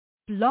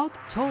Blog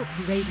Talk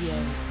Radio.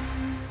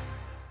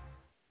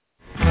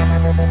 I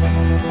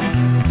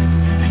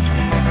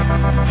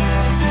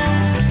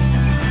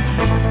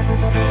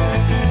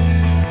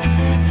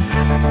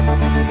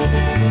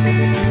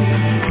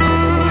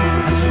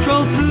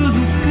stroll through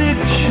the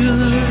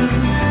pictures,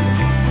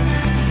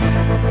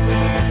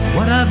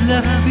 what I've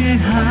left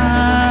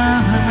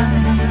behind.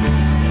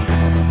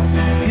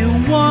 Here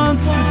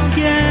once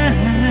again,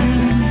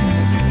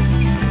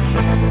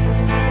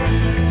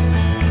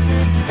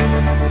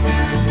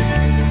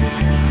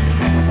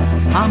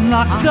 I'm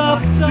locked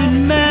up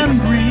in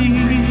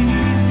memories,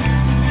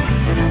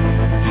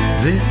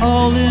 they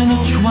all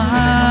intertwine.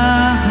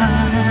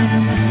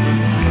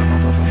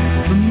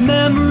 The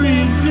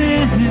memories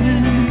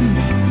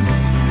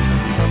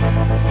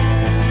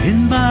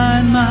in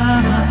my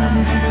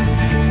mind.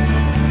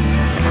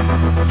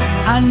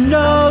 I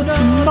know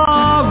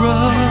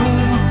tomorrow,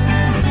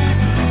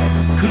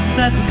 'cause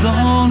that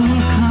dawn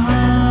will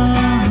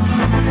come.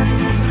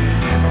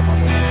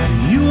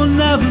 You will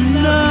never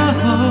know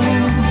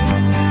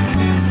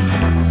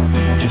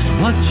just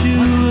what you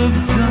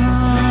have done.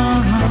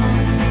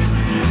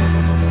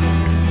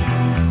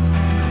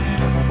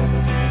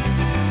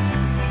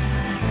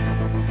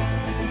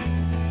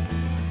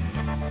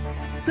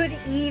 Good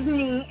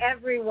evening,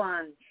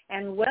 everyone,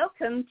 and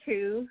welcome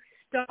to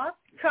Stop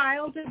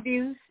Child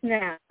Abuse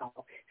Now,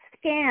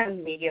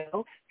 Scan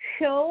Video,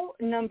 show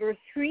number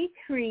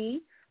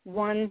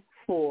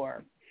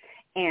 3314.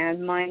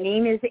 And my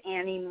name is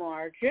Annie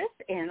Margis,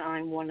 and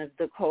I'm one of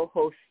the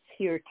co-hosts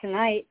here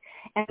tonight.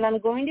 And I'm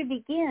going to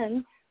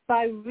begin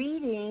by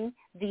reading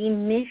the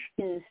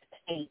mission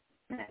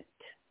statement.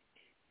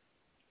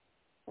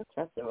 Oops,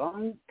 that's the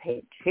wrong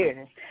page. Here it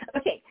is.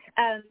 Okay.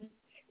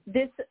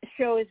 This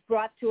show is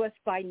brought to us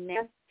by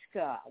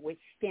NAASCA,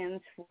 which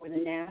stands for the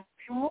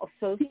National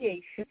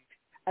Association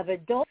of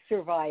Adult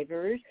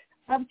Survivors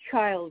of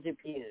Child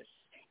Abuse.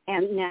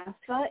 And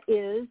NAASCA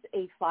is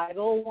a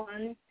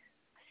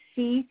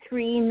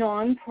 501c3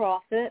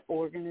 nonprofit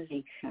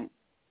organization.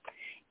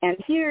 And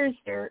here's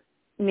their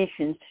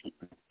mission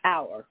statement,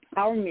 our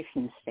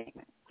mission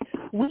statement.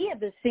 We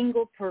have a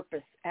single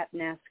purpose at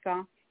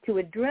NAASCA to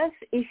address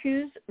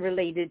issues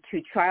related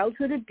to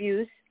childhood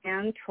abuse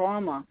and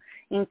trauma,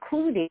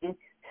 including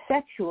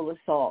sexual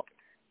assault,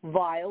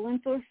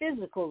 violent or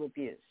physical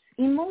abuse,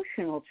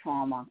 emotional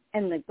trauma,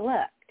 and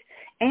neglect.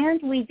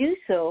 And we do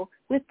so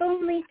with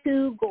only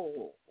two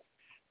goals.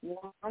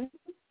 One,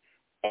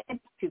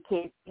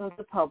 educating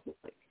the public,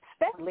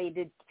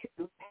 related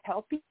to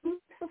helping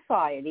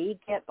society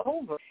get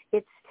over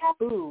its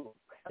taboo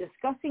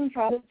discussing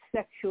child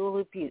sexual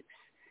abuse,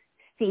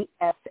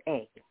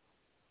 CSA.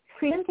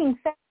 Presenting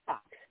facts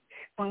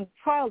showing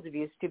child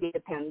abuse to be a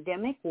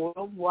pandemic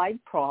worldwide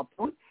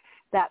problem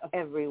that of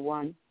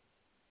everyone.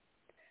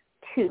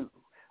 2,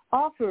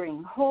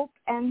 offering hope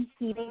and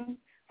healing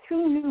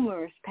through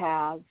numerous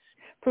paths,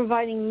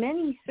 providing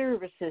many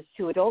services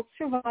to adult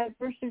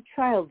survivors of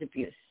child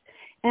abuse,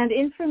 and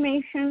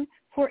information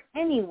for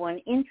anyone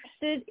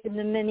interested in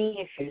the many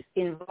issues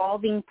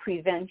involving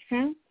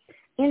prevention,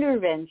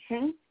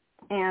 intervention,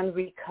 and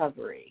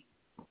recovery.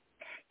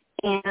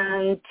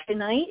 And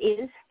tonight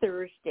is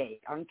Thursday.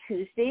 On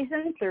Tuesdays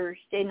and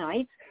Thursday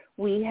nights,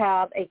 we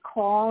have a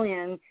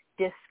call-in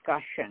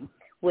discussion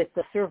with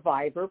the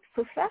survivor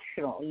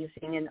professional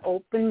using an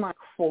open mic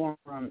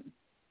forum.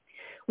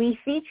 We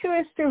feature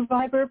a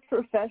survivor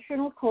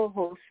professional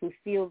co-host who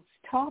fields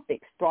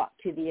topics brought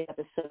to the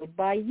episode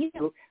by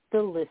you,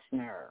 the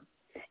listener.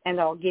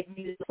 And I'll give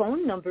you the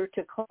phone number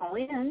to call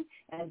in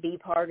and be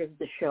part of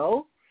the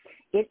show.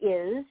 It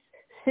is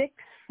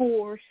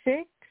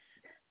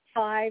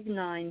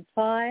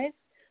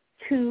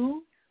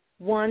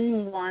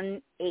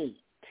 646-595-2118.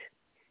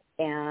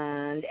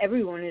 And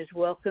everyone is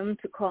welcome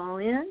to call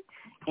in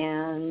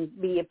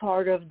and be a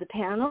part of the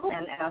panel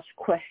and ask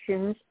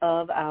questions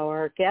of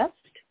our guest.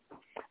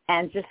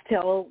 And just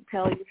tell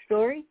your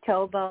story,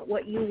 tell about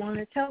what you want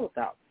to tell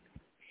about.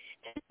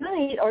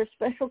 Tonight, our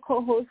special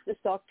co-host is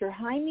Dr.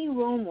 Jaime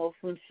Romo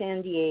from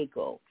San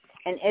Diego,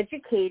 an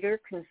educator,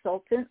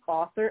 consultant,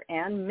 author,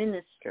 and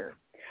minister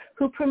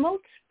who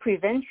promotes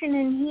prevention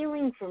and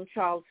healing from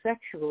child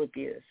sexual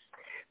abuse,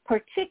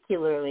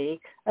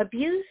 particularly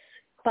abuse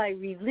by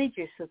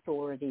religious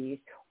authorities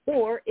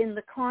or in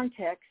the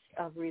context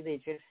of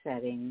religious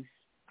settings.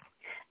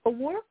 A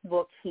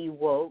workbook he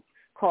wrote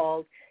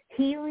called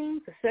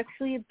Healing the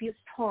Sexually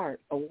Abused Heart,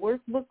 a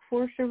workbook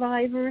for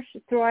survivors,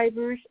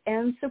 thrivers,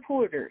 and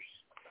supporters,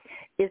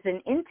 is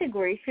an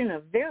integration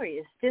of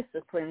various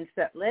disciplines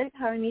that led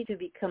Jaime to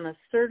become a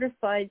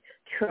certified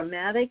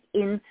traumatic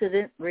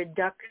incident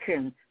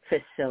reduction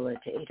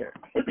facilitator.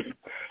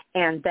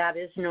 And that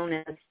is known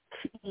as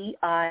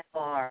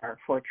TIR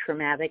for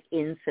traumatic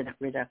incident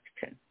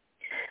reduction.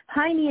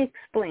 Jaime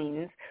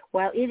explains,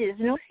 while it is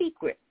no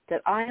secret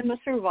that I am a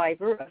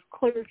survivor of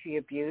clergy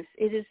abuse,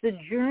 it is the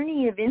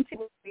journey of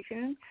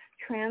integration,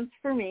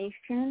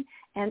 transformation,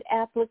 and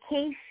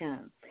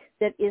application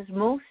that is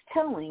most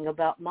telling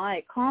about my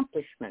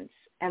accomplishments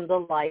and the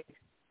life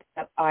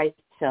that I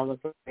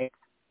celebrate.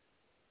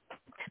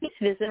 please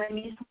visit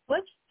Jaime's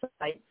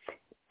website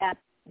at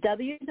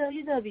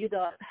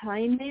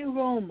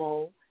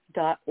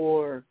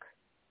www.jaimeromo.org.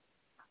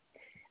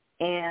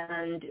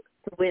 And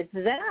with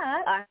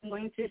that, I'm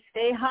going to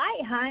say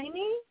hi,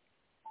 Jaime.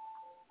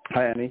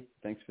 Hi, Annie.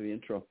 Thanks for the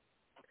intro.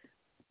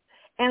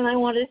 And I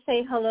want to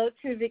say hello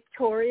to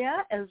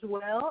Victoria as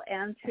well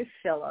and to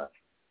Philip.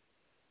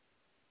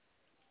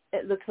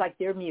 It looks like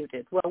they're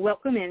muted. Well,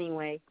 welcome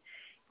anyway.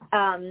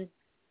 Jaime,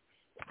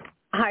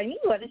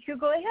 why don't you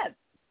go ahead?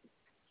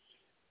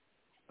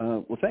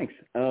 Well, thanks.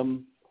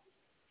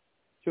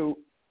 So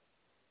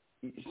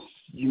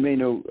you may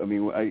know, I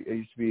mean, I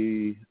used to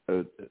be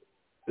a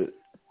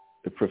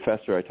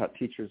professor. I taught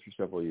teachers for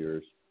several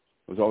years.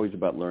 It was always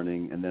about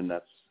learning. And then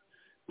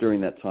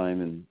during that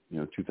time in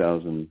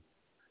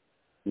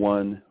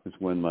 2001 was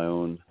when my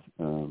own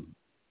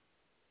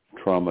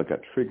trauma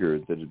got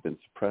triggered that had been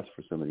suppressed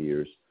for so many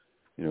years,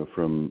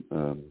 from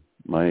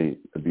my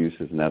abuse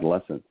as an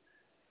adolescent.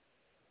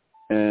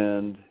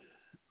 And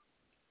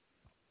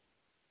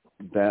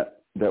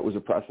that was a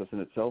process in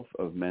itself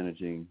of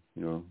managing,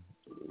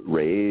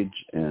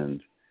 rage,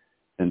 and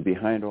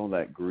behind all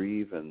that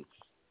grievance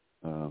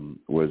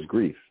was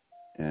grief,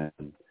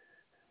 and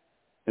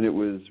it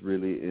was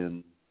really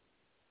in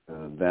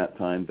that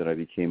time that I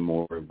became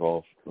more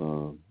involved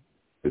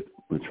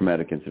with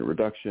traumatic incident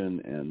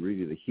reduction and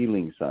really the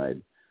healing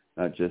side,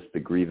 not just the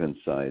grievance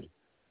side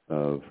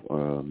of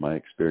my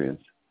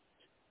experience.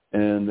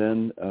 And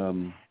then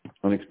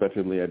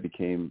unexpectedly, I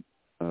became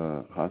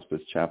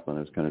hospice chaplain.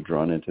 I was kind of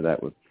drawn into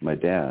that with my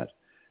dad.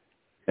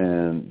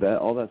 And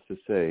all that's to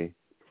say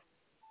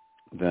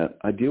that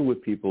I deal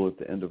with people at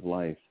the end of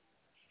life,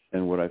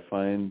 and what I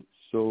find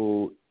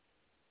so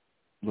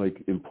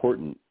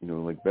important,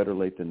 better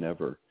late than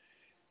never,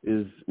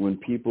 is when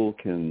people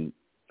can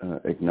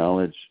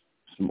acknowledge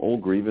some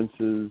old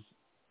grievances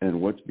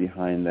and what's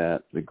behind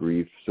that, the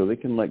grief, so they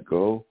can let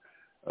go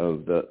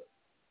of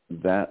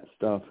that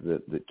stuff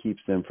that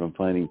keeps them from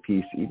finding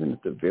peace even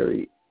at the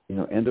very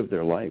end of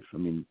their life. I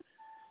mean,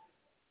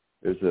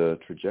 there's a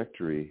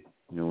trajectory,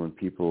 when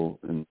people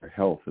in their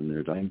health and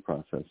their dying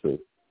process of,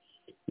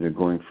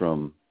 going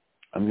from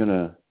I'm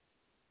gonna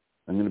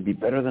be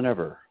better than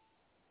ever,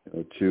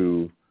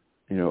 to,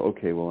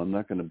 okay, well, I'm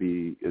not going to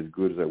be as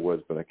good as I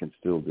was, but I can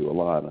still do a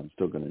lot. I'm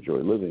still going to enjoy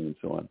living and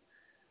so on.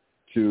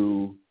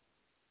 To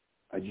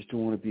I just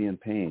don't want to be in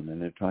pain,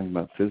 and they're talking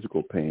about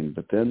physical pain,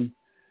 but then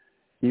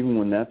even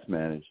when that's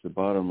managed, the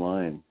bottom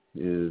line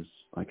is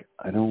I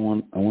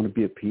want to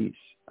be at peace.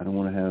 I don't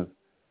want to have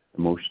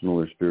emotional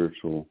or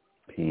spiritual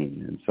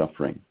pain and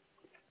suffering.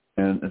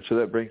 And so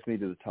that brings me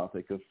to the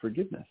topic of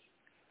forgiveness.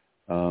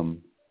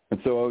 And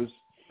so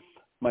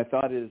my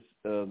thought is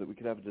that we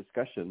could have a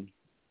discussion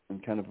in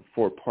kind of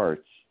 4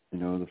 parts.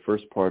 The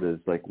first part is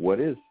what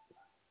do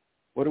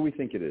we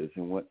think it is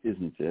and what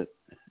isn't it?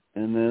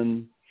 And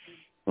then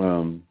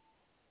I'll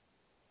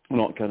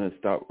kind of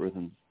start with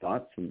some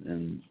thoughts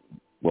and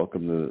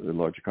welcome the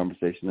larger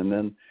conversation. And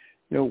then,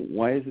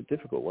 why is it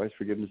difficult? Why is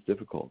forgiveness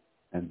difficult?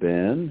 And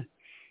then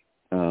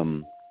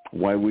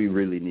why we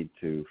really need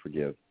to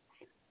forgive.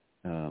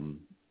 And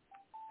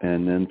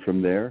then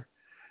from there,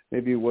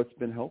 maybe what's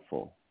been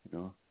helpful,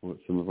 what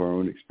some of our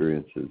own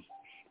experiences.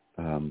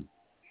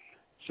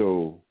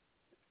 So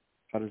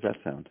how does that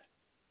sound?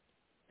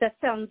 That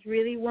sounds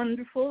really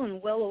wonderful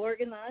and well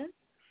organized.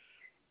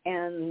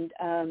 And,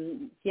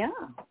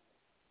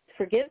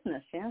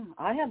 forgiveness,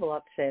 I have a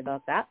lot to say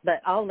about that,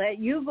 but I'll let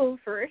you go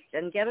first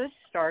and get us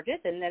started,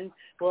 and then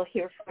we'll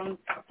hear from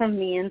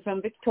me and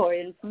from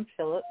Victoria and from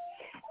Philip.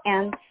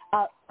 And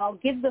I'll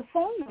give the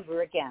phone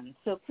number again.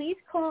 So please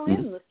call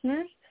in,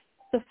 listeners.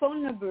 The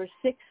phone number is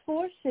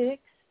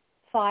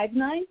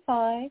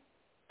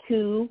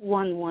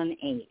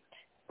 646-595-2118.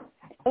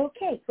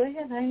 Okay, go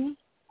ahead, Jaime.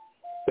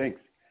 Thanks.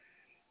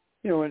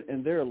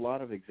 And there are a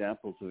lot of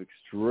examples of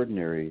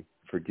extraordinary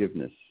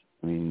forgiveness.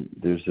 I mean,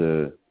 there's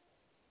a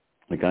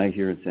guy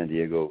here in San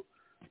Diego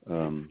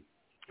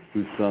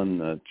whose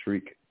son,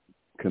 Tariq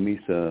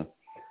Kamisa,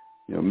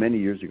 many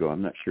years ago,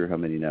 I'm not sure how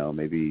many now,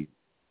 maybe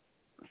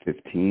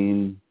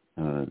 15.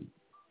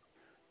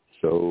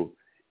 So,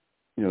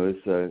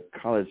 this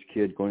college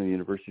kid going to the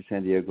University of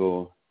San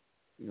Diego,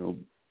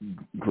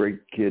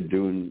 great kid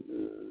doing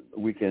a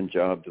weekend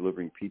job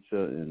delivering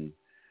pizza,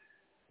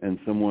 and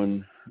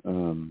someone,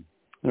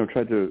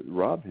 tried to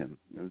rob him.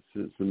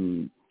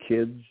 Some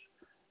kids,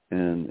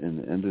 and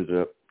ended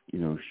up,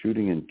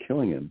 shooting and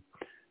killing him.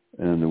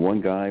 And the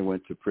one guy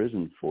went to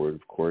prison for it,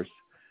 of course.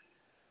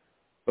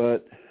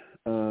 But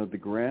the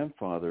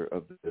grandfather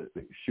of the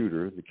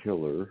shooter, the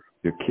killer,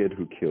 the kid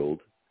who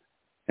killed,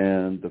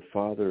 and the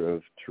father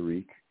of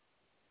Tariq,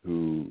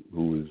 who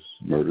was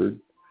murdered,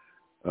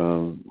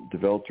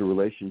 developed a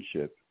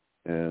relationship,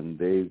 and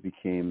they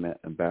became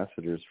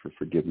ambassadors for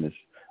forgiveness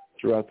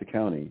throughout the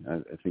county.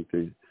 I think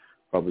they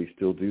probably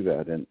still do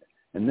that. And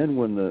then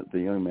when the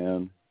young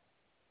man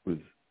was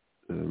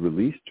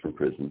released from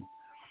prison,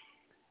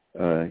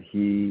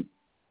 he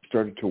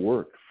started to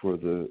work for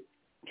the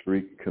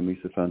Tariq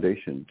Kamisa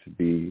Foundation to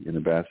be an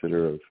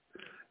ambassador of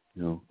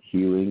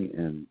healing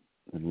and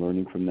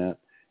learning from that.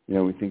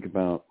 We think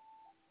about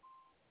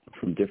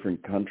from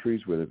different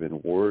countries where there have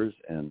been wars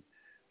and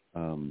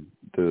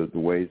the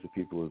ways that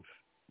people have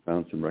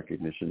found some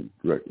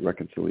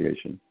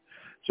reconciliation.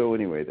 So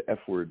anyway, the F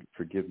word,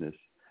 forgiveness,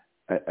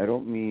 I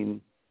don't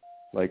mean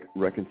like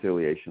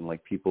reconciliation,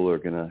 like people are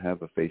going to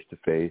have a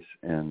face-to-face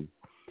and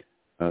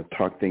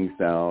talk things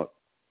out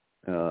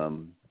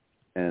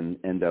and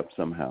end up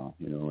somehow,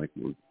 like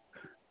we're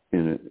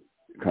in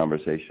a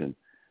conversation.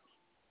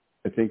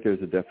 I think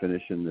there's a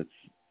definition that's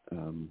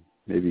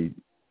maybe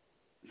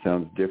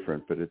sounds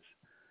different, but it's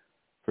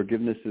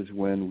forgiveness is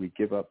when we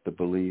give up the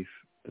belief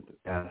that the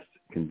past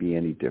can be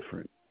any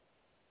different.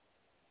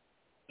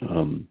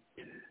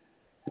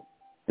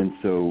 And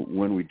so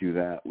when we do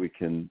that, we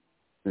can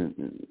at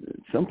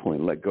some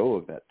point let go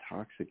of that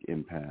toxic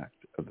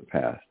impact of the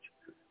past.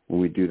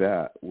 When we do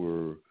that,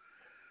 we're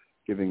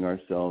giving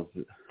ourselves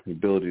the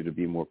ability to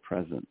be more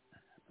present.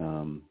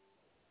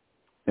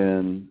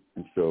 And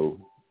so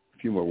a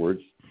few more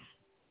words.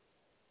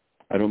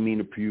 I don't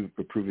mean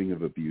approving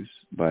of abuse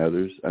by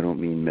others. I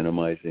don't mean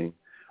minimizing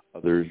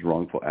others'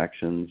 wrongful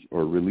actions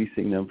or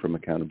releasing them from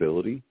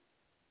accountability.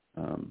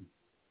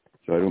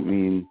 So I don't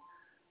mean,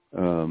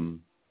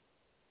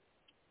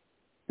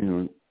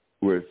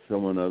 where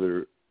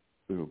other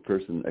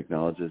person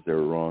acknowledges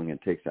they're wrong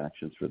and takes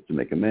actions to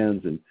make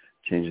amends and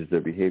changes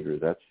their behavior.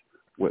 That's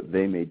what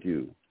they may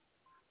do.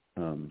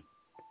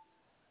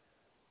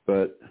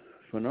 But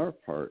on our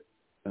part,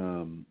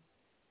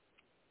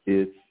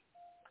 it's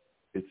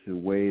a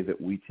way that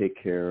we take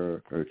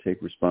care or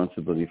take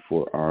responsibility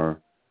for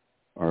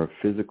our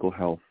physical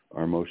health,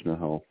 our emotional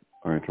health,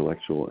 our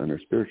intellectual and our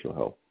spiritual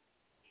health.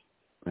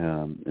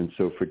 And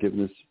so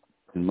forgiveness,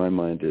 in my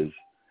mind, is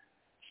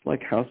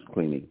like house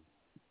cleaning.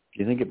 If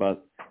you think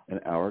about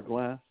an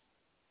hourglass,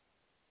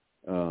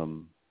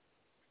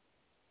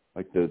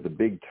 like the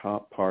big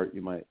top part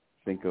you might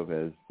think of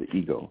as the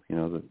ego,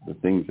 the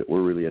things that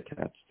we're really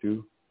attached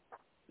to.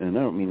 And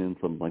I don't mean in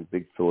some like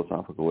big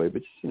philosophical way,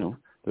 but just,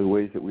 the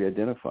ways that we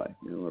identify,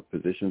 our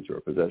positions or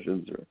our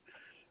possessions or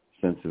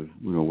sense of,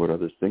 what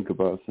others think of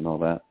us and all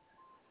that.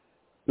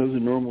 Those are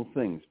normal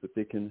things, but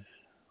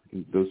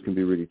those can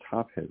be really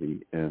top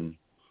heavy. And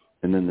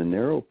then the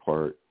narrow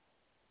part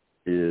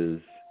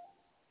is,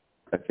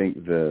 I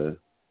think, the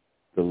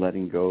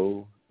letting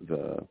go,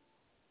 the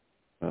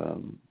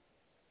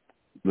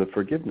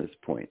forgiveness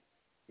point,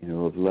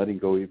 of letting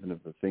go even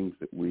of the things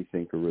that we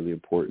think are really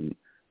important,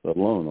 let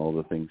alone all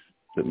the things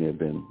that may have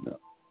been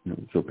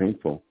so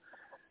painful.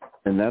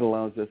 And that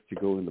allows us to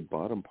go in the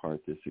bottom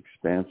part, this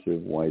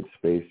expansive, wide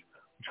space,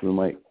 which we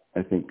might,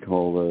 I think,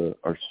 call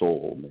our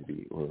soul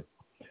maybe, or,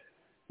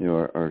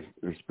 our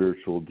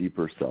spiritual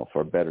deeper self,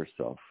 our better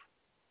self.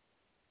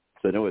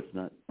 So I know it's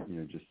not,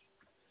 just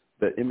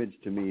that image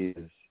to me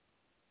is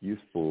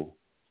useful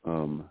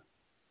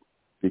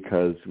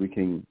because we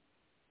can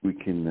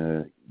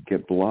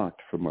get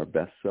blocked from our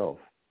best self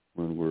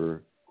when we're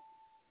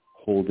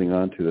holding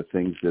on to the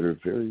things that are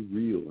very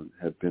real and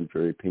have been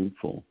very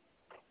painful.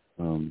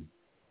 And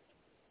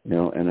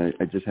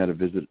I just had a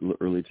visit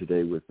early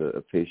today with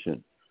a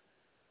patient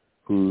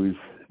who's,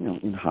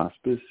 in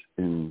hospice,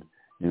 and,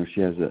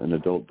 she has an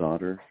adult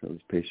daughter. So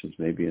this patient's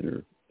maybe in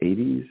her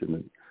 80s, and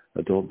an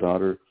adult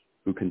daughter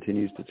who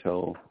continues to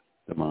tell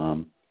the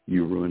mom,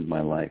 "You ruined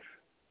my life."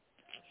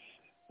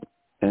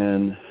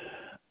 And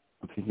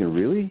I'm thinking,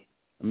 really?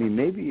 I mean,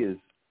 maybe as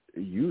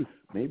a youth,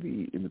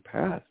 maybe in the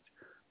past,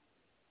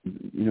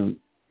 you're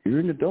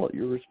an adult.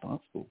 You're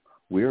responsible.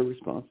 We are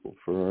responsible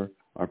for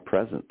our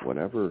present,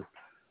 whatever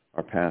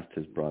our past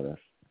has brought us.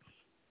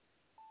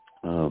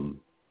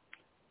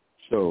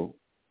 So,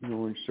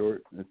 in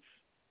short,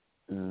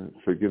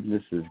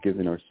 forgiveness is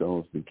giving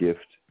ourselves the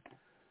gift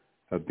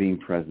of being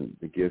present,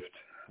 the gift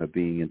of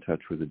being in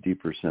touch with a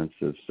deeper sense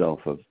of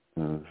self, of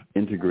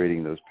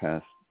integrating those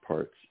past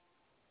parts,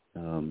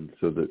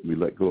 so that we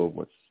let go of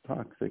what's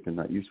toxic and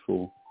not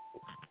useful,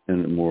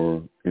 and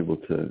more able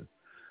to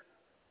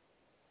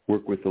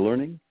work with the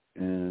learning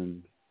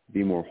and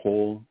be more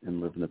whole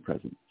and live in the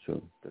present.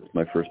 So that's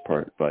my first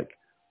part, like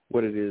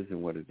what it is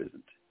and what it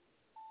isn't.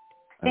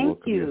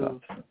 Thank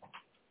you.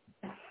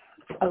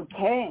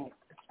 Okay.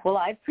 Well,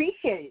 I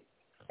appreciate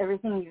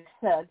everything you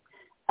said.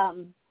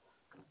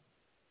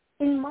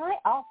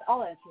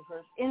 I'll answer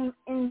first. In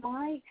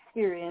my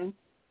experience,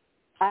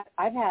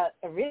 I've had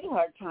a really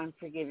hard time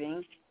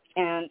forgiving.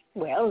 And,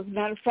 well, as a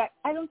matter of fact,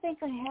 I don't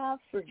think I have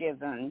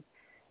forgiven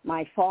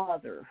my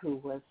father, who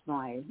was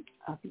my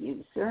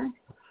abuser,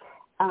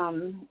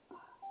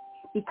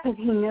 because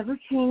he never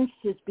changed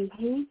his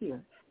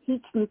behavior.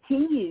 He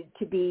continued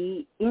to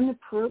be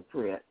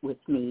inappropriate with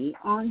me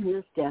on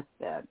his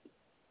deathbed.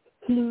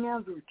 He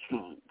never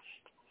changed.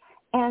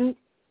 And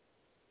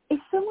if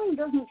someone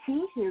doesn't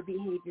change their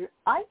behavior,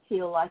 I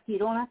feel like you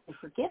don't have to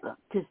forgive them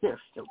because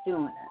they're still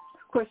doing it.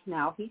 Of course,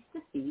 now he's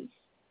deceased,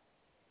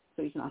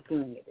 so he's not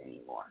doing it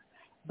anymore.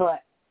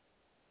 But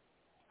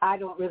I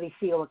don't really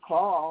feel a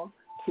call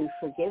to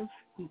forgive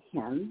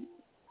him.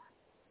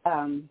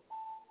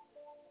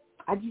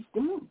 I just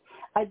don't.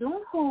 I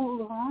don't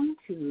hold on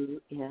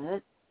to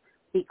it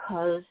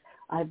because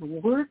I've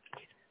worked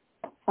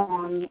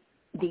on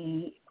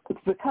the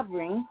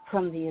recovering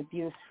from the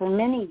abuse for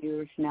many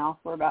years now,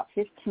 for about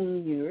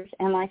 15 years,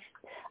 and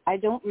I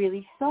don't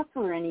really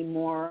suffer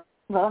anymore.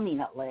 Well, I mean,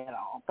 not at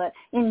all, but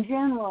in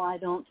general, I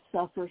don't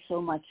suffer so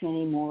much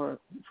anymore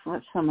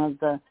for some of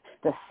the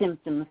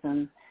symptoms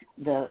and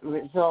the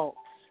results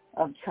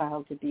of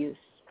child abuse.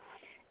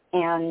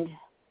 And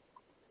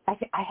I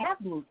have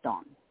moved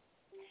on.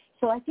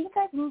 So I think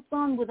I've moved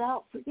on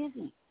without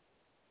forgiving.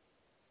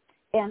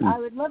 And I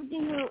would love to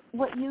hear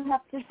what you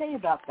have to say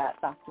about that,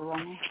 Dr.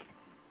 Ronnie.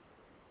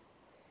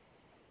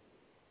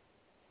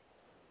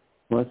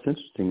 Well, that's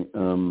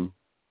interesting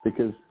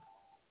because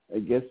I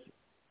guess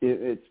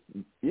it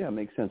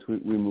makes sense. We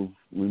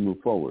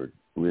move forward.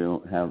 We're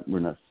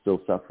not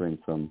still suffering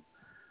from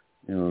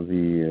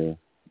the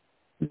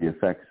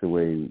effects the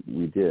way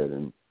we did,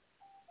 and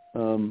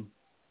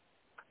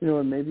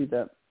and maybe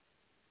that's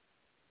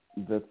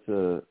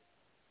a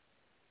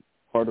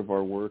part of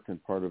our work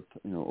and part of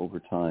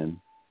over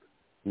time,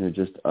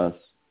 just us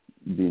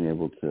being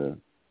able to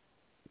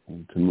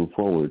move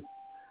forward.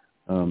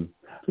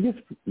 I guess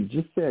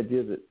just the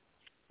idea that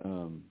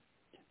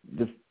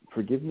the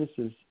forgiveness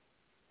is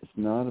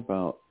not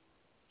about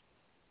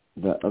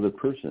that other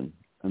person.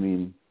 I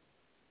mean,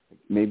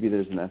 maybe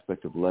there's an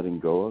aspect of letting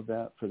go of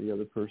that for the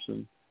other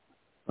person,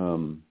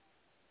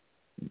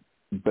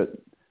 but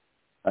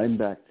I'm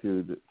back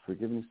to the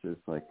forgiveness is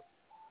like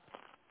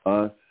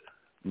us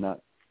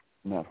not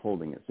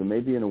holding it. So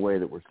maybe in a way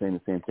that we're saying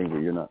the same thing, but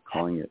you're not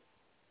calling it.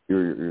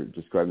 You're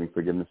describing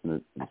forgiveness in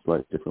a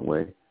slightly different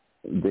way.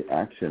 The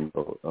action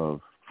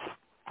of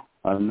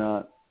I'm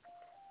not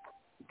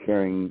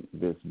carrying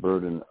this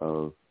burden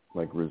of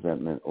like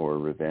resentment or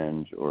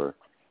revenge or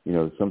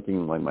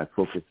something like my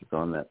focus is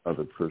on that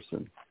other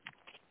person.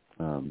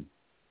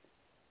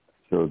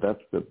 So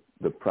that's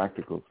the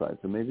practical side.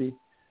 So maybe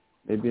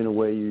in a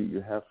way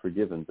you have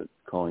forgiven, but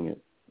calling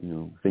it,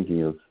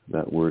 thinking of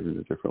that word in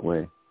a different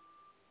way.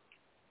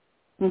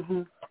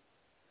 Mm-hmm.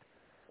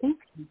 Thank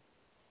you.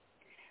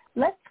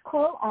 Let's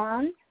call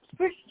on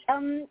first,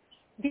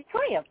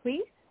 Victoria,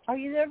 please. Are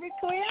you there,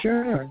 Victoria?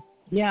 Sure.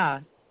 Yeah.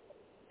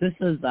 This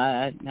is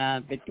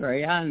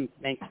Victoria, and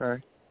thanks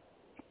for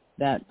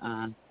that,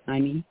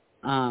 Amy.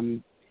 I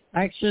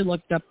actually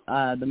looked up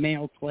the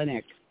Mayo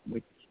Clinic,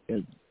 which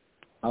is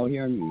out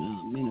here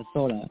in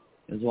Minnesota,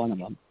 is one of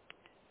them.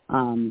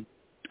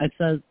 It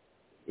says,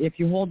 if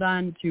you hold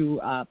on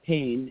to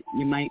pain,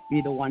 you might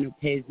be the one who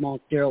pays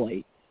most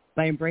dearly.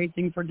 By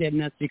embracing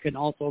forgiveness, you can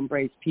also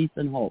embrace peace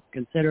and hope.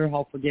 Consider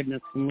how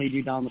forgiveness can lead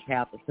you down the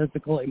path of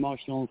physical,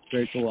 emotional, and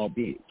spiritual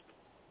well-being.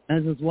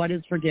 This is, what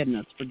is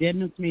forgiveness?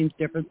 Forgiveness means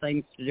different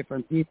things to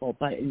different people,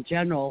 but in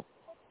general,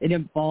 it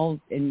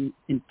involves an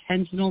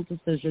intentional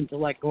decision to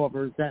let go of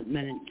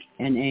resentment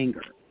and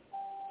anger.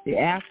 The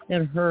act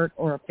that hurt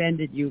or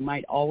offended you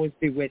might always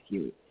be with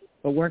you,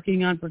 but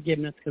working on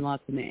forgiveness can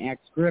lessen the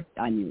act's grip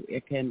on you.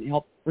 It can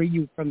help free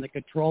you from the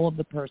control of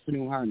the person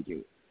who harmed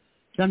you.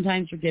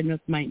 Sometimes forgiveness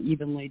might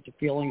even lead to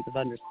feelings of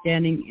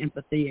understanding,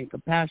 empathy, and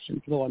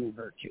compassion for the one who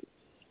hurt you.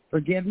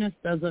 Forgiveness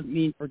doesn't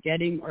mean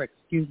forgetting or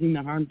excusing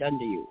the harm done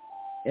to you.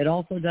 It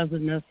also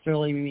doesn't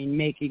necessarily mean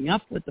making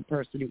up with the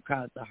person who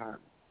caused the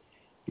harm.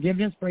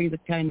 Forgiveness brings a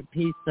kind of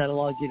peace that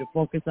allows you to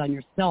focus on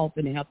yourself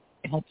and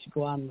helps you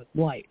go on with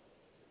life.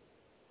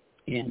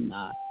 And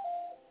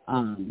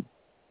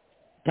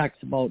talks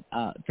about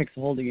fix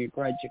holding a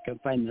grudge. You can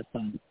find this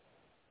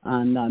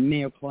on the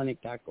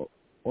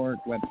MayoClinic.org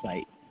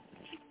website.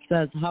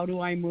 Says, how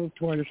do I move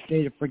toward a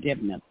state of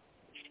forgiveness?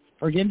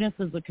 Forgiveness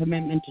is a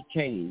commitment to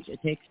change.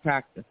 It takes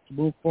practice. To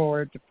move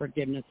forward to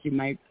forgiveness, you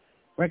might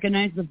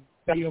recognize the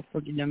value of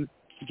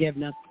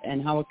forgiveness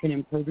and how it can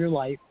improve your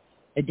life,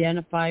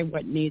 identify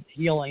what needs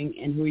healing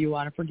and who you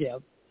want to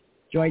forgive,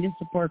 join a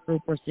support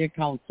group or see a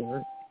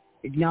counselor,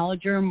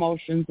 acknowledge your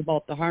emotions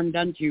about the harm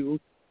done to you,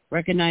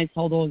 recognize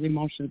how those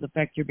emotions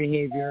affect your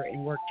behavior,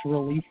 and work to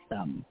release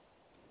them.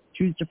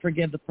 Choose to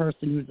forgive the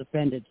person who's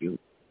offended you.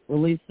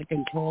 Release the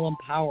control and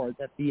power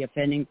that the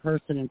offending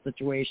person and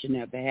situation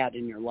have had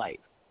in your life.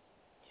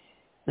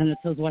 Then it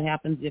says, what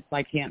happens if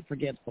I can't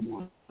forgive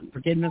someone?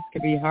 Forgiveness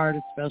can be hard,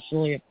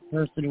 especially if the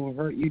person who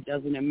hurt you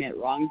doesn't admit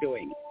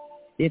wrongdoing.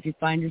 If you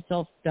find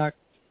yourself stuck,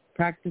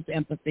 practice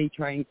empathy,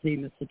 trying to see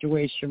the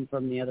situation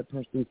from the other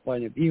person's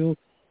point of view.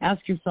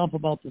 Ask yourself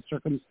about the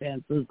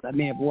circumstances that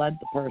may have led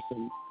the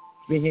person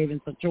to behave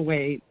in such a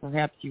way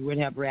perhaps you would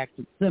have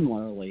reacted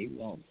similarly.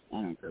 Well,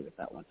 I don't agree with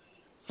that one.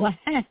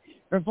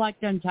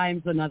 Reflect on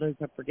times when others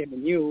have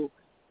forgiven you.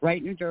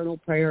 Write in a journal,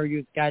 pray, or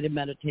use guided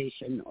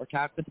meditation, or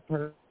talk with the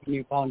person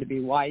you found to be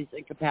wise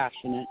and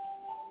compassionate,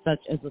 such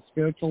as a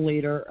spiritual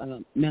leader, a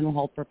mental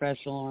health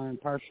professional, or an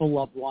impartial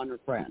loved one or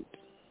friend.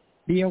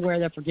 Be aware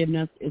that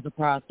forgiveness is a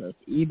process.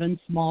 Even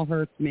small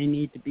hurts may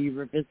need to be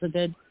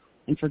revisited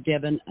and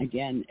forgiven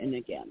again and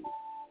again.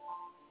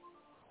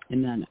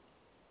 And then,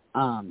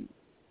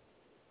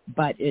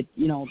 but it,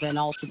 then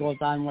also goes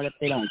on, what if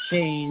they don't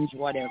change?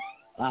 What if,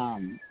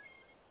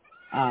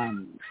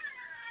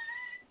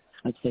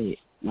 let's see,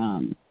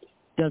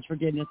 does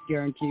forgiveness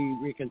guarantee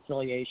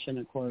reconciliation?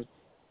 Of course,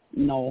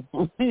 no,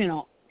 you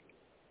know.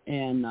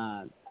 And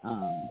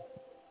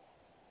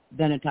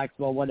then it talks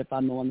about what if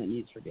I'm the one that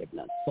needs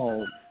forgiveness.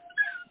 So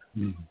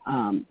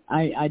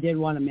I did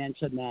want to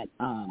mention that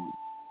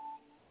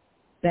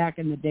back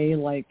in the day,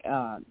 like,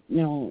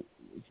 you know,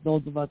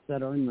 those of us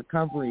that are in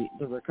recovery,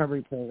 the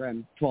recovery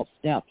program, 12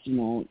 steps, you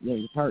know,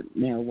 there's a part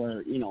in there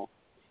where, you know,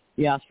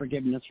 you ask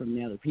forgiveness from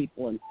the other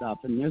people and stuff.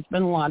 And there's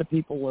been a lot of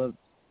people who have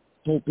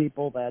told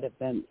people that have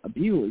been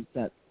abused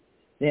that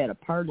they had a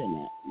part in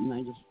it. And I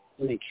just want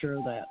to make sure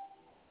that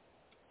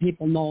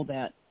people know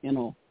that, you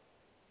know,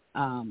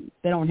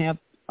 they don't have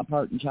a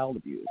part in child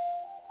abuse.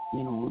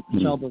 You know, the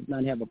child does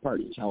not have a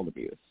part in child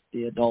abuse.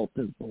 The adult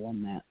is the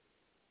one that,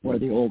 or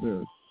the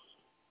older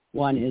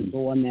one is the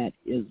one that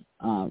is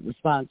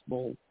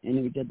responsible and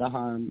who did the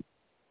harm,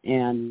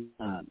 and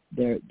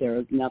there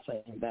is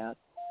nothing that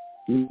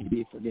you need to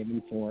be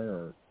forgiven for,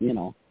 or, you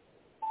know.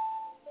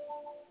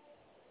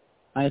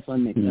 I just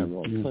want to make that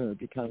real clear,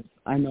 because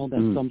I know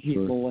that some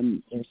people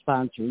and their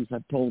sponsors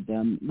have told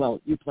them,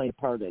 well, you played a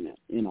part in it,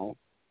 you know,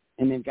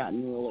 and they've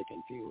gotten really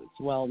confused.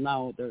 Well,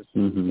 now there's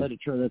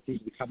literature that's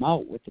even come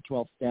out with the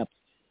 12 steps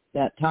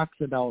that talks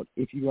about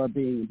if you are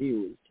being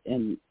abused,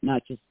 and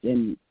not just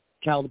in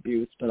child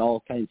abuse, but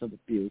all kinds of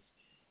abuse,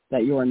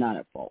 that you are not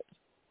at fault.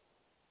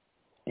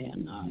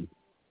 And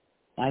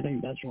I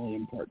think that's really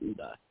important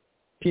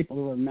people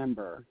to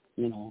remember,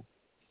 you know.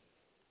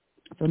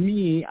 For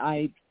me,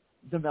 I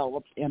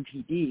developed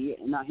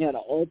MPD, and I had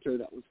an alter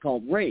that was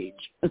called Rage.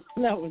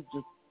 That was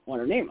just what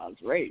her name was,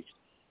 Rage.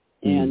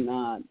 And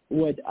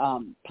would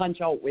punch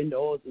out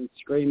windows and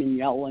scream and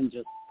yell and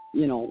just,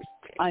 you know,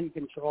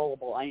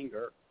 uncontrollable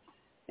anger.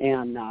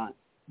 And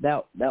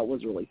that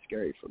was really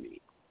scary for me.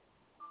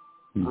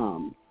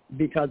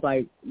 Because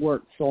I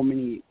worked so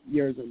many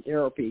years in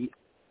therapy,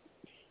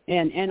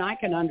 and I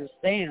can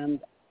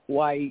understand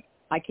why.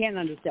 I can't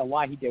understand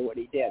why he did what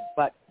he did,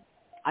 but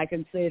I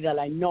can say that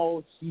I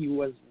know he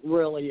was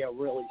really a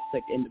really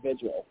sick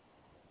individual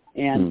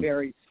and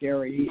very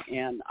scary,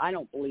 and I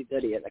don't believe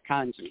that he had a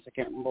conscience. I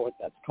can't remember what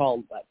that's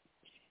called, but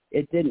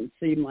it didn't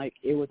seem like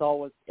it was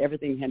always,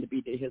 everything had to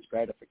be to his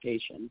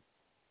gratification,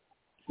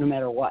 no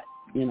matter what,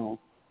 you know.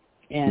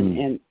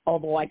 And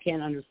although I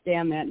can't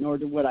understand that, nor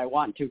would I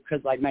want to,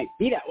 because I might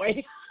be that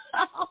way,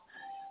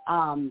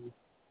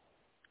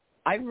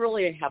 I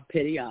really have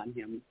pity on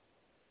him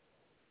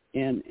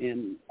and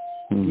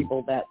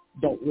people that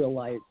don't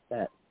realize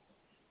that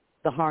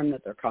the harm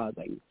that they're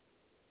causing,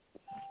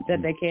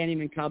 that they can't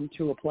even come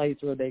to a place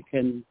where they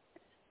can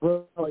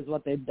realize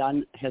what they've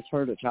done has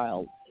hurt a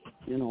child,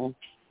 you know,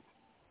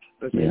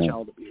 especially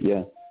child abuse.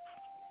 Yeah.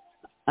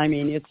 I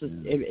mean, it's just,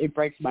 it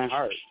breaks my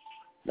heart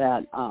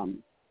that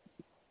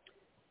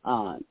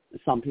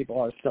some people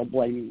are still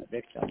blaming the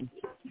victim,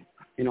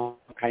 you know,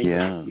 kind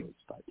of abuse,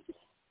 but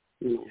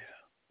you know,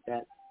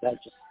 that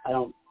just, I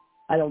don't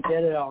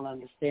get it. I don't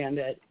understand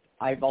it.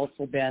 I've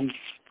also been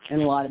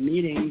in a lot of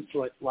meetings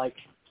with, like,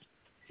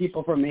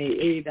 people from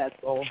AA that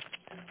go,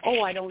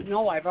 oh, I don't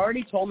know. I've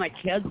already told my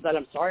kids that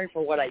I'm sorry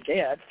for what I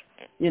did,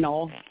 you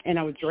know, and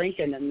I was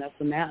drinking and this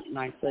and that. And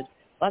I said,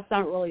 that's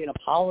not really an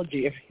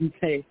apology if you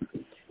say,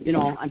 you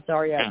know, I'm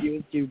sorry I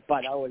abused you,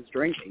 but I was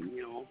drinking,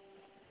 you know,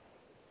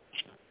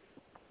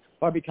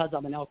 or because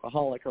I'm an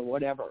alcoholic or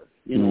whatever,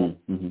 you know.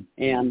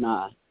 And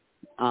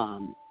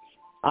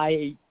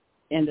I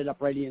ended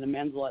up writing an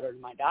amends letter to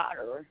my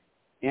daughter,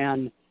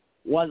 and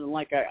wasn't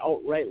like I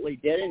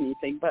outrightly did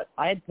anything, but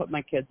I had put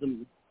my kids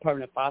in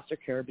permanent foster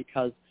care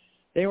because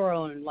they were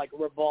on like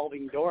a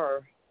revolving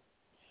door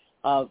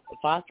of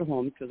foster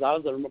homes, because I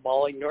was a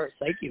revolving door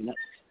psych unit.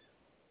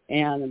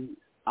 And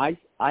I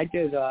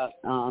did a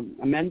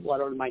amends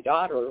letter to my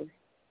daughter,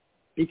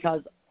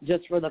 because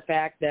just for the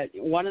fact that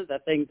one of the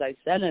things I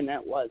said in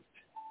it was,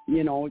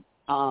 you know,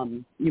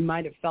 you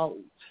might have felt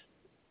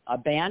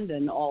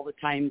abandoned all the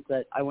times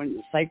that I went in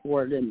the psych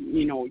ward, and,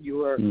 you know, you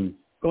were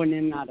going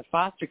in and out of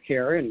foster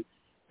care. And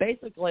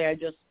basically I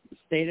just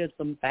stated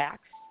some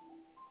facts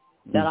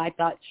that I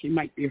thought she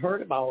might be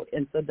heard about,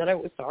 and said that I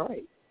was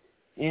sorry.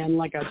 And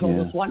like I told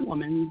this one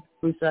woman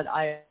who said,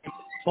 I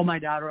told my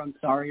daughter I'm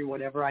sorry,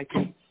 whatever. I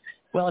said,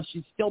 well, if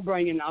she's still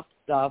bringing up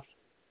stuff,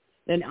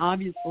 then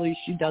obviously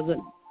she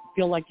doesn't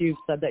feel like you've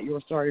said that you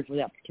were sorry for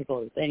that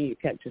particular thing. You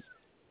can't just,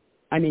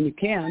 I mean, you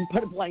can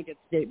put a blanket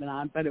statement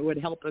on, but it would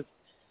help if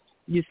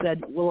you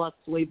said, well, let's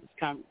leave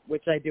this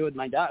which I do with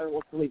my daughter,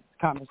 let's leave this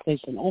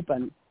conversation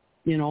open,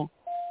 you know,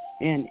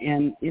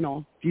 and you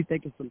know, if you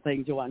think of some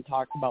things you want to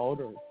talk about,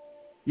 or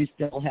you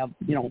still have,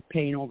 you know,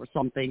 pain over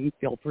something,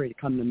 feel free to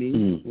come to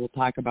me. We'll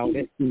talk about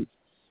it, and,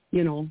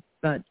 you know,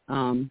 but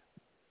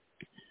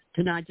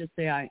to not just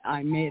say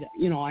I made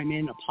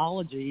an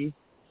apology,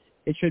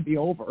 it should be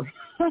over.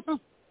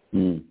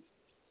 And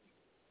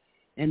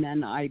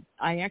then I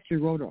actually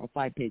wrote her a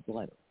 5-page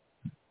letter.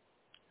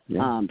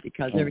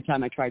 Because every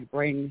time I tried to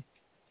bring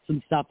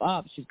some stuff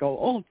up, she'd go,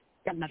 oh,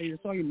 God, you're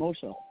so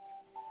emotional.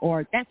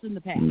 Or that's in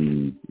the past,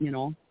 you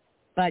know.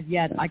 But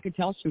yet I could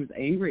tell she was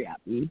angry at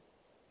me,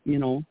 you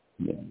know.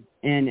 Yeah.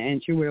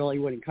 And she really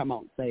wouldn't come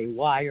out and say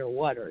why or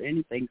what or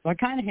anything. So I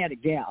kind of had to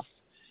guess,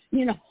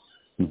 when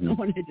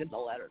I did the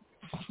letter.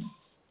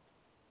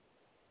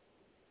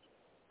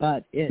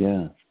 But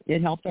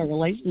it helped our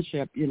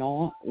relationship, She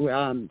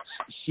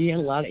had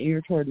a lot of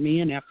anger toward me,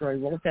 and after I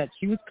wrote that,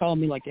 she was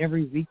calling me like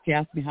every week to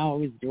ask me how I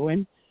was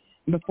doing.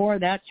 And before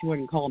that, she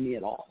wouldn't call me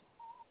at all.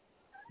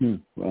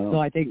 Wow. So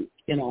I think,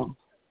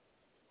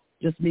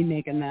 just me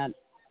making that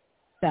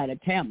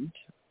attempt,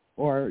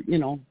 or,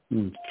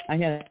 I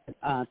had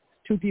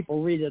 2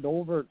 people read it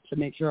over to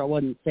make sure I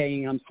wasn't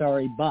saying I'm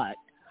sorry, but,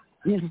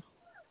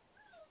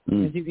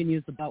 because you can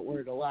use the but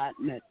word a lot,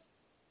 and that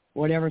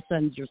whatever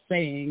sentence you're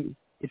saying,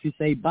 if you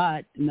say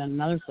but and then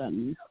another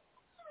sentence,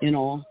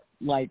 I'm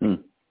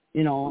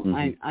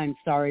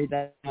sorry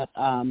that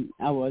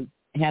I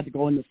had to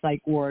go in the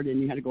psych ward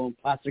and you had to go in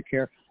foster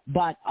care,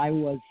 but I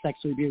was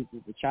sexually abused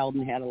as a child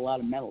and had a lot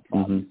of mental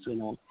problems.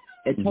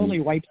 It totally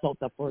wipes out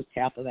the first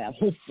half of that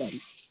whole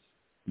thing.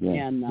 Yeah.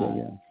 And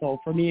so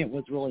for me, it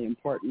was really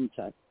important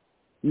to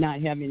not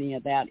have any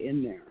of that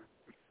in there.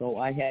 So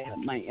I had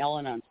my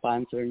Al-Anon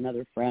sponsor,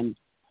 another friend,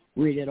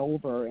 read it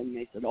over, and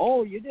they said,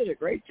 "Oh, you did a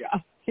great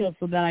job."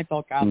 So then I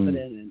felt confident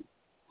in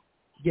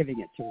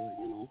giving it to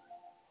her.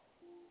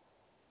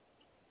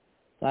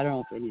 So I don't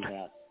know if any of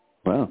that.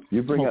 Wow,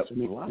 you bring up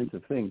lots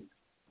of things.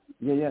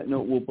 Yeah.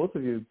 No, well, both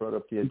of you brought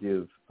up the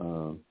idea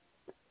of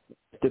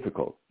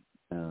difficult,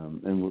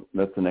 and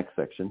that's the next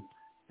section,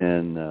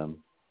 and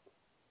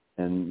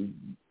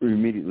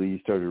immediately you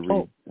started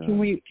reading.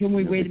 Can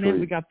we wait a minute?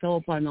 We got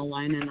Philip on the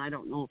line, and I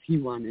don't know if he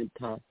wanted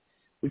to.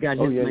 We got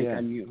his mic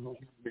on mute. Hold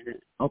on a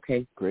minute.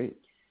 Okay. Great.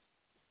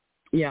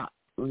 Yeah.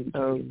 I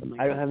don't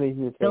have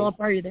anything to say. Philip,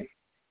 are you there?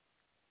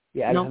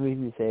 Yeah, I don't have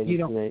anything to say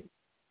tonight.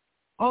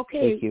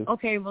 Okay. Thank you.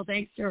 Okay. Well,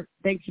 thanks for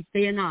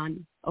staying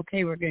on.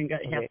 Okay, we're going to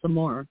have some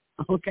more.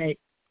 Okay.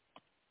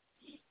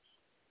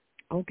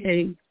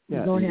 Okay.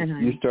 Yeah. Go ahead,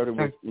 honey. You started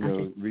with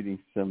reading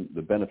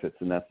the benefits,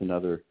 and that's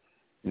another,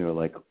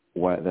 like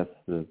why that's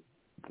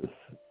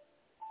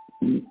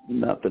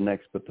not the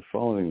next, but the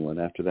following one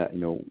after that.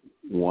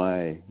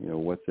 Why,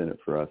 what's in it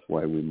for us?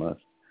 Why we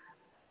must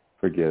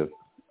forgive.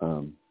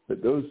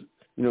 But those,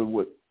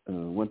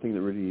 one thing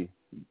that really,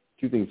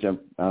 2 things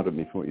jump out at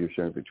me from what you're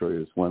sharing,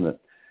 Victoria, is one that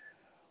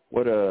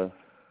what a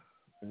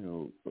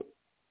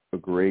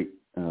great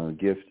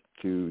gift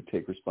to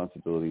take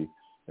responsibility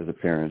as a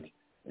parent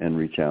and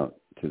reach out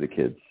to the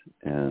kids.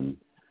 And,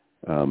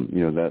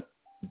 that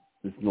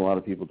a lot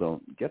of people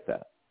don't get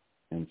that.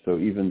 And so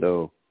even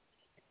though,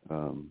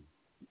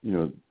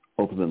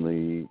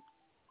 ultimately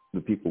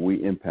the people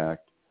we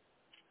impact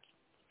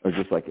are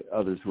just like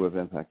others who have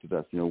impacted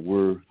us,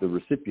 we're the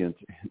recipient,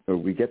 or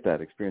we get that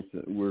experience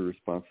that we're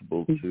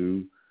responsible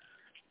to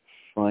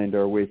find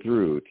our way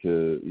through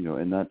to,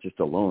 and not just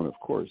alone, of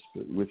course,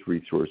 but with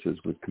resources,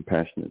 with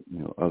compassionate,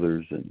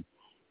 others. And,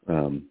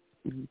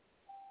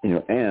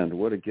 and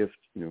what a gift,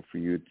 for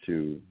you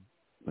to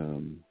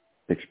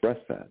express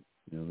that,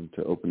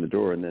 to open the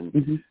door, and then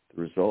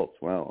the results.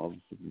 Wow. All of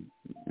a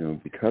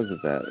sudden, because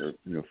of that,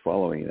 or,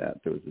 following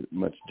that, there was a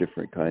much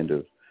different kind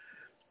of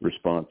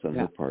response on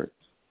her part.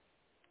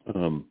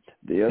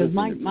 Because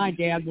my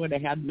dad would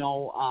have had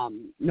no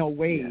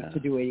way to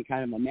do any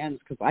kind of amends,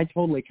 because I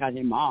totally cut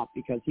him off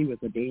because he was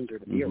a danger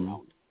to be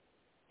around,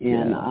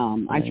 and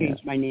I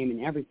changed my name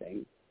and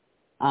everything.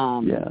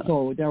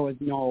 So there was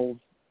no,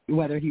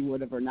 whether he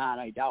would have or not,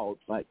 I doubt,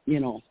 but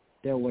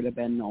there would have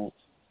been no.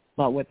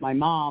 But with my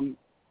mom,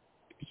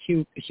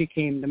 she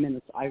came to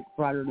Minnesota. I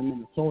brought her to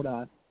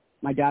Minnesota.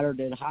 My daughter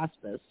did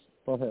hospice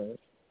for her,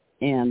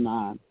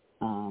 and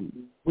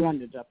we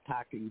ended up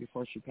talking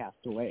before she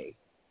passed away.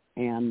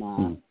 And,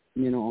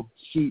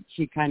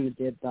 she kind of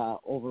did the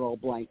overall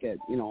blanket,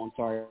 I'm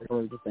sorry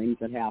for the things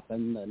that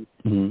happened. And,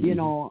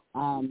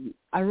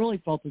 I really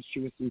felt that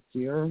she was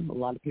sincere. A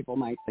lot of people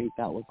might think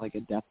that was like a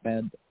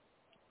deathbed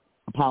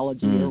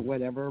apology or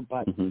whatever,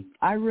 but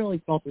I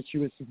really felt that she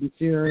was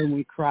sincere, and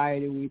we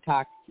cried and we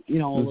talked, a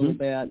little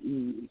bit,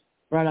 and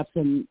brought up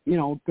some,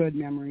 good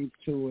memories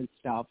too and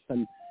stuff.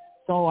 And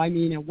so, I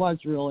mean, it was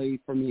really,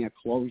 for me, a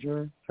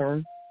closure for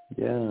her.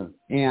 Yeah.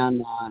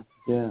 And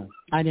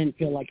I didn't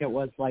feel like it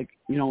was like,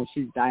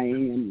 she's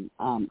dying.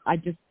 And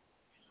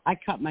I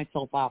cut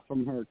myself off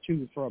from her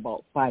too for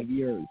about 5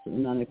 years.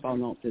 And then I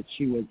found out that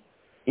she was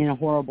in a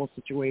horrible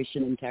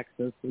situation in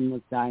Texas and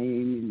was dying,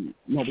 and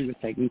nobody was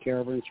taking care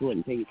of her, and she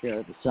wasn't taking care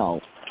of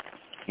herself.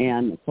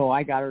 And so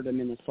I got her to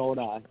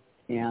Minnesota,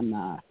 and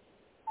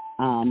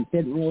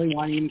didn't really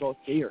want to even go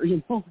see her,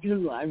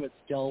 because I was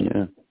still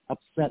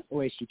upset the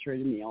way she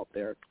treated me out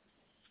there.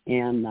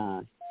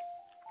 And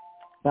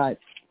but,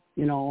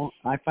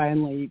 I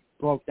finally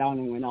broke down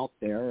and went out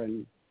there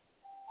and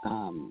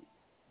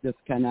just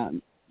kind of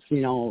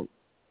seen how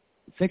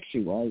sick she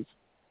was.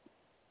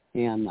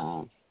 And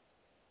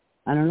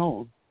I don't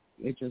know.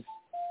 It just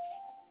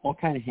all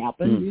kind of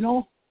happened,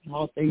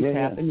 how things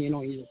happen.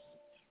 You just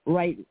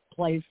right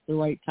place, the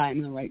right time,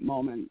 and the right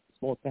moment it's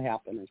supposed to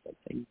happen or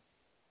something.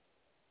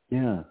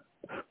 Yeah.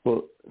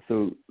 Well,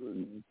 so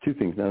 2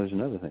 things. Now there's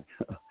another thing.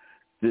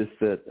 Just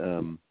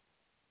that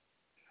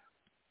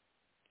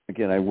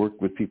again, I work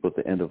with people at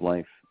the end of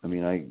life. I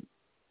mean,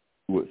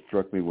 what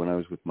struck me when I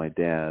was with my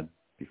dad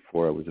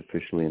before I was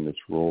officially in this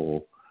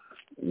role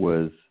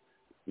was,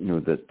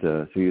 that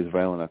so he was a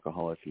violent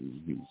alcoholic,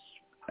 and he was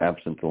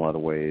absent in a lot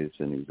of ways,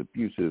 and he was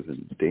abusive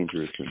and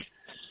dangerous.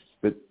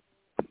 But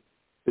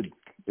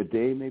a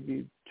day,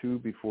 maybe two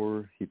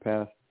before he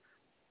passed,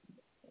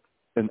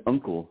 an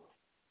uncle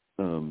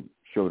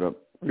showed up,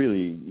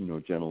 really,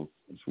 gentle,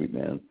 sweet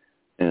man,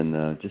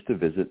 and just to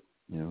visit,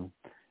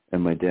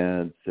 And my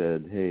dad said,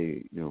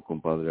 "Hey,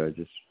 compadre,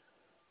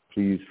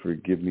 please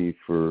forgive me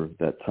for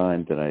that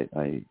time that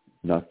I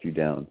knocked you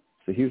down."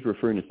 So he was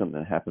referring to something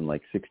that happened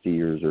like 60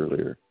 years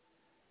earlier,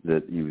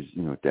 that he was,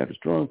 dad was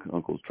drunk,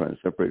 uncle was trying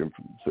to separate him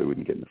so he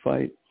wouldn't get in a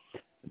fight.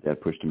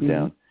 Dad pushed him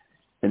down.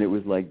 And it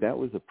was like that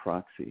was a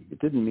proxy. It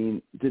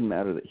didn't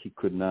matter that he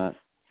could not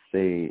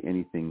say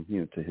anything,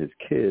 to his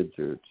kids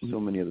or to so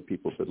many other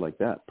people, but like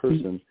that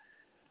person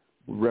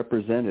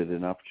represented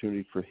an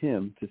opportunity for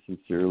him to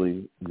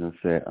sincerely,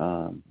 say,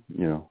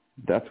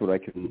 that's what I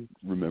can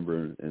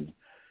remember, and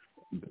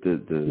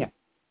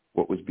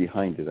what was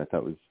behind it, I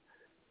thought was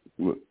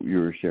what you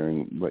were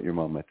sharing about your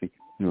mom. I think,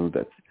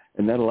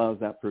 and that allows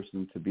that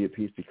person to be at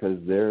peace because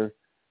they're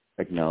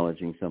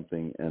acknowledging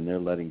something and they're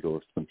letting go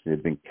of something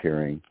they've been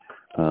carrying.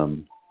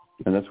 And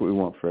that's what we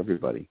want for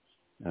everybody.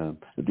 The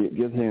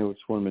other thing I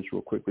just want to mention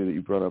real quickly that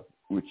you brought up,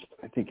 which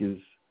I think is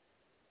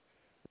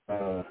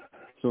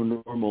so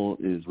normal,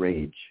 is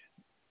rage.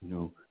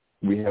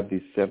 We have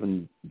these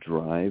 7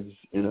 drives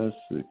in us,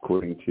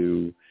 according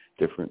to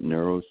different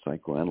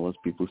neuropsychoanalysts,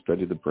 people who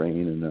study the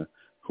brain, and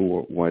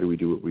why do we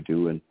do what we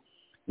do. And,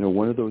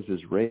 one of those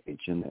is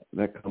rage, and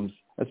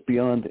that's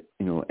beyond,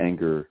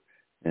 anger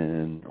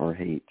or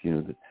hate.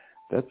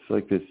 That's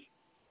like this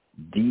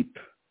deep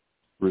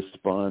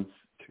response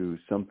to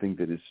something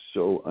that is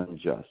so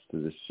unjust,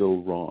 that is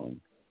so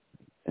wrong.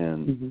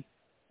 And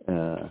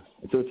so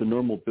it's a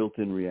normal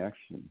built-in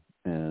reaction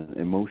and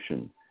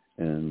emotion,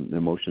 and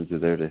emotions are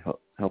there to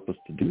help us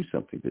to do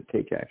something, to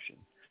take action,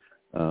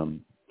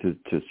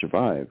 to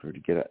survive or to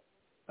get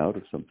out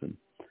of something.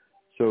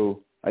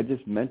 So I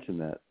just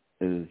mentioned that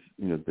as,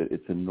 that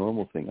it's a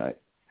normal thing. I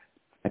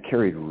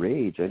carried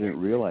rage. I didn't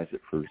realize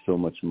it for so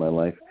much of my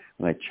life,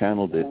 and I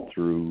channeled it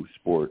through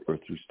sport or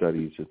through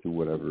studies or through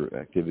whatever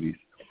activities.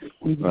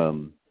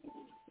 And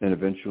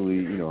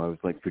eventually, I was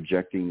like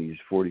projecting these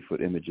 40-foot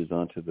images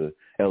onto the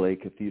L.A.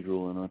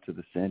 Cathedral and onto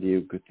the San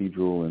Diego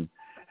Cathedral, and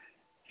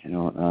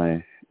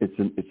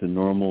it's a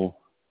normal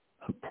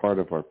part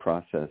of our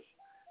process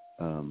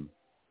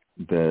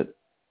that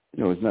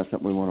is not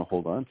something we want to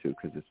hold on to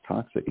because it's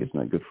toxic. It's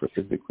not good for us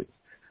physically.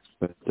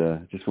 But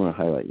just want to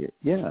highlight it.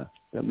 Yeah,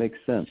 that makes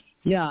sense.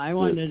 Yeah, I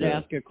wanted to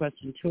ask you a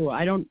question too.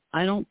 I don't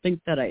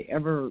think that I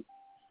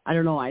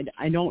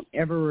don't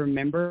ever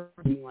remember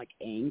being like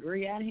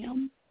angry at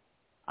him.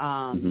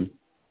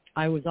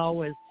 I was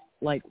always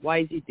like, why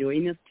is he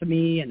doing this to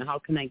me, and how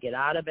can I get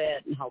out of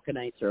it, and how can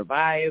I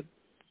survive?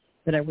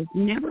 But I was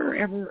never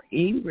ever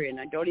angry, and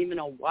I don't even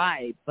know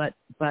why. But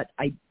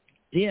I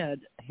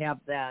did have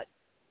that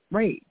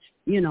rage.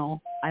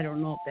 I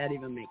don't know if that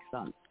even makes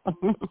sense.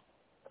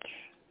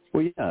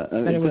 Well, yeah,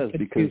 it does,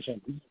 because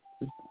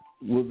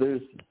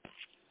there's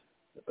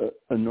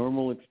a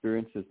normal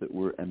experience is that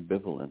we're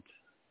ambivalent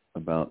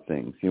about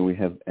things. We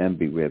have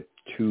we have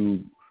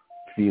 2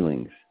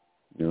 feelings,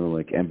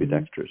 like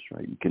ambidextrous,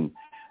 right? You can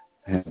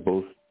have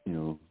both,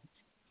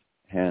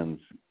 hands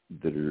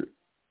that are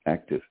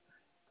active,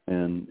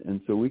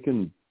 and so we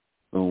can,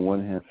 on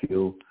one hand,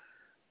 feel,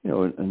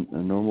 a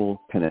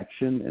normal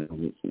connection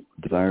and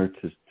desire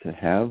to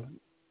have,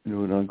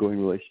 an ongoing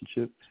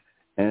relationship,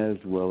 as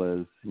well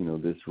as,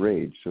 this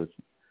rage. So it's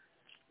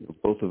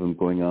both of them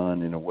going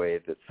on in a way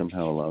that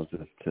somehow allows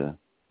us to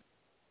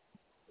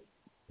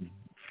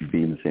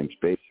be in the same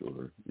space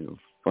or,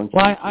 function.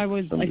 Well,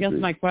 I guess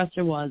my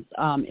question was,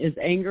 is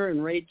anger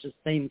and rage the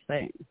same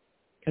thing?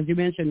 Because you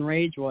mentioned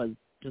rage was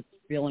just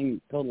feeling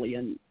totally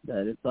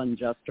that it's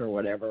unjust or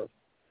whatever.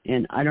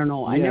 And I don't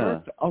know.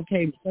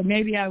 So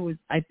maybe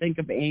I think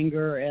of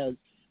anger as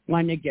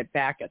wanting to get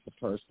back at the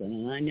person,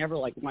 and I never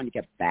wanted to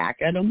get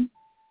back at them.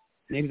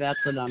 Maybe that's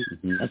what I'm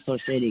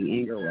associating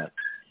anger with.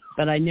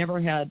 But I never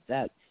had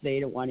that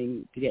state of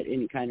wanting to get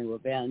any kind of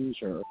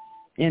revenge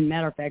and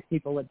matter of fact,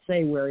 people would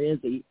say, where is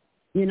he?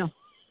 And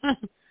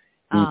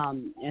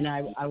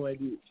I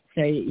wouldn't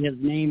say his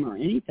name or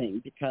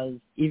anything because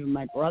even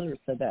my brother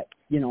said that,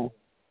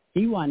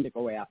 he wanted to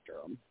go after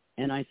him.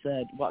 And I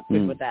said, what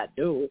good would that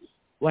do?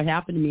 What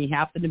happened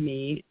to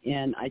me,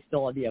 and I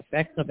still have the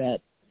effects of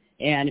it.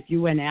 And if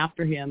you went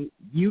after him,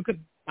 you could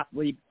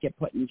probably get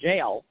put in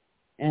jail,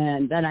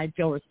 and then I'd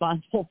feel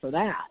responsible for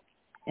that.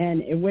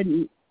 And it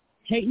wouldn't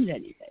change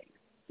anything,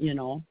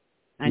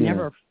 I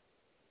never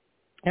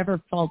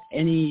ever felt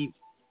any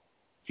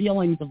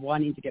feelings of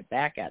wanting to get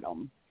back at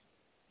him.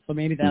 So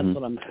maybe that's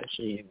what I'm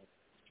associating with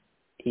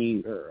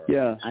anger.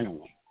 I don't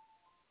know.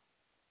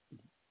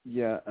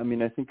 Yeah, I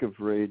mean, I think of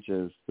rage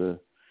as the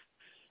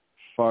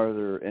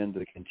farther end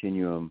of the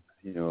continuum,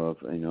 of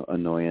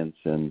annoyance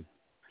and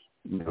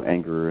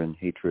anger and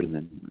hatred, and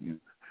then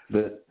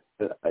But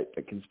I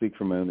can speak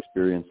from my own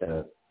experience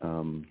that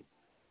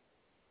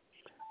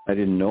I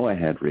didn't know I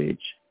had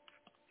rage.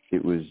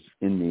 It was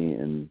in me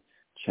and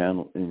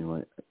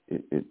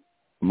it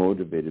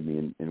motivated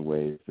me in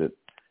ways that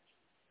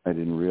I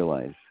didn't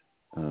realize,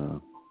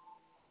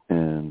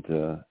 and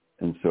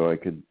so I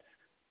could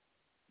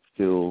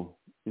still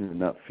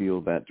not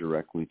feel that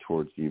directly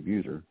towards the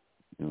abuser.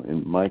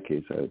 In my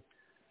case, I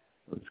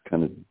was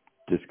kind of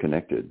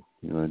disconnected.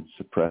 I'd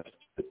suppressed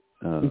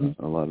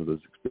a lot of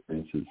those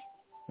experiences.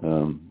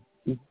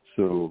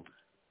 So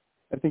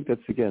I think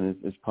that's, again,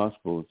 it's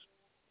possible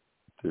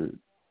to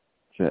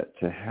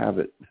have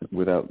it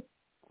without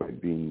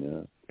quite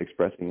being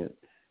expressing it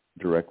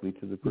directly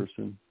to the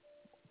person.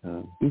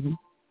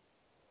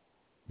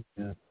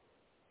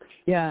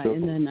 Yeah, so,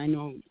 and then I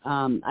know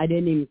I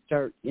didn't even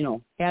start,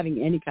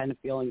 having any kind of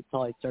feeling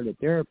until I started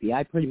therapy.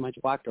 I pretty much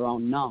walked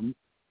around numb.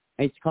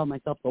 I used to call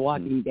myself the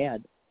walking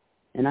dead.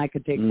 And I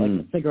could take like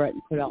a cigarette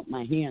and put it out in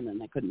my hand,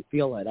 and I couldn't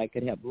feel it. I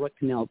could have root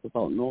canals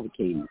without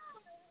Novocaine.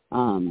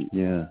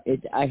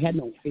 I had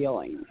no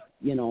feeling.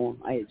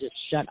 I just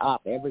shut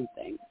off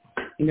everything.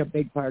 I think a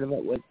big part of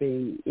it was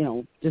being,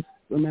 just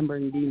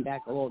remembering being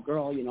back a little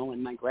girl,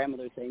 and my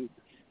grandmother saying,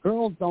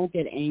 girls don't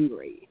get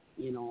angry,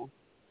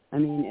 I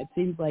mean, it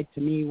seems like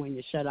to me when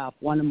you shut off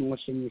one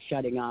emotion, you're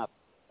shutting off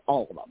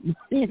all of them.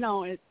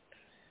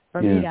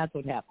 For me, that's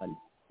what happened,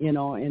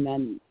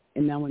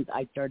 and then when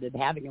I started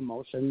having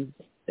emotions,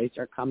 they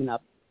start coming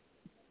up.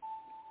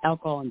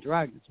 Alcohol and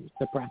drugs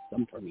suppressed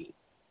them for me,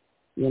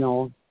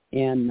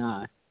 and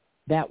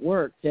that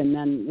worked. And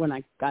then when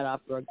I got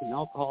off drugs and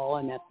alcohol,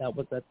 and that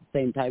was at the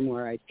same time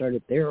where I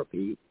started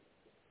therapy,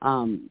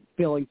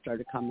 feelings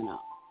started coming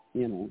up,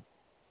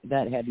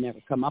 that had never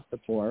come up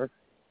before.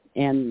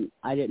 And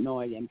I didn't know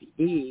I had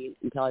MPD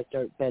until I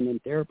started been in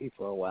therapy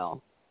for a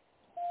while,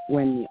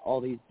 when all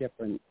these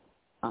different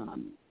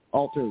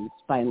alters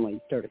finally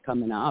started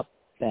coming up,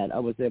 that I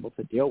was able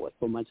to deal with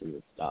so much of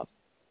this stuff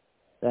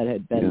that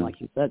had been, like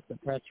you said,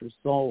 suppressed for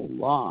so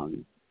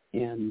long.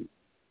 And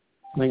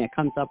when it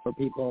comes up for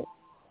people,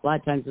 a lot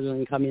of times it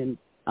doesn't come in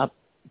up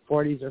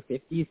 40s or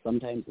 50s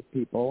sometimes with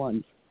people,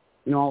 and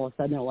all of a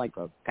sudden they're like,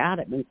 oh God,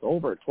 it's been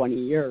over 20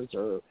 years,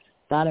 or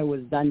thought I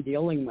was done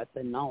dealing with,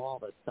 and now all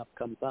this stuff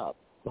comes up.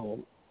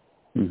 So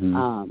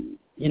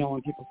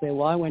when people say,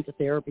 well, I went to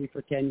therapy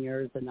for 10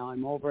 years and now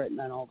I'm over it, and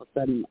then all of a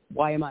sudden,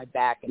 why am I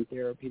back in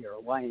therapy, or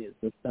why is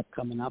this stuff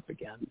coming up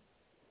again?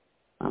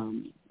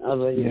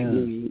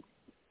 We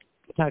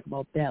talk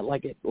about that,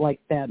 like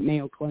that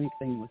Mayo Clinic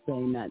thing was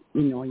saying, that,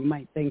 you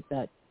might think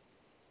that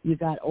you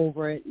got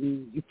over it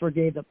and you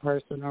forgave the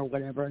person or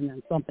whatever, and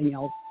then something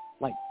else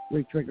like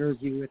re-triggers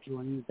you, if you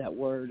want to use that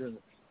word, or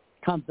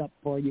comes up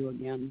for you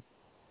again.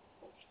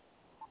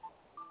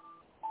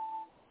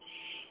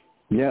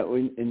 Yeah,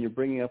 and you're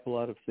bringing up a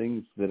lot of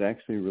things that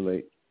actually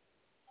relate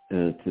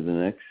to the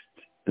next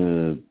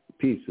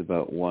piece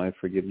about why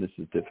forgiveness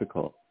is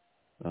difficult.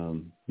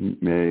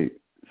 May I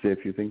say a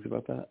few things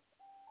about that?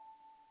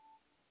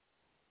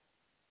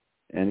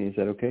 Annie, is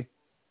that okay?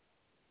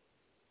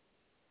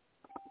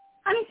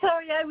 I'm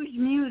sorry, I was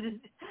muted.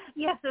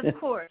 Yes, of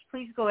course.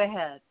 Please go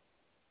ahead.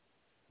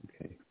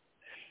 Okay.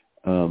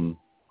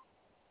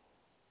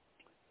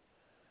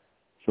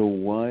 So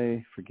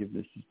why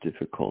forgiveness is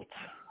difficult?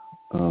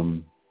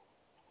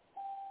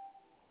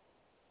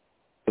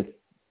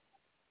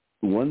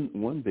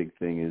 One big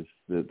thing is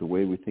the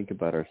way we think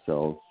about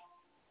ourselves,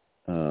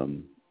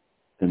 and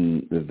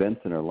the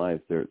events in our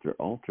lives, they're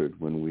altered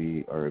when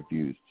we are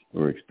abused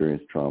or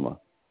experience trauma,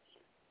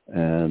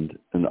 and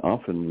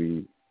often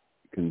we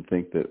can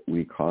think that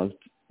we caused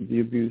the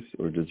abuse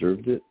or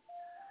deserved it,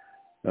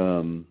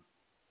 and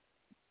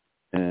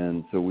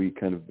so we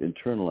kind of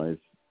internalize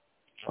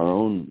our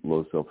own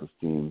low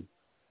self-esteem.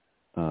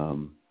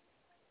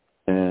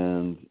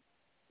 And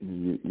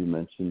you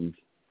mentioned,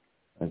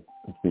 I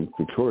think,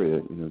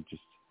 Victoria,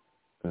 just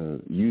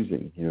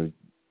using,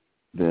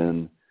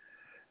 then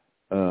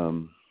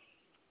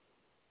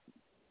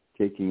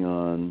taking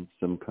on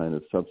some kind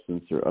of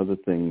substance or other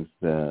things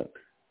that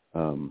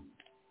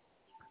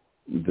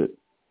that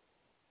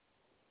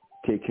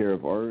take care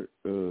of our,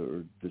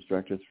 or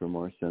distract us from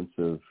our sense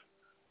of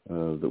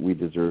that we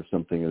deserve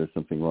something or there's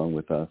something wrong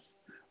with us,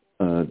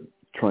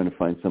 trying to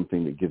find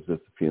something that gives us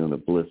a feeling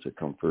of bliss or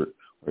comfort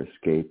or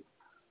escape.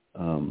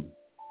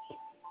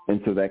 And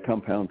so that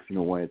compounds,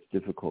 why it's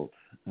difficult,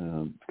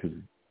 because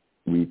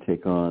we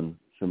take on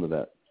some of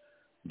that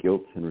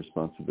guilt and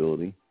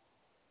responsibility.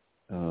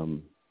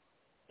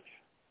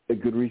 A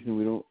good reason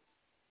we don't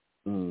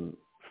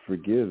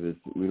forgive is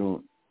that we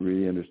don't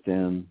really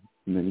understand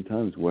many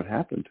times what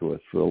happened to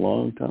us for a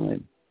long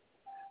time.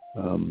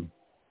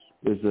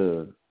 There's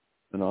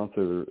an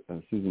author,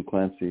 Susan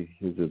Clancy,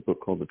 who has a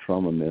book called The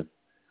Trauma Myth,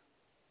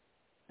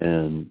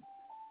 and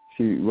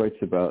she writes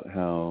about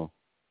how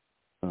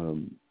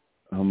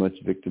much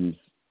victims,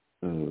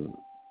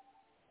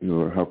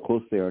 or how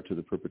close they are to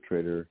the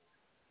perpetrator,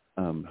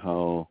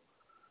 how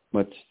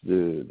much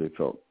they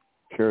felt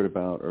cared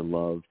about or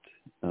loved,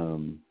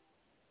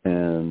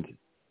 and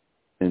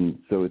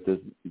so it does.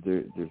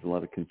 There's a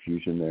lot of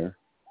confusion there,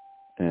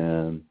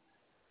 and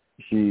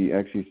she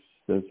actually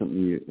said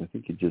something. I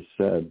think you just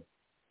said,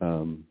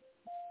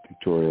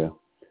 Victoria.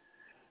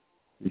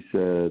 He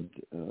said,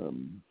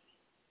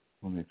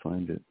 let me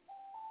find it.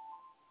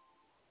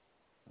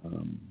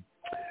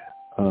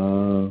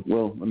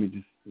 Well, let me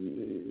just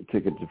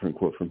take a different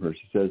quote from her.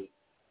 She says,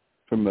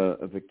 from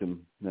a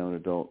victim, now an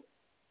adult,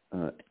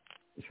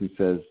 who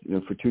says,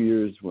 for 2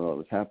 years while it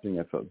was happening,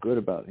 I felt good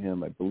about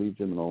him. I believed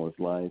him in all his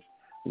lies.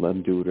 I let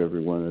him do whatever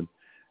he wanted.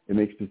 It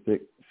makes me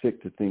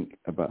sick to think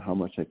about how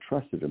much I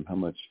trusted him,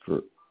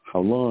 for how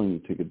long he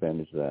took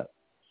advantage of that.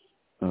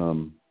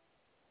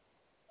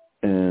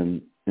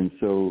 And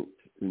so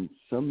in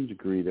some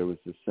degree there was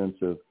this sense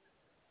of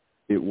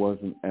it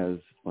wasn't as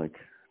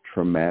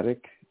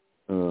traumatic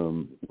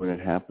when it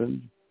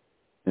happened,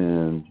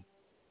 and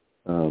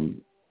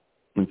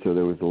so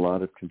there was a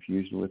lot of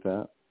confusion with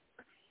that.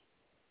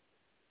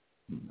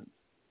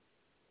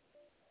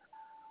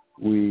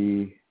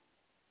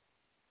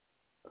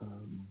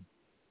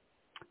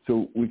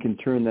 So we can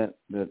turn that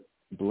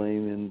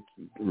blame and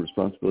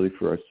responsibility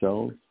for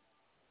ourselves.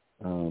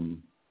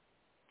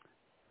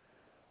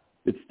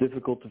 It's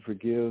difficult to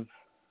forgive.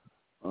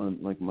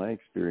 My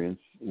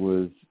experience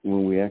was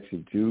when we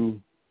actually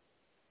do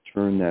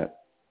turn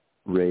that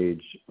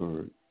rage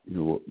or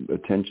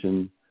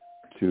attention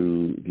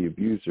to the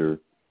abuser,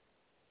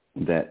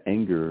 that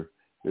anger,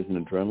 there's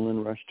an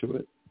adrenaline rush to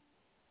it.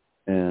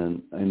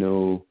 And I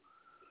know,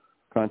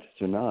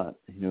 conscious or not,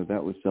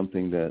 that was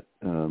something that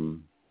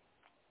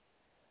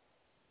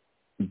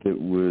that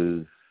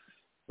was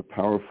a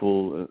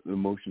powerful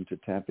emotion to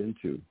tap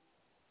into.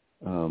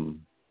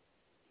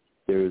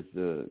 There's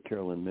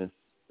Carolyn Myss,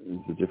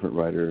 who's a different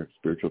writer,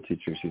 spiritual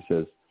teacher. She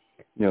says,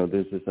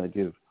 there's this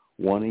idea of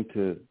wanting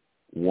to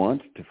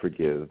want to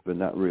forgive, but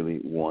not really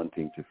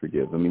wanting to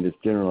forgive. I mean, this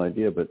general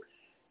idea, but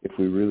if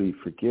we really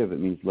forgive, it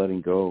means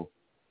letting go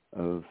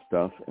of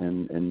stuff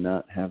and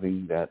not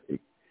having that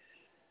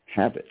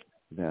habit,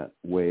 that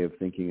way of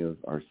thinking of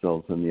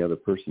ourselves and the other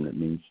person. It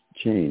means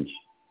change.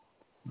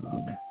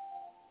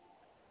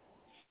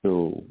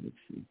 So let's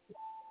see.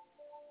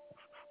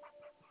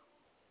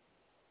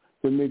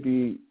 There may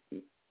be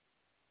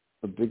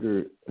a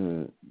bigger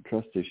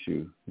trust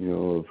issue,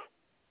 of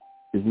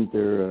isn't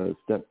there a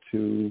step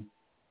 2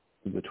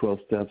 of the 12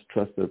 steps,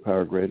 trust that a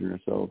power greater than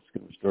ourselves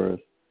can restore us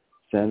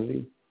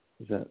sanity?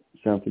 Does that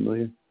sound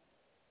familiar?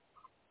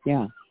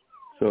 Yeah.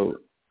 So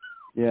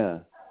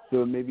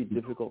it may be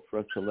difficult for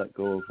us to let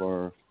go of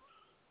our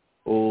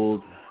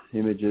old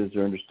images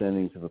or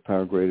understandings of a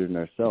power greater than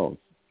ourselves.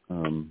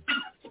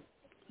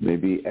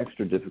 Maybe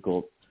extra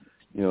difficult.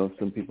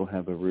 Some people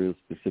have a real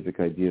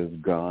specific idea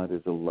of God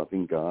as a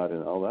loving God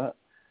and all that.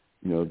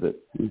 That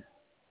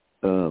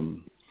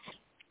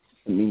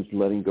it means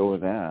letting go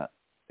of that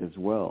as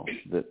well.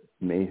 That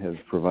may have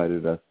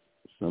provided us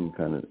some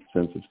kind of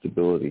sense of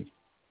stability.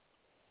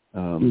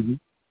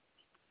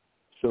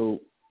 So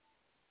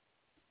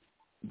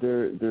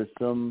there's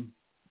some,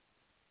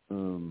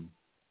 some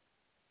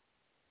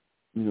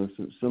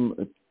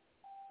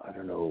I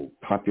don't know,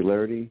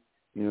 popularity,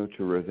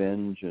 to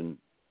revenge and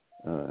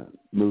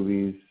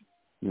movies,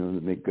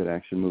 that make good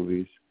action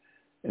movies.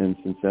 And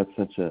since that's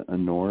such a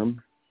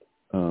norm,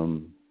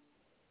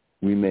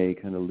 we may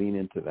kind of lean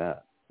into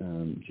that.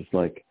 Just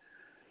like,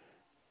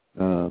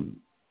 even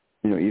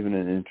in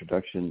an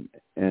introduction,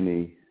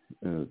 Annie,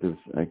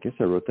 I guess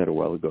I wrote that a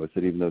while ago. I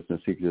said, even though it's no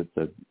secret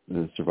that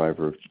the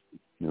survivor of,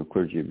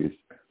 clergy abuse,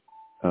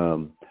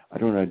 I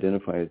don't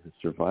identify as a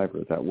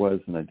survivor. That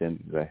was an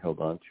identity that I held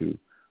on to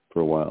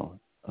for a while.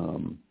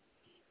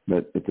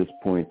 But at this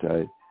point,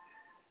 I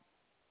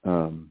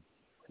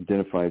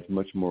identify as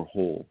much more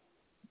whole,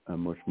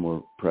 much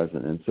more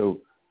present. And so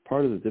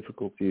part of the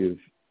difficulty of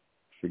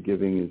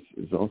forgiving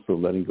is also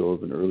letting go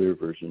of an earlier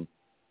version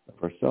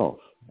of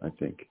ourselves, I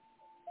think.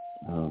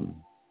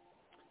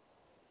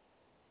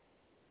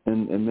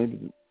 And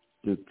maybe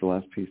the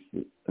last piece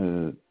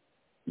that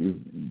you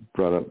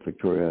brought up,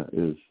 Victoria,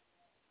 is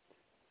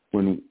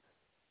when,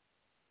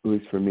 at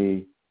least for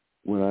me,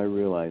 when I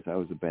realized I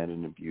was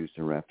abandoned, abused,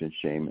 and wrapped in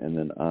shame, and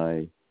then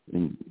I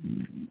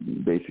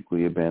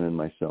basically abandoned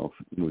myself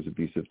and was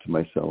abusive to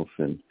myself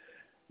and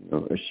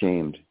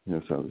ashamed.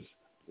 So I was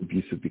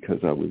abusive because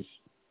I was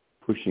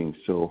pushing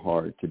so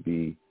hard to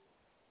be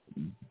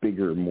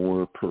bigger,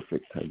 more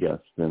perfect, I guess,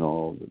 than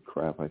all the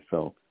crap I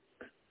felt.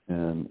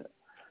 And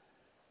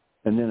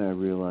then I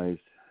realized,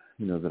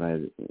 that I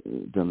had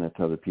done that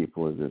to other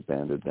people, as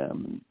abandoned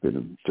them and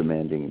been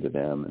demanding to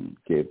them and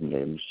gave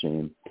them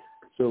shame.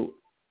 So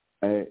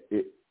I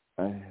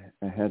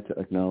had to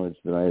acknowledge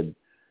that I had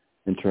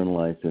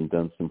internalized and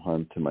done some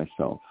harm to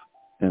myself.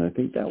 And I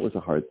think that was a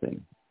hard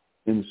thing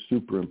and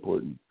super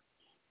important,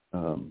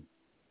 to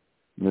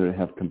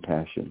have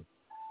compassion.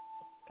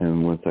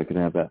 And once I could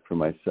have that for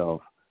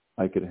myself,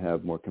 I could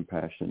have more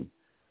compassion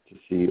to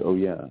see, oh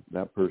yeah,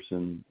 that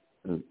person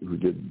who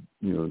did,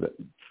 that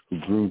who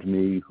groomed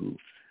me, who,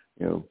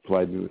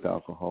 plied me with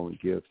alcohol and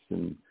gifts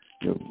and,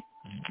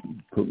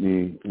 put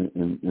me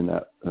in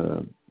that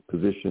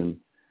position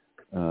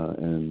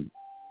and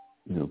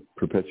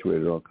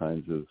perpetuated all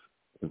kinds of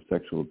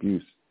sexual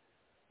abuse,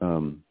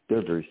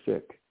 they're very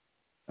sick.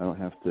 I don't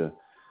have to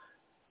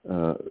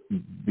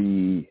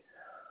be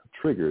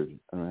triggered.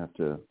 I don't have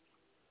to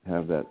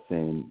have that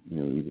same,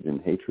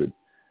 even hatred.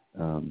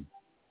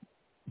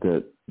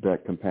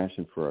 That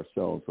compassion for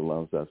ourselves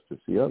allows us to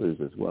see others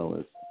as well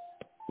as,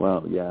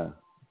 wow, yeah,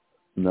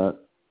 not,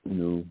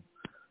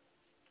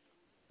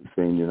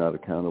 saying you're not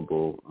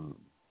accountable.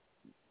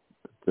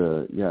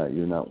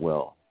 You're not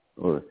well,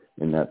 or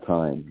in that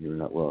time you're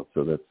not well.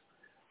 So that's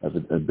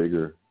a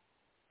bigger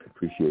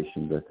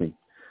appreciation. But I think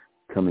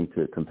coming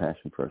to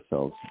compassion for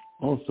ourselves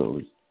also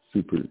is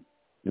super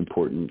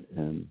important,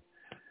 and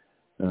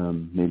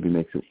maybe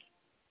makes it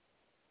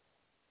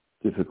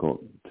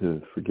difficult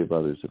to forgive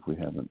others if we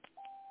haven't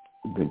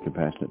been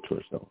compassionate to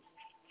ourselves.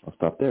 I'll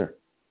stop there.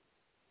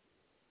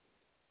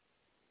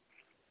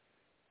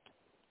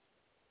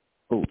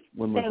 Oh,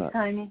 one more thought.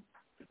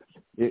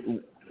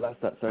 Last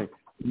thought, sorry.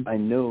 I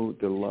know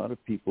that a lot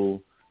of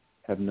people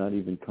have not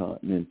even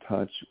gotten in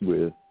touch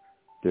with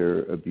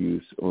their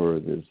abuse or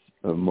this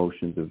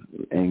emotions of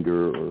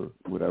anger or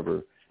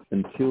whatever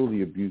until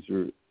the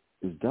abuser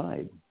has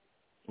died.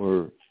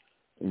 Or,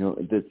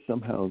 that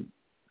somehow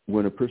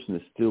when a person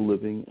is still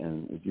living,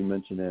 and as you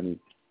mentioned, Annie,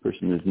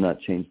 person has not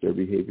changed their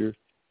behavior,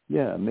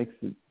 it makes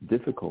it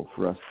difficult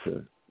for us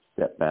to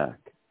step back,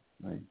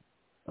 right?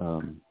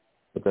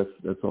 But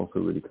that's also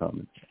really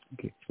common.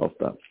 Okay, I'll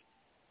stop.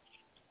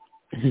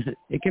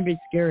 It can be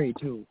scary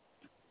too.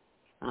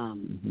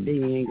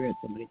 Being angry at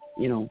somebody,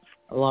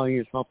 allowing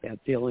yourself to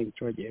have feelings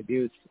toward the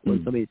abuse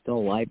when somebody's still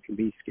alive can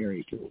be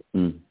scary too.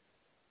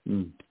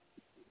 And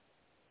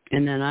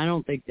then I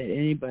don't think that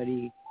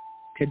anybody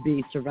could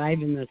be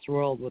surviving this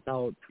world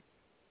without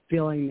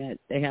feeling that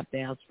they have to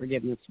ask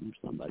forgiveness from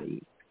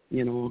somebody.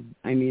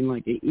 I mean,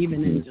 like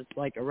even in just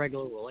like a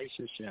regular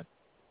relationship,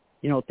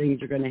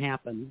 things are going to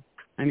happen.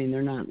 I mean,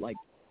 they're not like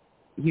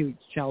huge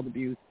child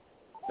abuse,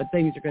 but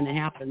things are going to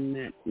happen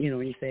that,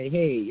 you say,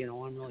 hey,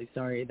 I'm really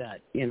sorry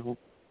that,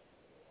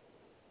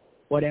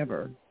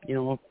 whatever,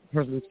 a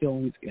person's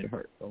feelings get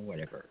hurt or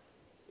whatever.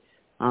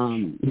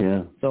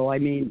 So, I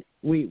mean,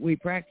 we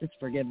practice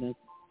forgiveness,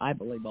 I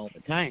believe, all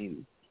the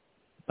time,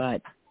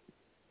 but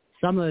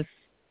some of us,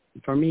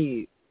 for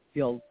me,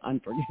 feels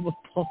unforgivable,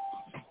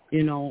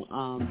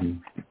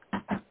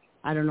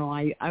 I don't know.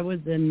 I was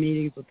in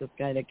meetings with this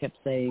guy that kept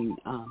saying,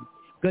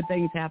 good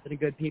things happen to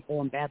good people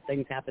and bad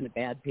things happen to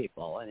bad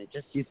people. And it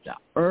just used to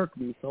irk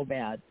me so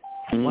bad.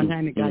 One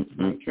time it got to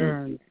my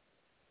turn,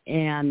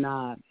 and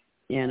I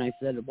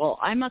said, well,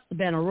 I must have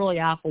been a really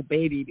awful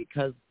baby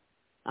because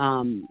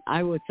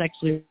I was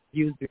sexually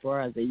abused before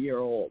I was a year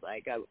old.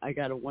 I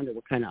got to wonder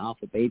what kind of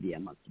awful baby I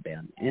must have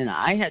been. And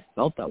I had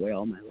felt that way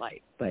all my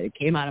life, but it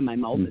came out of my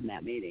mouth in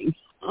that meeting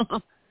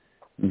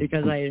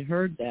because I had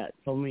heard that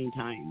so many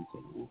times.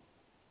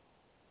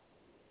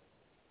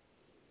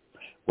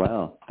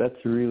 Wow, that's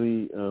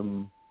really,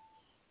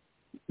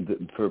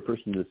 for a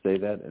person to say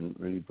that and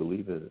really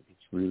believe it,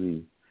 it's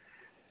really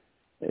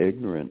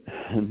ignorant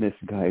and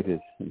misguided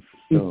and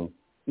so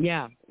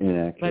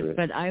inaccurate.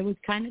 But I was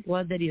kind of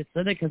glad that he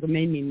said it because it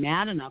made me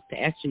mad enough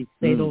to actually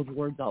say those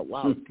words out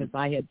loud because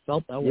I had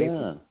felt that way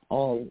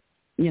for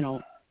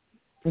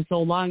for so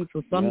long.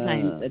 So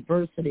sometimes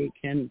adversity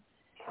can,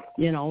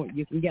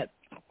 you can get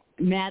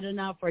mad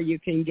enough or you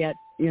can get,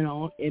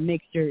 it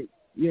makes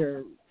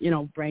your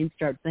brain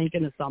start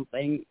thinking of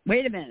something.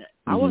 Wait a minute,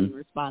 I wasn't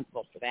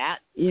responsible for that,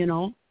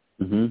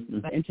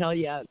 But until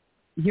you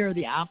hear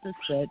the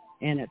opposite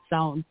and it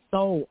sounds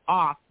so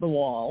off the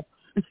wall,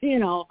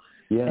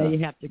 that you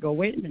have to go,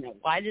 wait a minute,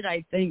 why did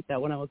I think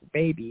that when I was a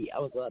baby, I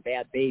was a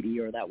bad baby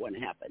or that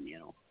wouldn't happen,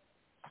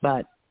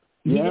 But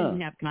he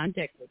didn't have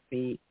contact with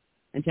me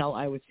until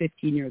I was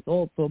 15 years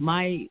old. So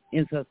my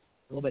incest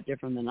is a little bit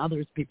different than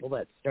others, people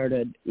that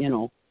started,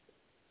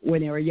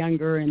 when they were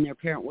younger and their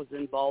parent was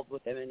involved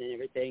with them and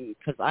everything,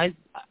 because I was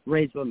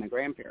raised with my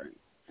grandparents,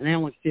 and I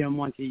only see them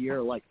once a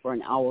year, like for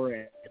an hour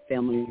at a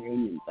family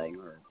reunion thing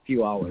or a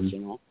few hours,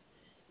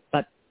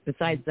 But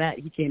besides that,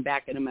 he came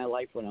back into my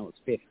life when I was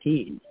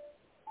 15,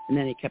 and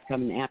then he kept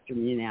coming after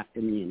me and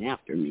after me and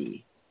after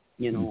me,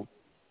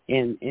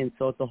 and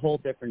so it's a whole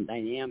different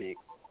dynamic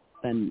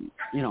than,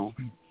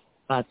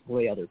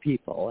 possibly other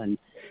people, and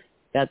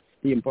that's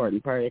the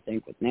important part, I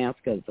think, with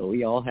NAASCA, so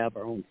we all have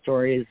our own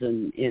stories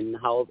and in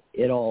how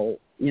it all,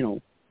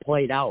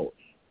 played out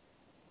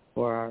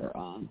for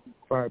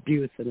our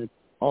abuse, and it's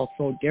all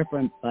so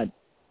different, but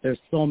there's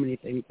so many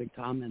things in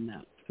common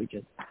that we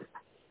just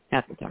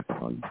have to talk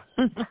about.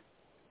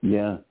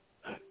 Yeah.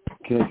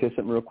 Can I say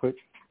something real quick?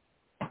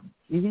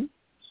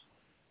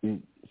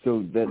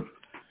 So that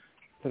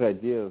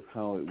idea of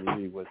how it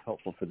really was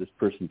helpful for this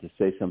person to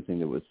say something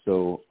that was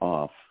so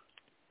off,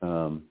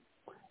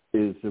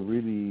 is a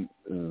really,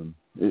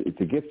 it's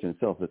a gift in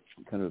itself. It's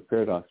kind of a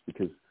paradox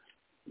because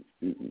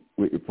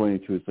what you're pointing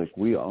to is like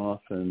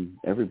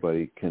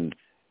everybody can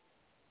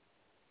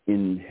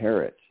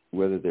inherit,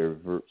 whether they're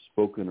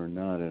spoken or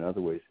not in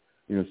other ways,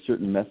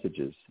 certain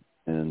messages.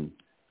 And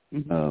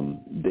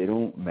They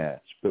don't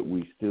match, but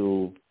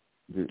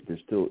they're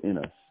still in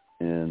us.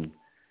 And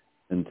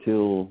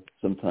until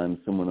sometimes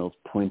someone else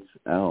points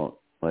out,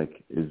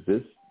 like, is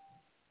this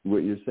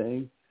what you're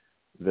saying?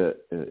 That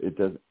it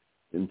does.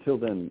 Until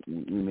then,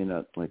 we may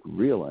not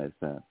realize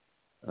that.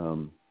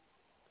 And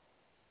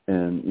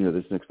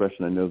there's an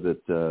expression I know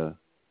that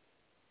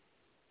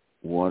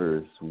water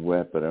is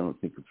wet, but I don't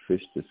think a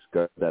fish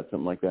discovered that.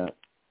 Something like that.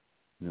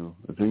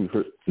 I think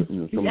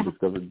someone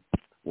discovered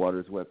water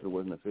is wet, but it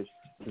wasn't a fish.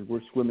 Because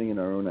we're swimming in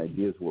our own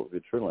ideas of what we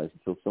internalize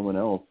until someone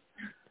else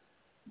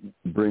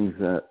brings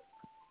that,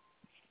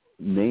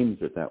 names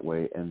it that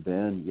way, and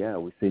then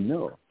we say,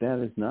 no, that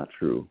is not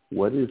true.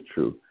 What is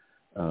true?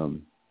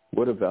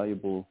 What a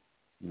valuable,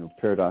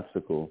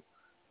 paradoxical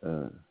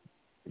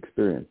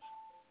experience.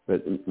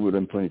 But what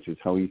I'm pointing to is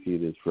how easy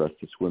it is for us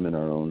to swim in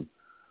our own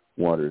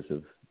waters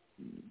of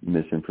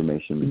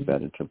misinformation and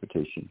bad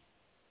interpretation.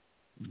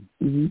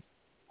 Mm-hmm.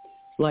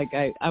 Like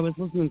I was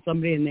listening to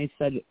somebody and they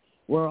said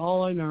we're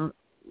all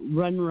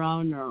run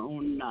around our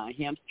own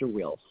hamster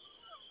wheel.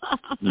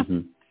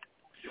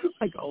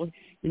 Like, all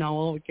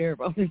we care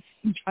about is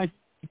trying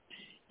to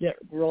get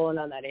rolling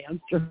on that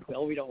hamster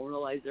wheel. We don't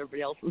realize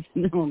everybody else is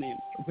in their own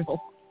hamster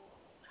wheel.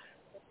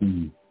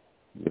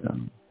 Yeah.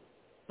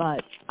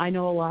 But I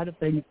know a lot of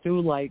things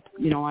too. Like,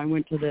 I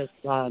went to this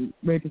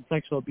rape and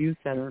sexual abuse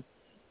center,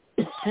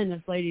 and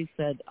this lady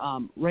said,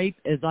 rape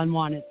is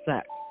unwanted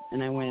sex.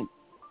 And I went,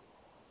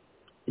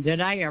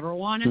 did I ever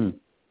want it?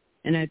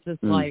 And it's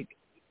just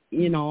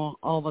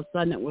all of a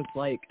sudden it was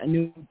like a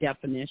new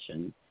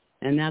definition.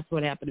 And that's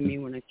what happened to me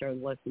when I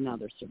started listening to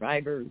other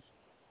survivors,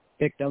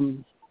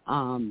 victims,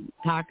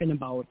 talking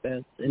about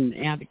this and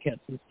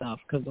advocates and stuff,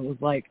 because it was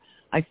like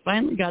I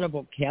finally got a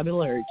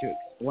vocabulary to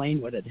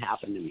explain what had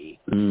happened to me.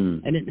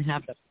 I didn't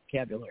have that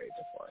vocabulary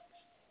before.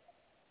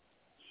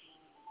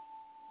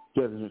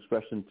 Yeah, there's an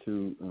expression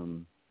to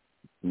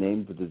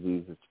name the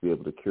disease is to be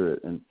able to cure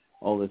it. And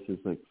all this is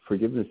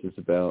forgiveness is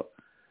about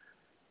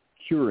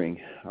curing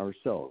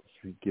ourselves,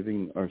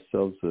 giving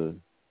ourselves a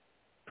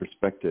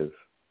perspective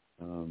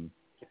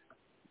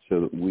so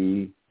that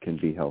we can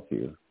be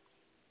healthier.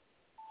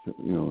 So,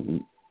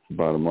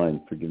 bottom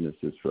line, forgiveness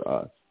is for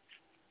us.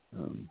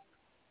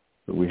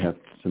 But we have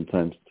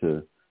sometimes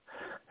to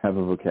have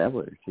a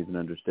vocabulary to even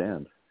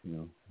understand,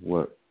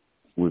 what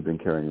we've been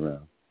carrying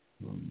around.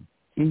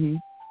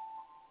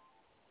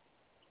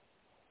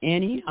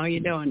 Annie, how you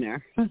doing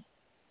there?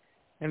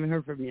 Haven't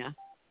heard from you.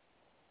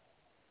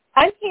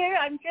 I'm here.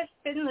 I've just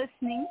been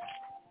listening.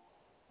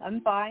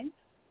 I'm fine.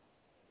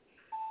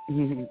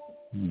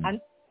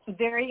 It's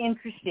very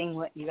interesting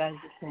what you guys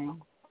are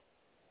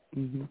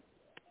saying.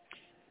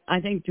 I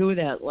think too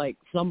that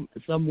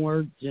some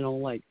words,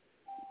 like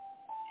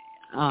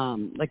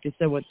you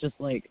said, what's just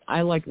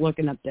I like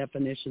looking up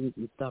definitions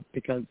and stuff,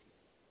 because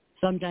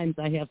sometimes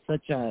I have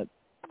such a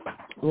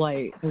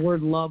the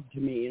word love to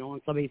me.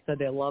 When somebody said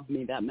they loved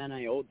me, that meant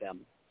I owed them.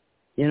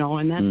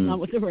 And that's not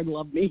what the word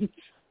love means.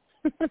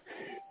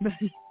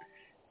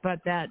 but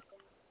that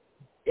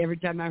every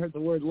time I heard the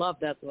word love,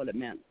 that's what it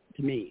meant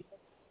to me,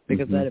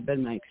 because that had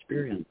been my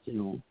experience,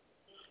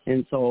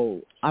 And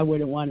so I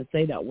wouldn't want to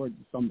say that word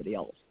to somebody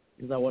else,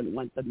 because I wouldn't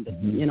want them to,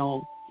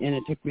 and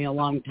it took me a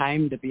long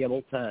time to be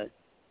able to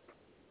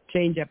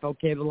change that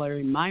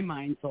vocabulary in my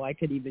mind so I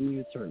could even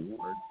use certain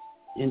words.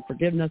 And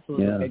forgiveness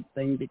was a big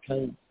thing,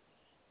 because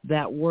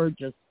that word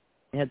just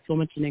had so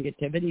much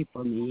negativity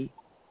for me.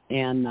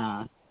 And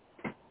I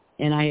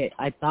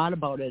thought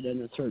about it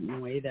in a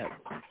certain way that,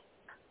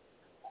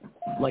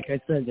 like I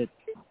said,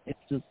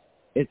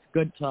 it's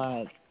good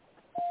to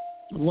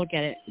look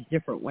at it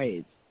different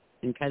ways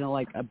and kind of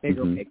like a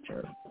bigger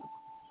picture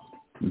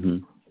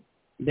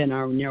than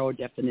our narrow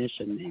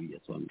definition, maybe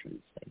is what I'm trying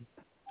to say.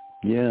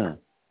 Yeah.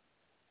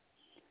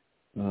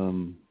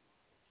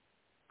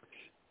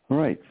 All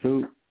right.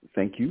 So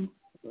thank you.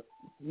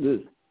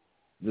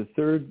 The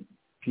third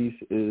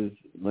piece is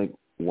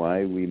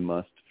why we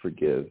must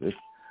forgive.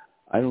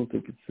 I don't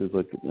think it's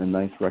a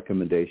nice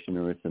recommendation,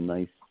 or it's a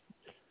nice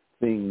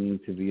thing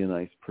to be a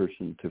nice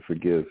person to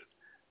forgive.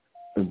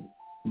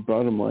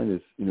 Bottom line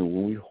is,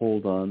 when we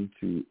hold on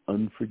to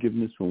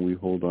unforgiveness, when we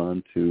hold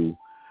on to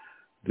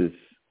this,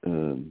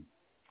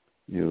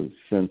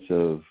 sense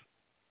of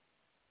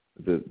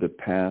the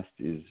past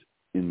is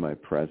in my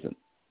present,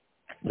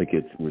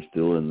 we're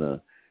still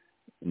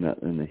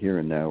not in the here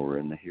and now, we're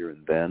in the here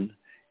and then.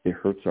 It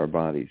hurts our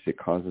bodies. It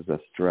causes us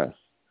stress,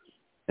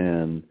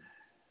 and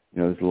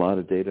there's a lot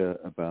of data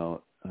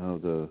about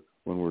how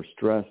when we're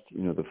stressed,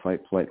 the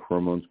fight-flight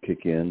hormones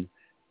kick in.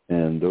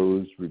 And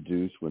those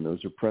reduce, when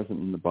those are present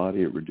in the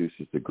body, it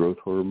reduces the growth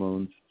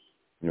hormones.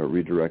 It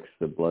redirects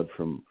the blood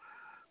from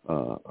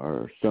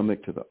our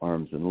stomach to the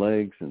arms and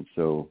legs. And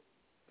so,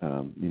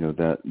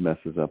 that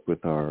messes up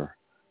with our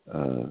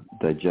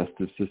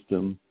digestive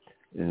system.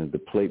 And the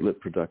platelet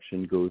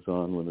production goes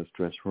on when the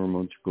stress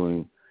hormones are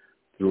going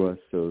through us.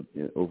 So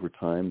over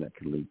time, that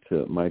can lead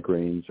to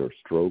migraines or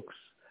strokes.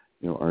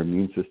 Our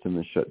immune system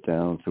is shut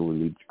down, so it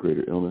leads to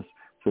greater illness.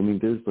 So,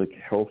 there's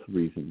health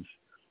reasons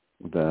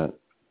that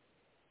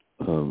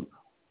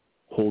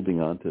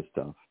holding on to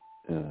stuff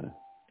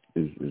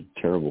is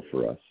terrible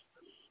for us.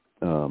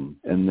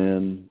 And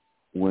then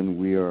when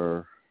we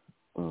are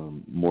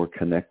more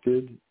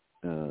connected,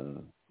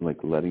 like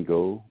letting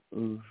go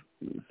of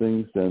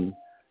things, then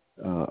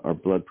our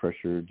blood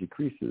pressure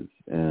decreases,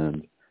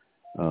 and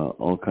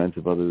all kinds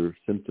of other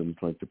symptoms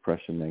like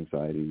depression,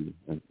 anxiety,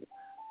 and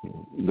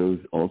those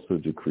also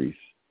decrease.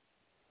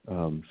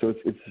 So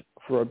it's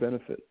for our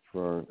benefit,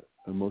 for our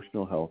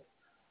emotional health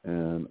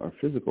and our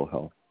physical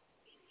health.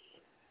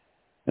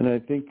 And I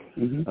think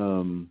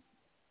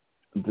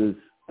this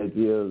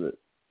idea that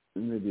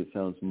maybe it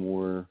sounds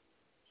more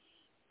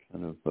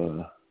kind of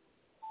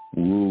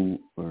woo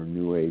or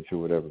new age or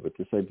whatever, but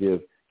this idea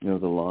of,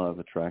 the law of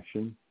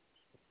attraction,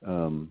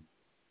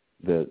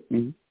 that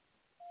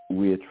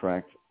we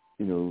attract,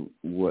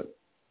 what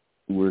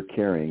we're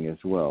carrying as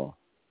well.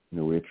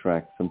 We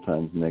attract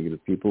sometimes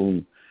negative people,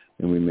 and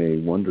we may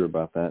wonder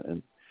about that.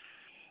 And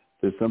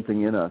there's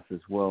something in us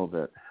as well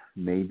that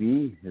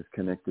maybe is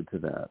connected to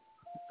that.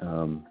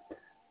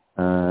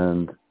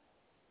 And,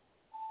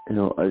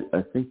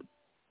 I think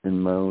in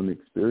my own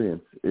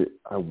experience,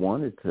 I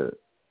wanted to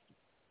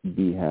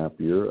be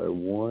happier. I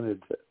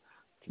wanted to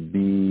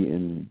be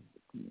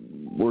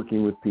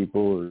working with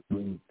people or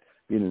being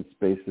in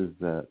spaces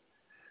that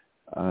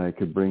I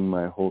could bring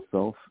my whole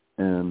self.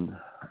 And,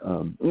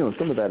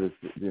 some of that is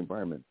the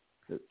environment.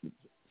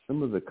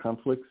 Some of the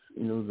conflicts,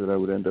 that I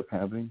would end up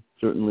having,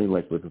 certainly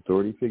like with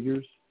authority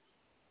figures,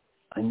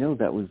 I know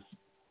that was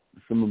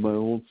some of my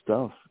old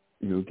stuff,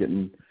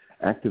 getting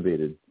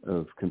activated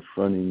of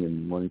confronting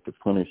and wanting to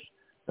punish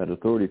that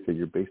authority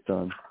figure based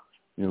on,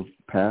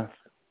 past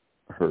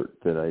hurt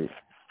that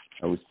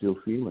I was still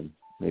feeling,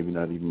 maybe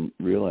not even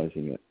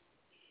realizing it.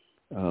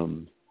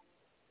 And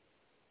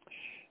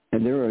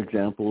there are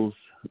examples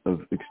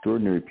of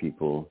extraordinary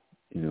people,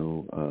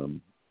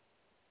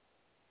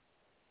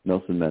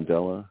 Nelson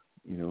Mandela,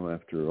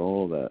 after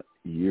all that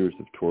years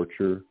of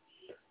torture,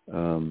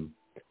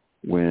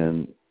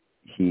 when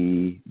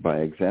he, by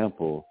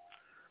example,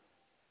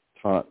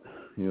 taught,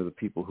 the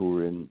people who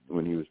were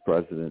when he was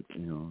president,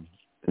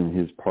 in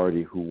his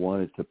party who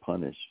wanted to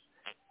punish,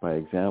 by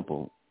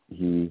example,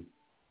 he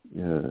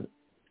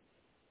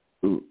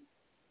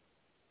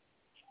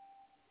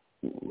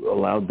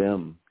allowed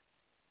them,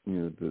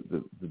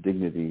 the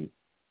dignity,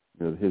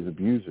 his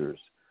abusers,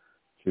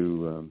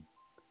 to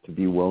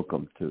be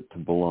welcome, to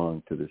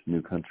belong to this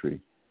new country.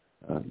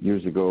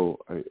 Years ago,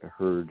 I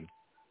heard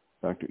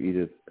Dr.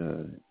 Edith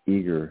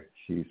Eger.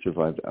 She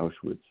survived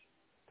Auschwitz,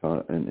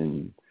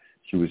 and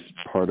she was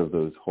part of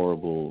those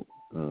horrible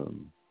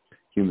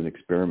human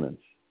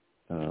experiments.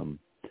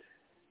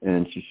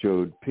 And she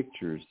showed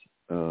pictures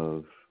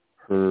of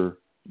her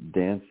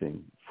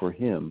dancing for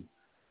him,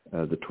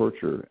 the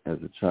torture as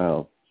a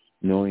child,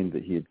 knowing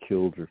that he had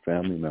killed her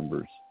family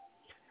members.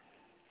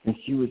 And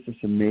she was this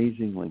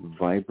amazing,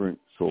 vibrant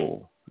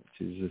soul.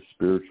 She's a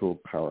spiritual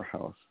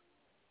powerhouse.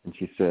 And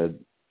she said,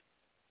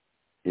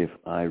 if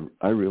I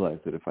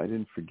realized that if I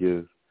didn't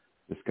forgive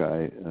this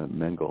guy,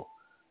 Mengele,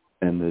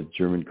 and the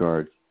German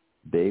guards,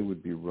 they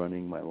would be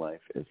running my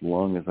life as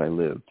long as I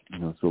lived,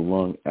 so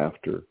long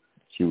after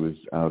she was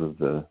out of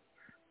the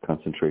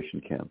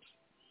concentration camps.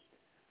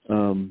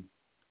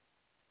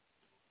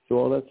 So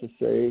all that to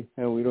say,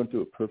 we don't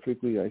do it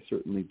perfectly. I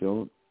certainly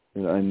don't.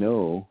 And I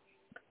know.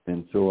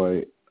 And so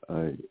I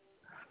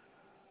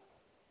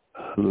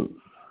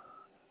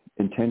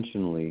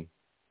intentionally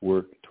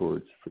work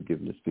towards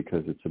forgiveness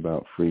because it's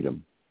about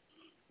freedom.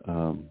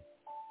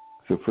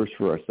 So first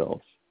for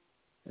ourselves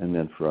and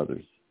then for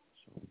others.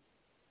 So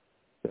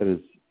that is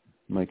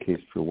my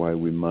case for why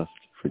we must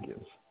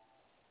forgive.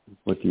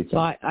 What do you think? So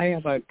I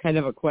have a kind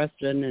of a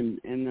question,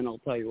 and then I'll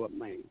tell you what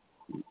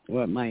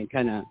my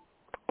kind of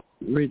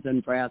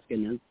reason for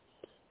asking is.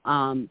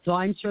 So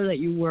I'm sure that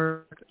you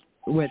work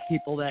with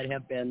people that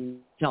have been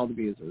child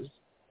abusers.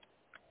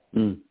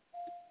 And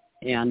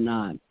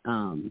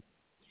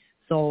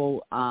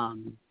so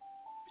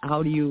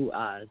how do you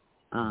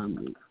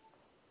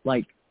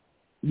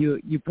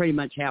you pretty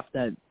much have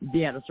to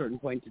be at a certain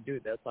point to do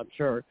this, I'm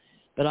sure.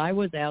 But I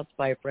was asked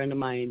by a friend of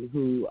mine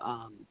who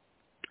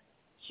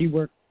she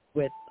worked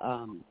with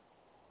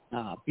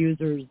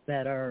abusers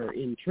that are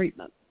in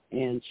treatment,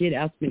 and she had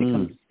asked me to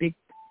come to speak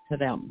to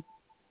them.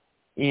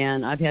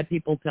 And I've had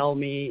people tell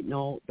me,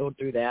 no, don't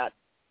do that.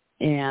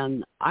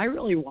 And I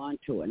really want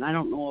to, and I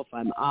don't know if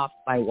I'm off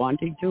by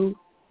wanting to.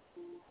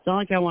 It's not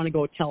like I want to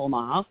go tell them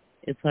off.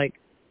 It's like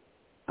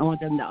I want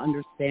them to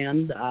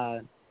understand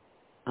that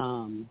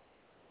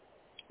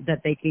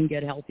they can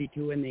get healthy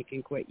too and they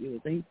can quit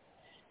using.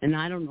 And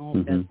I don't know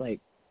if that's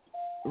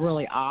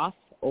really off,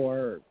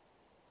 or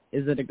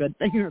is it a good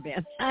thing or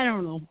bad? I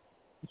don't know.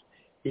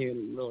 You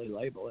can really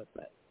label it,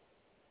 but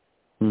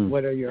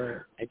what are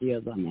your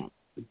ideas on that?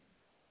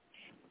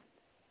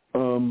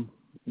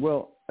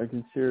 Well, I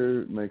can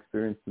share my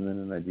experience and then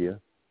an idea.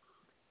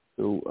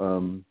 So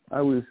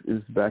it was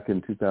back in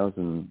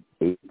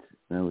 2008,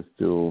 and I was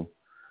still,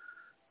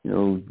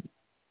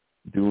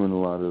 doing a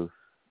lot of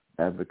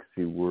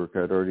advocacy work.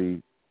 I'd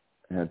already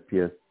had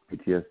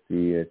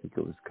PTSD. I think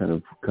it was kind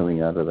of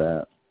coming out of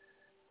that.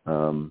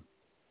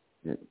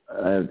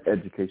 I have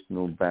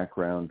educational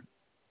background,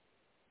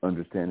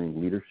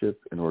 understanding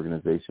leadership in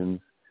organizations,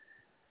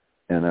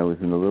 and I was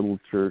in a little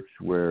church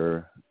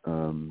where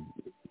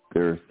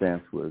their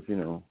stance was,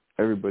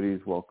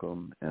 everybody's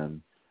welcome,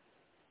 and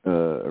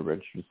a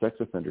registered sex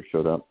offender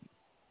showed up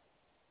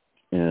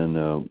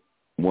and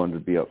wanted to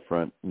be up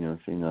front,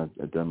 saying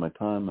I've done my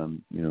time,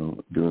 I'm,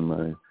 doing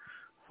my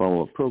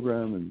follow-up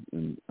program,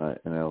 and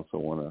I also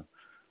want to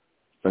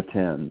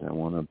attend. I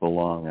want to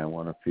belong. I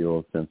want to feel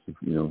a sense of,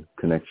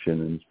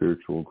 connection and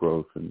spiritual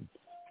growth and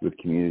with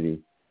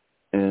community.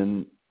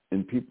 And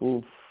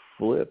people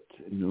flipped.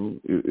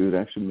 It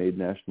actually made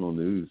national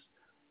news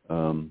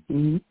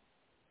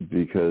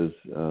because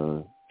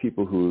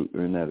people who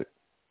are in that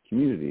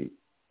community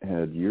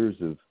had years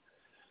of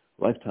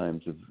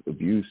lifetimes of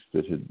abuse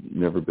that had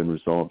never been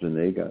resolved, and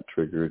they got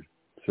triggered.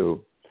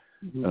 So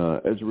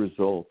as a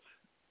result,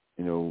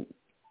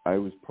 I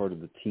was part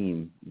of the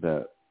team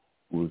that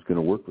was going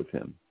to work with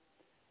him.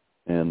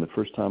 And the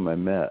first time I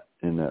met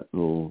in that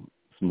little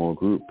small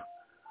group,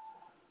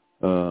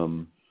 I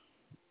don't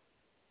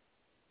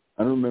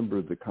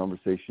remember the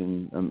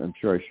conversation. I'm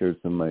sure I shared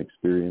some of my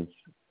experience.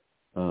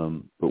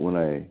 But when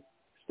I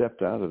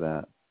stepped out of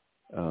that,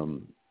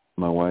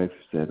 my wife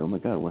said, "Oh my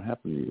God, what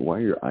happened to you? Why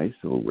are your eyes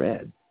so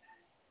red?"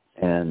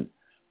 And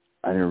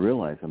I didn't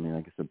realize, I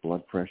guess the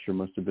blood pressure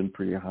must have been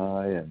pretty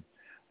high, and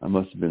I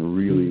must have been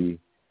really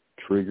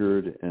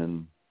triggered.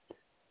 And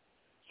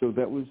so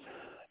that was,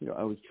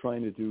 I was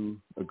trying to do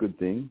a good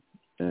thing,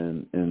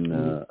 and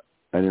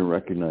I didn't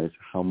recognize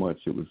how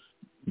much it was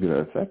going to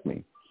affect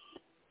me.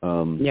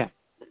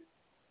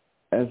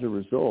 As a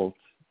result,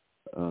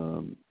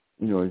 I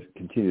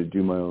continued to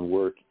do my own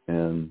work,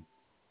 and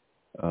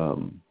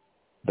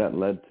that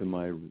led to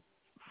my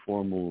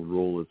formal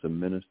role as a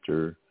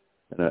minister.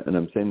 And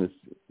I'm saying this,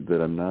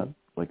 that I'm not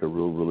like a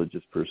real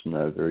religious person.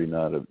 I'm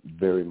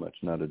very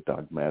much not a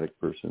dogmatic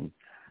person.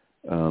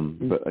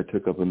 But I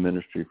took up a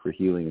ministry for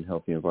healing and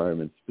healthy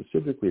environments,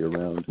 specifically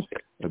around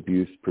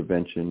abuse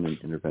prevention and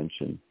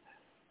intervention.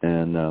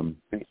 And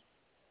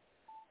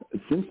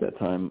since that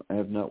time, I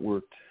have not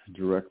worked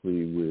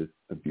directly with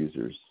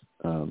abusers.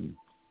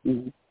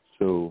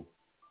 So,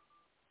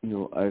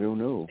 I don't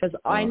know. Because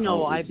I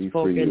know I've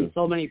spoken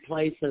so many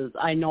places.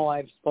 I know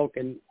I've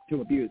spoken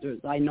to abusers.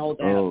 I know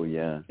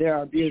that there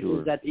are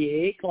abusers at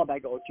the AA club I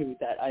go to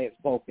that I have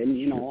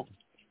spoken,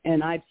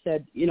 And I've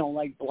said,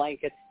 like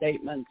blanket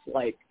statements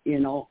like,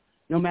 no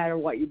matter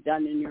what you've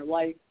done in your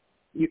life,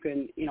 you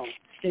can,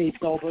 stay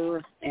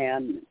sober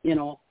and,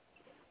 and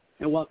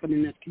welcome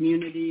in this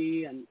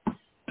community and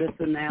this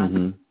and that.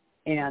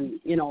 And,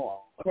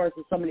 of course,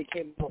 if somebody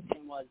came up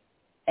and was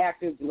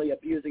actively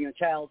abusing a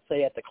child,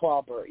 say at the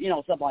club or,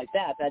 something like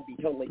that, that'd be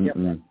totally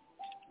different.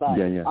 But,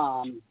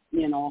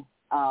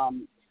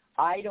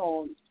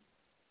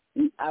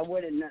 I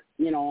wouldn't,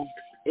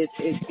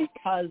 it's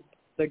because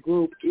the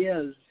group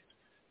is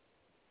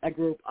a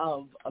group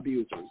of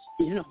abusers,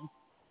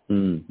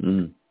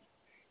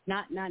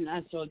 not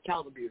necessarily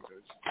child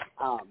abusers.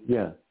 A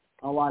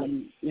lot of,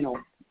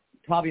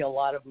 probably a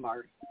lot of them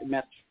are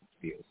domestic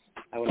abuse,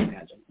 I would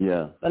imagine.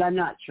 But I'm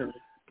not sure.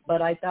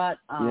 But I thought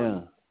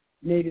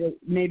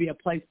maybe a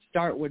place to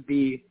start would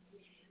be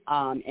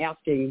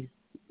talking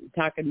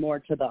more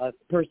to the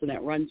person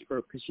that runs the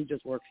group, because she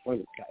just works for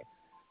this guy,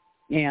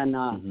 and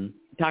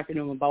talking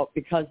to him about,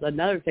 because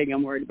another thing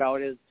I'm worried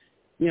about is,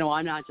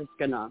 I'm not just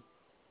going to,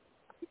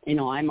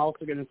 I'm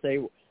also going to say,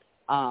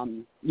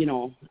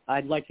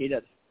 I'd like you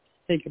to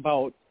think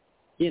about,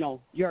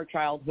 your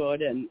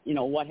childhood and,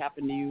 what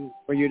happened to you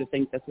for you to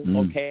think this is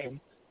okay.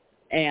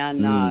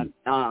 And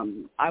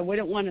I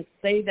wouldn't want to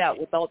say that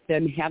without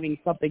them having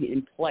something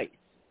in place.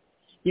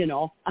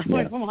 I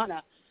wouldn't want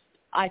to,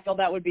 I feel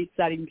that would be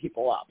setting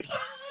people up.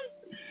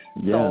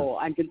 So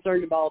I'm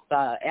concerned about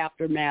the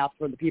aftermath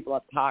for the people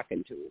I'm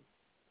talking to.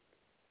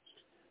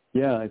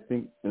 Yeah, I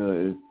think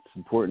it's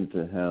important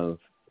to have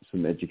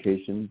some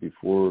education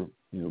before,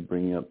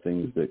 bringing up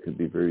things that could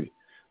be very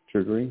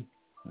triggering.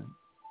 Right?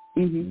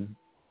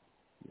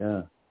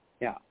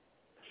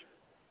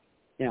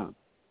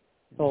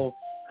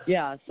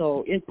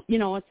 So it's,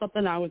 it's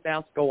something I was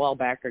asked a while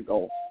back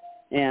ago,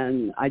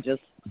 and I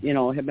just,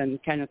 have been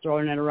kind of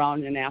throwing it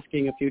around and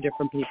asking a few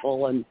different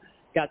people, and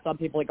got some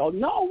people that go,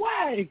 no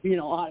way,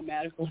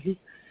 automatically.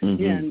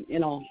 And,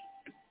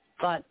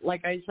 but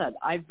like I said,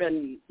 I've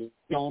been,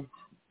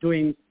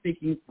 doing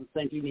speaking since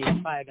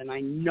 1985, and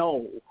I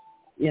know,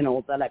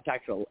 that I've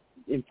talked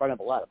in front of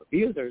a lot of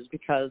abusers,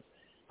 because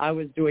I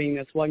was doing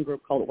this one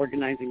group called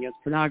Organizing Against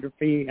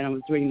Pornography, and I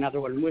was doing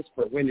another one,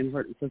 Whisper, Women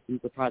Hurt in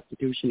Systems of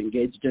Prostitution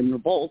Engaged in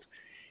Revolt.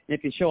 And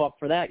if you show up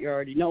for that, you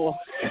already know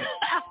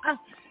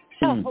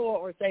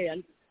what we're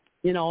saying,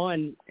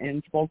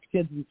 and spoke to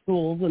kids in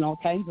schools and all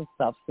kinds of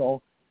stuff.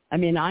 So, I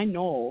mean, I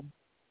know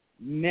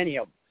many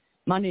of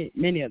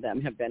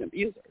them have been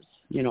abusers,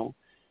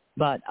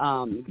 but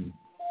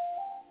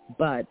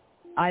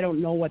I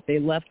don't know what they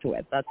left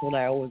with. That's what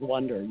I always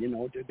wonder,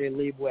 do they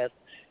leave with,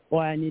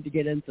 why I need to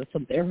get into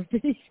some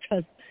therapy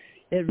because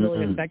it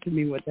really affected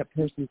me what that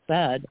person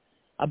said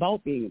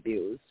about being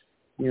abused,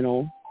 you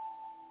know.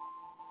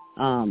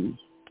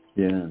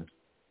 Yeah.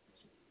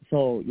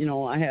 So, you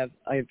know,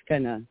 I've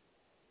kind of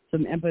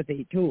some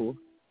empathy too,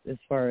 as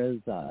far as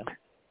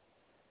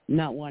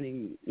not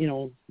wanting, you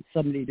know,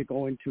 somebody to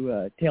go into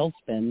a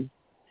tailspin,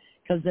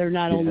 because they're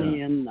not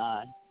only in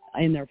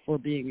there for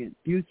being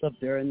abusive,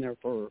 they're in there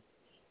for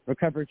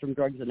recovery from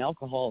drugs and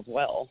alcohol as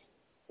well,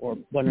 or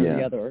one or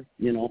the other,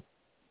 you know.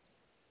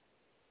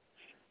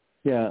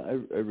 Yeah,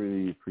 I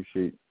really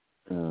appreciate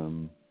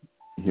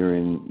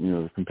hearing, you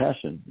know, the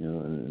compassion, you know,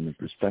 and the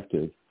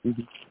perspective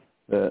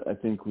that I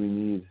think we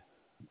need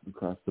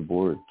across the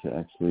board to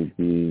actually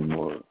be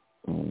more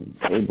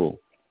able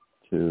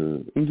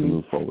to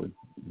move forward.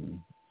 You know?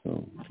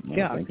 So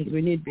because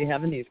we need to be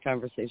having these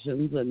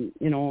conversations, and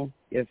you know,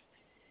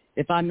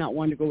 if I'm not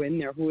one to go in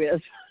there, who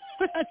is?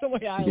 That's the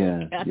way I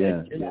look at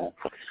it. You know?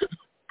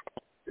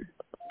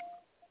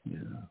 Yeah.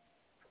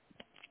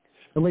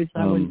 At least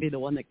I wouldn't be the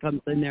one that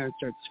comes in there and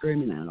starts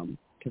screaming at them,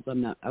 because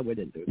I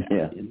wouldn't do that.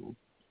 Yeah. You know.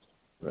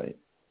 Right.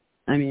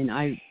 I mean,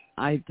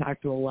 I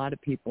talked to a lot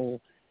of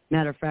people.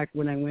 Matter of fact,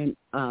 when I went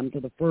to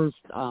the first,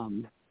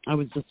 I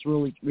was just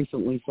really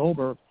recently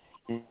sober,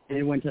 and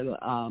I went to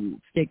the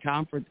state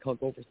conference called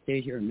Go for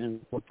State here in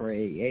Minnesota for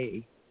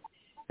AA.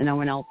 And I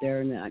went out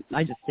there, and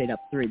I just stayed up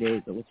 3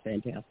 days. It was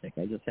fantastic.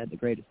 I just had the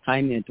greatest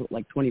time. They had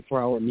like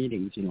 24-hour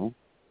meetings, you know.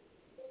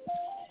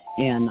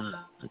 And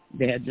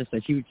they had just a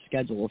huge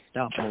schedule of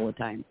stuff all the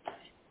time.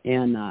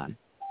 And I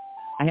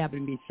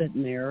happened to be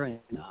sitting there and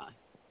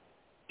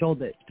told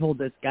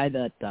this guy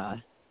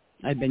that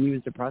I'd been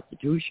used to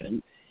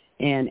prostitution.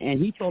 And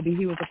he told me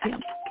he was a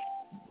pimp.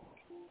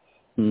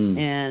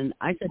 And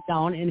I sat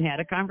down and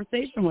had a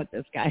conversation with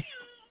this guy.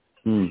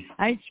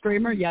 I didn't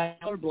scream or yell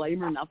or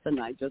blame or nothing.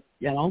 I just,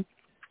 you know,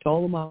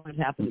 told him what had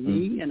happened to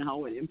me and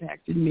how it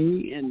impacted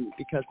me. And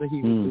because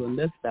he was doing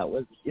this, that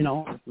was, you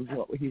know, this is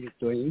what he was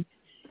doing.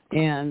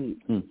 And,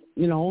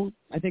 you know,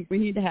 I think we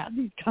need to have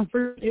these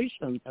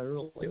conversations. I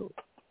really do.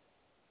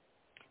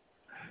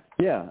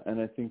 Yeah,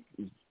 and I think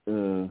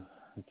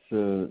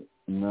it's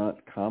not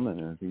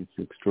common. I think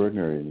it's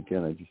extraordinary. And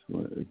again, I just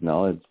want to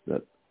acknowledge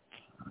that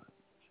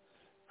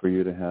for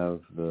you to have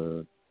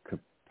the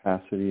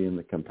capacity and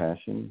the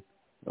compassion,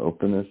 the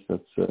openness,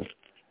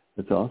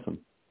 that's awesome.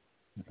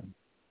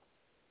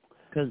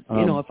 Because,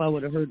 you know, if I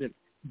would have heard it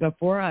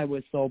before I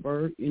was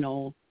sober, you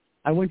know,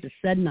 I wouldn't have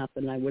said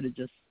nothing. I would have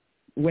just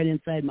went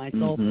inside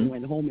myself and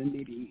went home and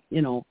maybe,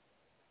 you know,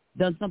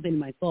 done something to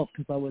myself,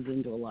 because I was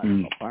into a lot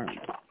of self-harm,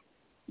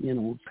 you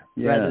know,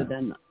 rather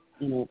than,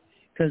 you know,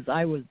 because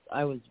I was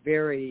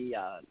very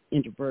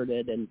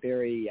introverted and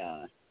very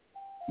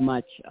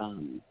much,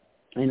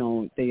 you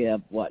know, they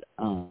have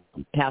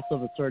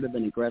passive, assertive,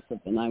 and aggressive,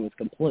 and I was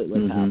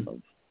completely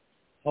passive,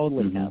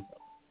 totally passive.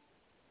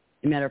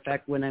 As a matter of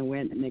fact, when I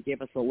went and they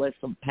gave us a list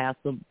of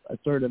passive,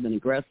 assertive, and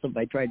aggressive,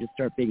 I tried to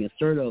start being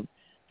assertive.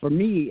 For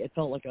me, it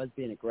felt like I was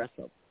being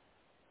aggressive,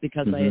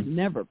 because I had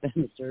never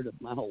been assertive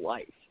my whole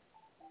life.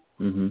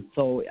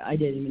 So I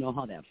didn't even know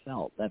how that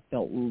felt. That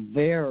felt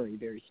very,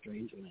 very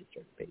strange when I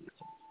started being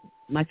assertive.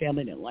 My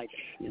family didn't like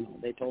it. You know,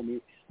 they told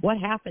me, "What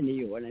happened to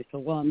you?" And I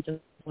said, "Well, I'm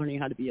just learning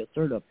how to be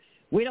assertive."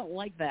 We don't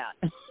like that.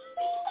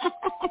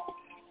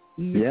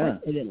 Yeah.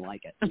 They didn't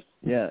like it.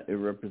 Yeah, it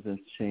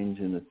represents change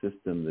in a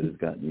system that has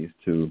gotten used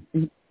to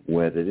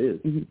what it is,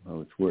 how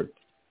it's worked.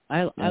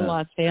 I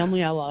lost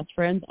family. I lost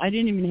friends. I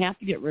didn't even have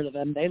to get rid of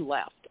them. They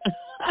left.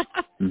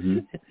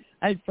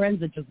 I had friends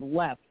that just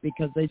left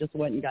because they just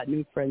went and got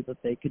new friends that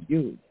they could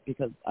use,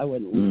 because I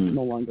wouldn't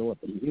no longer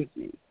let them use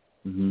me.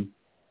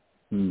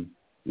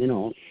 You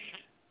know,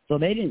 so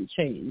they didn't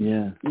change,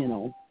 you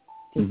know,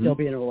 to still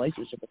be in a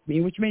relationship with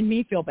me, which made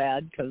me feel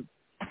bad because,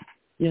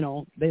 you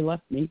know, they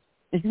left me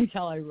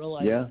until I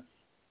realized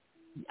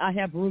I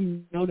have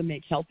room now to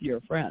make healthier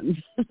friends.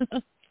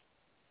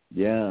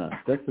 Yeah,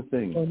 that's the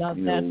thing. So that's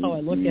how I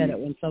look at it.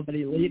 When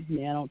somebody leaves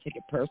me, I don't take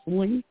it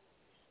personally.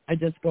 I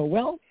just go,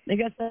 well, I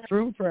guess that's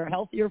room for a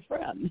healthier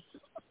friend.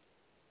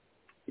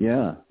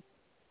 Yeah,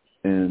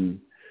 and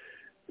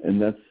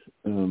that's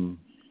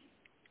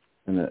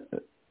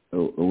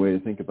a way to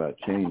think about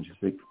change.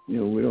 It's like, you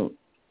know, we don't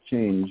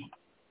change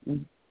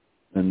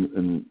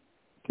and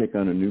take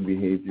on a new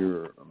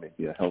behavior or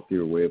maybe a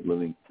healthier way of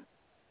living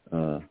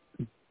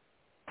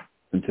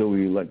until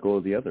we let go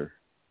of the other.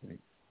 Right?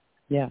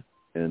 Yeah.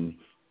 And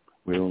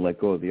we don't let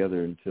go of the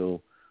other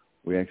until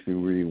we actually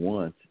really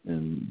want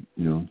and,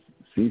 you know,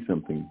 see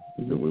something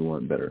that we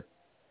want better.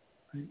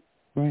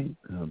 Right.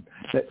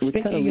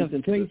 Speaking of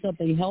doing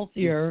something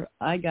healthier,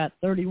 I got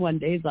 31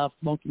 days off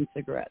smoking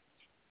cigarettes.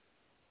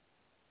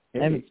 I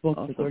haven't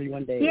smoked for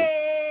 31 days.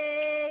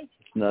 Yay!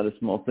 It's not a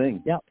small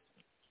thing. Yep.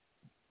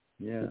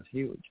 Yeah. It's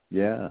huge.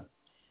 Yeah.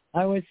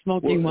 I was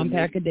smoking one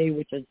pack a day,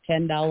 which is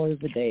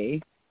 $10 a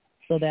day.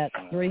 So that's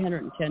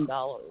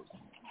 $310.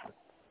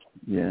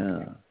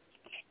 Yeah.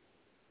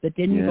 That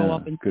didn't go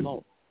up in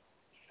smoke.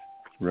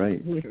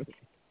 Right. Literally.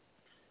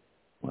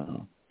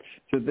 Wow.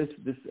 So this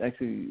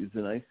actually is a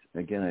nice,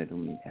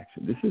 again,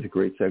 this is a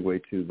great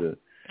segue to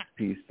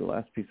the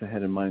last piece I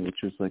had in mind,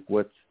 which was like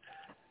what's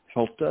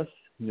helped us,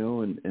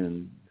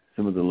 and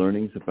some of the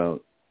learnings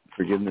about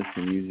forgiveness.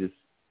 And you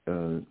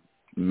just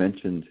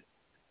mentioned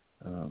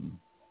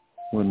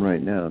one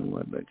right now, and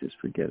why did I just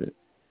forget it?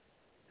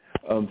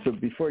 So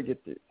before I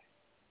get to,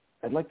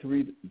 I'd like to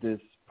read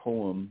this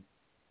poem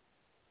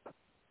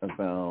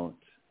about,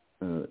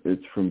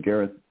 it's from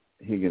Gareth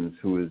Higgins,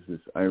 who is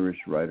this Irish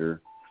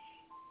writer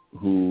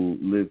who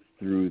lived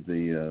through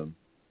the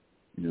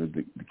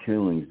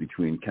killings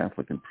between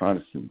Catholic and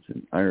Protestants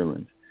in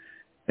Ireland,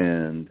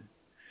 and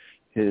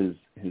his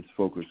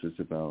focus is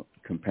about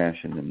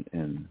compassion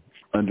and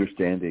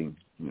understanding,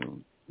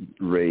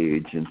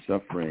 rage and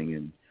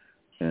suffering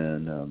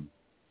and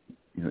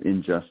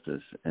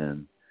injustice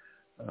and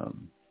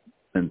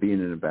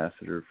being an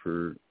ambassador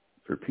for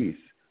peace.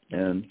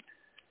 And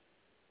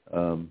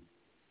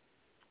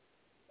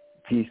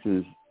peace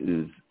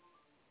is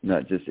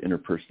not just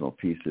interpersonal.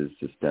 Peace is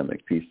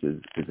systemic. Peace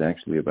is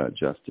actually about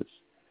justice.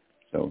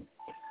 So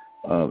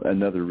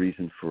another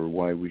reason for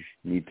why we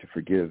need to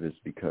forgive is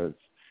because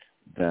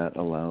that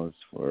allows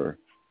for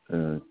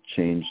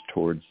change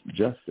towards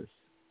justice.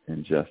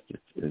 And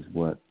justice is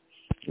what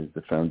is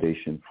the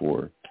foundation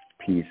for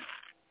peace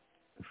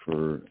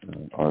for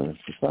our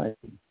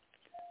society.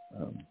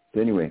 So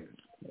anyway,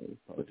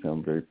 that probably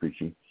sound very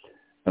preachy.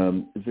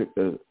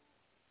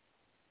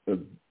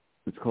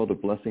 It's called A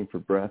Blessing for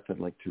Breath. I'd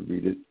like to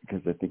read it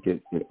because I think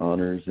it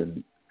honors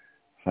and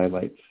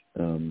highlights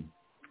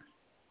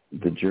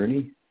the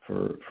journey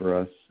for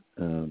us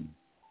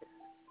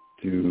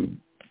to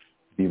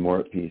be more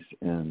at peace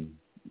and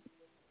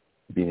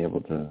being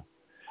able to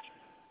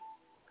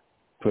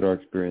put our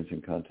experience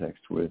in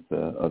context with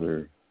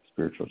other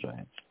spiritual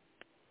giants.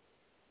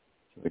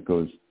 So it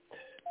goes,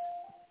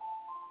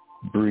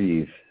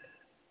 breathe,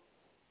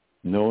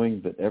 knowing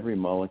that every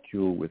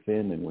molecule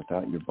within and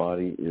without your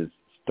body is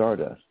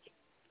stardust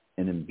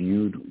and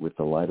imbued with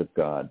the light of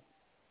God.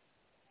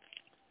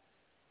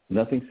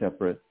 Nothing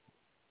separate,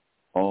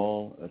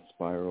 all a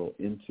spiral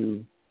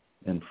into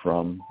and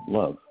from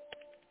love.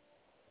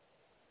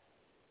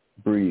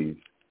 Breathe,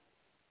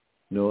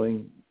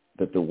 knowing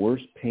that the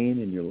worst pain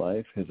in your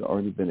life has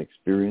already been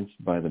experienced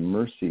by the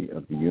mercy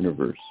of the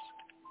universe.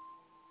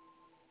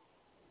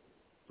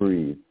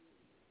 Breathe,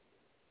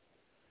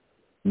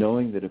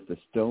 knowing that if the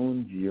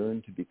stones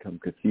yearn to become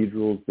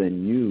cathedrals,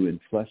 then you,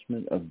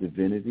 enfleshment of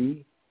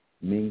divinity,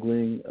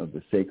 mingling of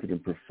the sacred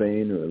and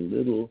profane, are a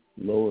little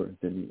lower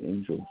than the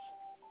angels.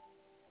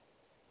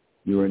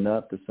 You are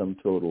not the sum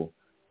total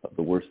of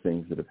the worst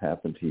things that have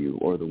happened to you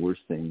or the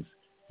worst things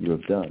you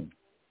have done.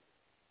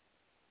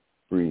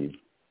 Breathe,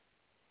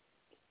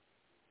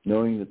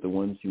 knowing that the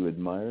ones you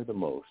admire the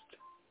most,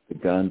 the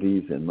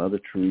Gandhis and Mother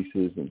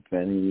Teresas and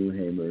Fannie Lou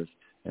Hamers,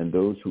 and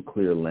those who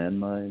clear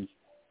landmines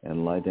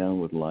and lie down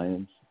with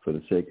lions for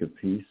the sake of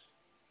peace,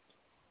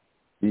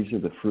 these are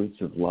the fruits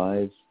of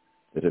lives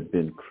that have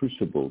been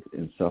crucibled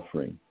in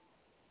suffering.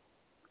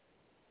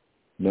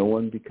 No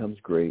one becomes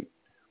great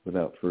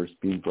without first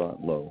being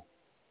brought low.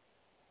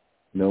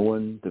 No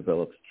one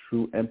develops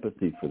true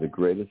empathy for the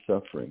greatest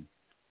suffering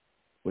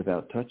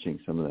without touching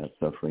some of that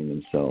suffering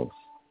themselves.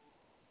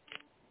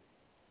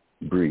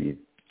 Breathe.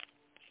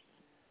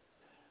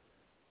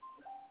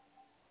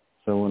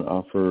 So I want to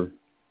offer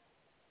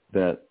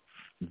that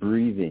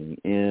breathing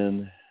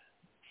in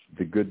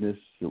the goodness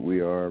that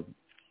we are,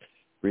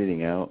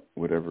 breathing out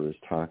whatever is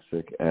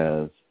toxic,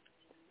 as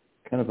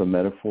kind of a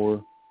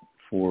metaphor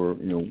for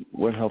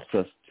what helps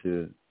us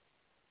to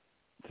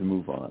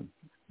move on.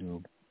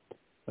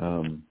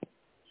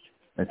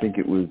 I think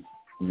it was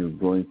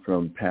going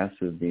from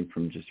passive, being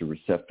from just a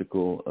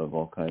receptacle of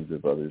all kinds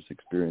of others'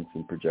 experience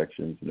and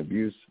projections and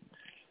abuse,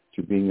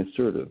 to being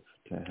assertive,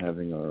 to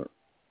having our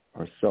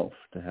self,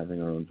 to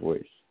having our own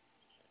voice.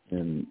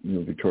 And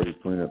Victoria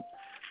pointed out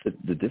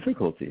the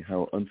difficulty,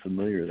 how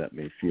unfamiliar that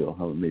may feel,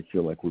 how it may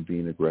feel like we're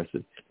being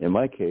aggressive. In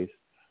my case,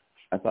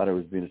 I thought I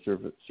was being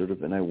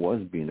assertive, and I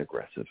was being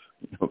aggressive,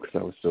 because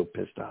I was so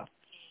pissed off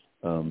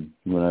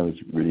when I was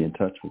really in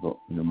touch with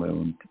my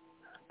own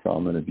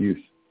trauma and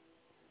abuse.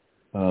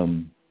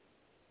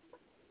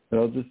 But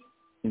I'll just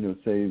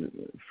say that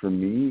for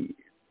me,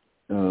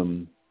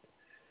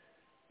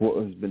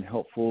 what has been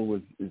helpful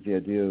is the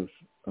idea of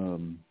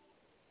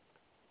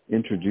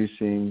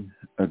introducing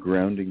a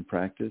grounding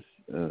practice,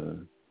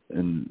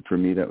 and for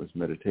me that was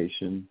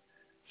meditation.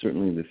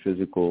 Certainly the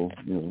physical,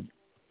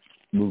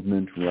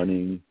 movement,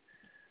 running,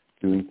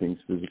 doing things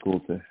physical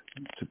to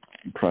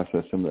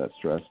process some of that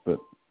stress, but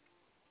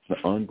the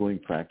ongoing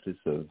practice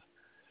of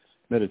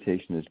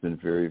meditation has been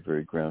very,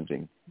 very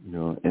grounding,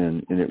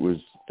 and it was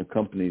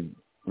accompanied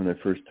when I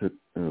first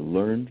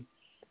learned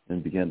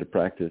and began to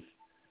practice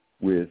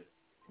with,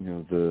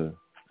 the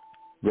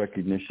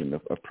recognition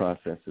of a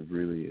process of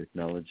really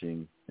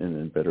acknowledging and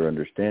then better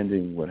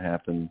understanding what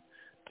happened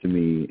to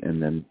me,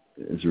 and then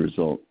as a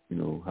result,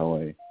 how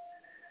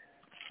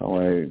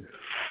I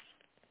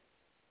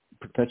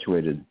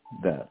perpetuated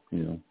that,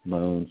 my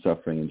own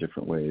suffering in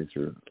different ways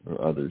or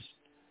others.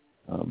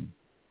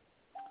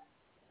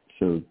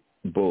 So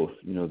both,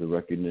 the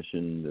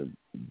recognition, the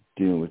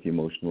dealing with the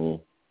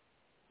emotional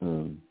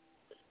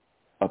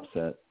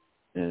upset,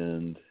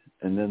 and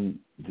then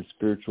the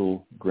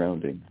spiritual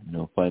grounding,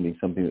 finding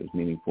something that's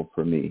meaningful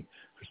for me.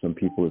 For some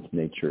people, it's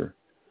nature.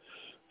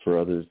 For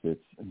others,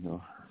 it's,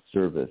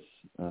 service.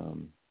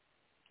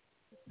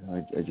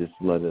 I just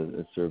led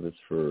a service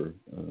for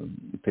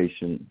the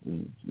patient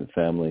and the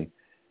family.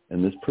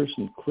 And this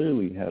person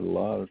clearly had a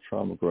lot of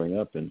trauma growing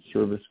up, and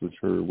service was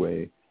her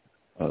way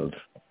of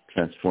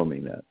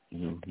transforming that,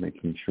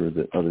 making sure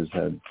that others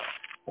had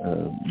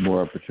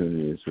more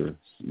opportunities or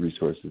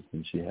resources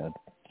than she had.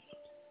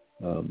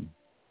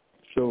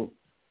 So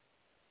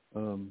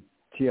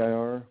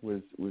TIR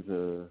was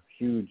a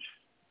huge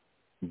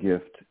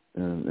gift,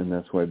 and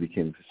that's why I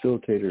became a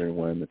facilitator and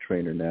why I'm a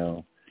trainer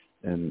now,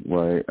 and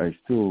why I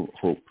still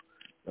hope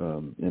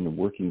and am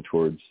working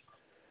towards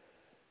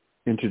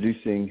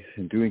introducing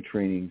and doing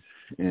trainings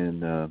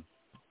in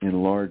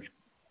large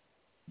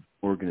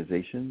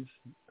organizations,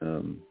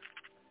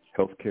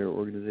 healthcare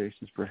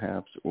organizations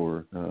perhaps,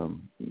 or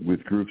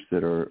with groups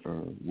that are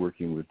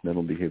working with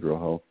mental behavioral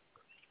health,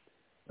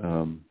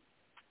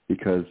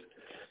 because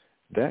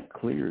that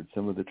cleared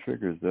some of the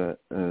triggers that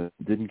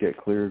didn't get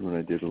cleared when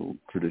I did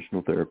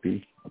traditional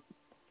therapy,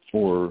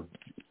 or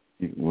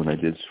when I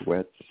did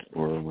sweats,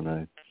 or when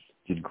I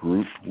did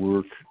group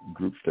work,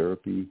 group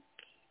therapy.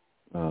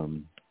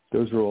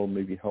 Those are all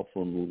maybe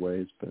helpful in little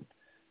ways, but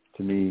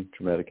to me,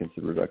 traumatic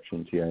incident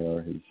reduction,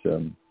 TIR, is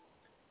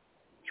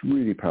it's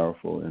really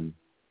powerful, and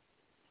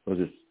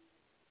I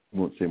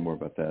won't say more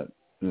about that.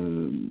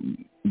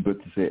 But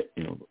to say,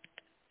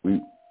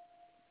 we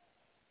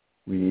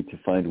need to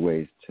find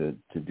ways to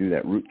do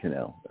that root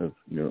canal of,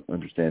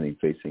 understanding,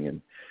 facing,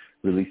 and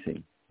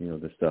releasing,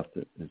 the stuff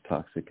that is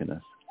toxic in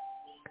us,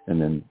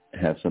 and then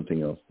have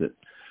something else that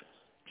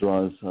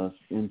draws us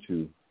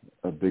into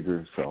a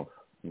bigger self,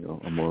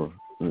 a more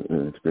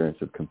an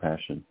experience of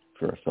compassion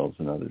for ourselves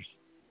and others.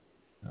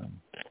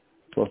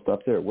 So I'll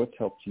stop there. What's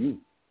helped you?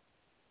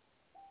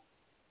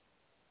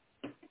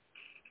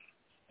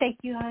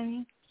 Thank you,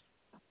 honey.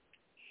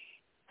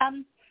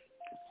 I've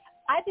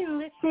been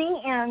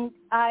listening, and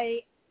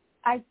I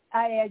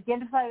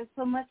identify with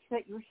so much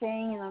that you're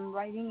saying, and I'm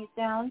writing it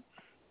down,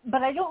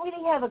 but I don't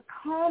really have a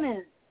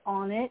comment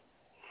on it,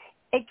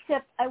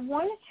 except I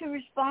wanted to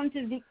respond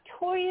to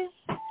Victoria's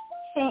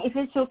saying, if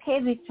it's okay,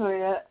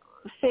 Victoria,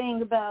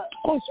 saying about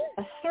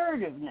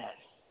assertiveness.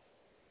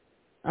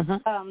 Uh-huh.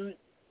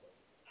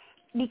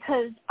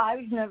 Because I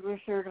was never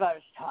assertive. I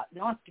was taught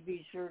not to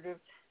be assertive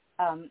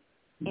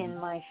in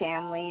my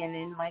family and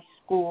in my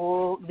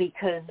school,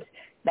 because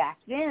back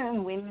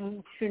then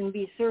women shouldn't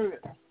be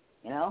assertive,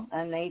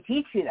 and they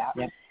teach you that.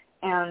 Yeah.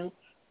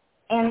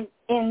 And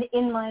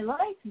in my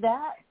life,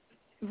 that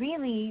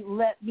really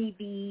let me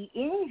be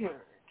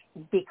injured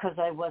because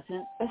I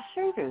wasn't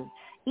assertive.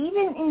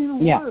 Even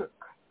in work,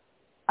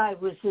 I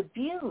was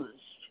abused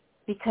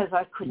because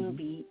I couldn't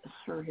be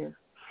assertive.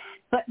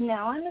 But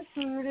now I'm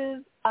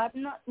assertive. I'm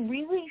not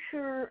really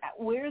sure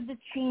where the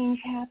change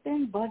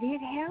happened, but it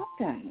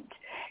happened.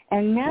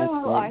 And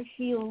now I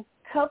feel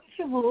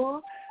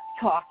comfortable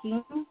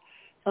talking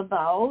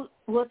about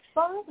what's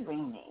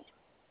bothering me.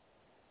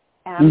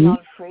 And I'm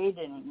not afraid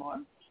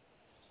anymore.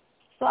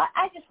 So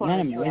I just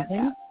want to share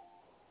that.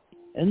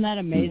 Isn't that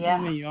amazing?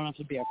 Yeah. You don't have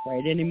to be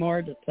afraid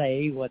anymore to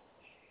say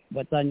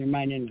what's on your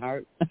mind and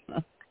heart.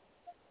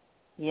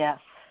 Yes,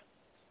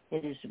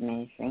 it is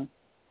amazing.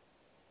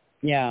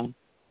 Yeah.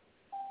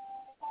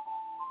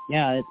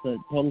 Yeah, it's a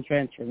total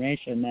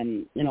transformation.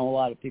 And, a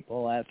lot of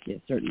people ask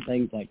you certain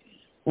things like,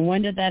 well,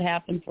 when did that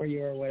happen for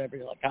you or whatever?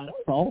 You're like, I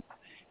don't know.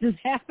 It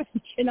just happened,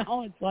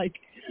 It's like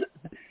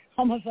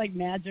almost like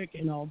magic,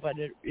 but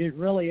it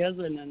really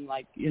isn't. And,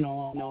 I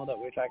know that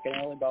we're talking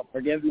earlier about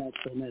forgiveness,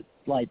 and it's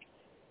like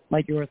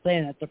you were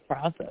saying, it's a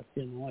process,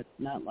 It's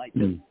not like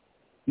this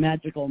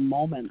magical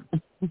moment.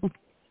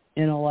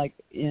 Like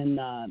in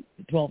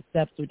 12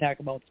 Steps, we talk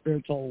about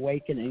spiritual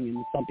awakening,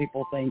 and some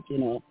people think,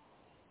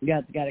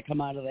 God's got to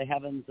come out of the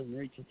heavens and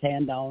reach his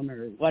hand down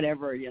or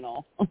whatever,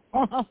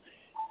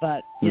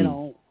 But,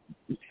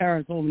 there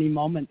are so many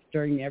moments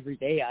during every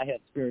day I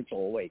have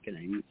spiritual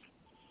awakenings,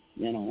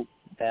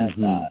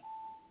 that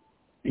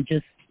it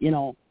just,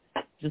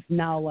 just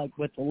now, like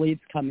with the leaves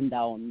coming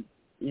down,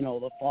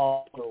 the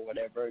fall or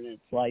whatever, and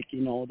it's like,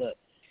 the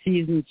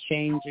seasons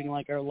changing,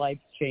 like our lives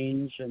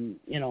change, and,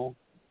 I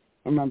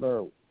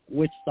remember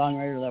which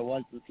songwriter that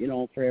was,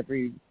 for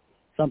every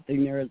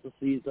something there is a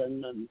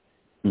season, and,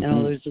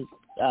 there's just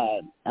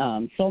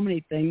so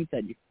many things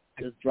that you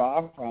just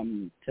draw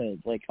from to,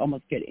 like,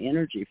 almost get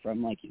energy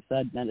from, like you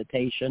said,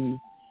 meditation.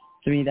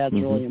 To me, that's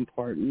really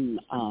important.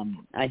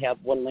 I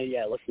have one lady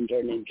I listen to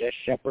her named Jess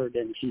Shepard,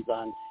 and she's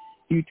on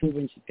YouTube,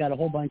 and she's got a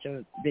whole bunch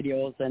of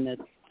videos, and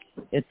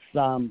it's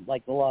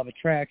like the law of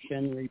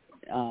attraction,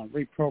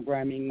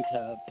 reprogramming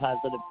to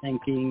positive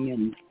thinking,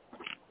 and,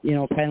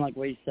 kind of like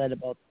what you said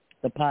about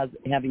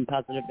having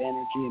positive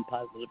energy and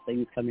positive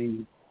things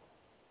coming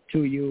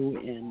to you,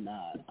 and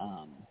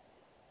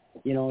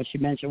she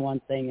mentioned one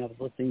thing I was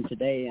listening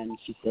today, and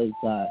she says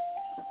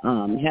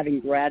having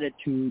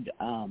gratitude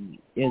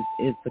is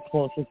the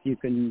closest you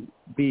can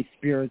be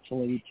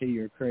spiritually to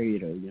your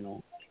Creator.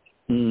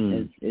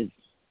 Is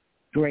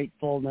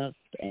gratefulness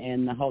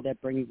and how that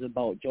brings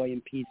about joy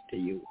and peace to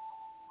you.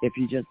 If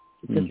you just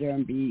sit there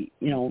and be,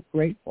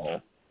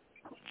 grateful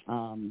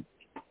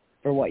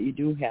for what you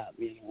do have,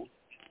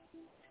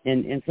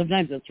 and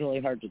sometimes it's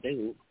really hard to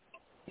do.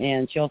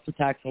 And she also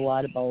talks a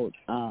lot about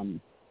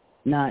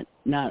not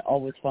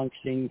always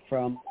functioning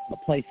from a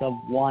place of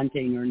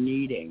wanting or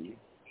needing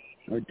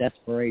or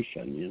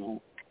desperation,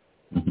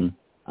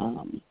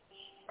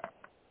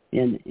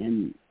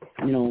 And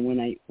when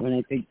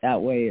I think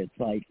that way, it's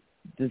like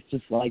it's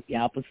just like the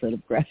opposite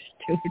of gratitude.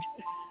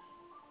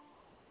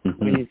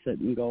 When you sit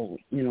and go,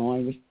 I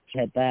wish I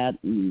had that,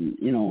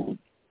 and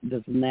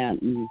this and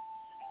that, and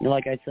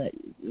like I said,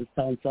 just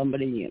telling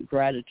somebody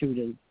gratitude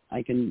is,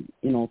 I can,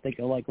 think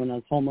of like when I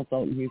was homeless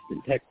out in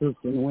Houston, Texas,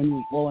 and the wind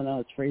was blowing, I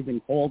was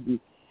freezing cold, and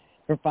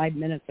for 5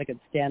 minutes I could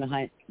stand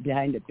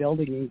behind a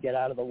building and get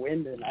out of the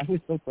wind, and I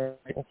was so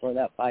grateful for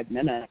that 5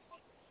 minutes.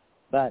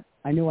 But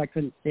I knew I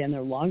couldn't stand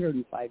there longer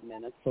than 5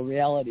 minutes, so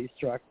reality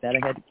struck that I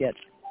had to get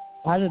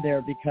out of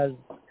there because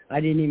I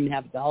didn't even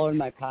have $1 in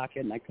my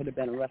pocket, and I could have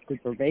been arrested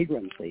for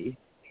vagrancy,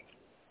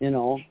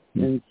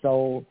 and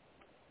so,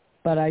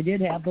 but I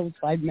did have those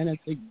 5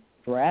 minutes of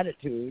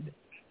gratitude,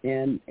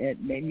 and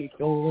it made me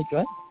feel really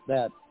good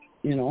that,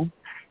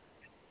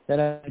 that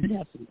I did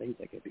have some things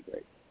I could be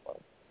grateful for.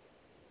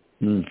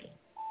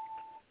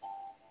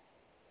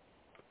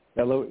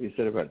 I love what you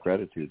said about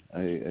gratitude.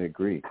 I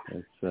agree.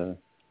 It's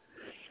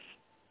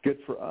good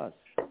for us.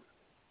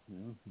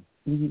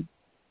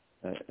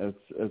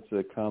 It's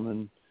a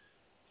common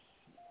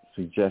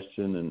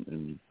suggestion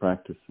and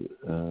practice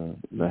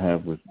I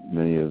have with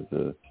many of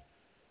the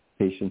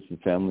patients and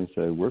families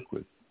I work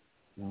with.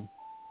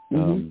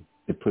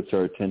 It puts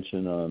our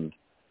attention on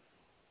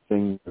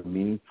things that are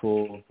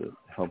meaningful, that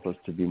help us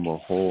to be more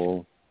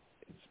whole.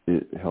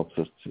 It helps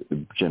us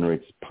to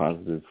generate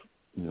positive,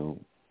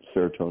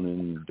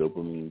 serotonin,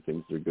 dopamine,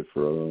 things that are good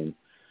for our own,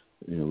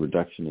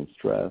 reduction in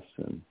stress,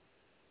 and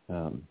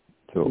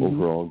so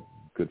overall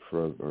good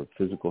for our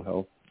physical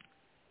health.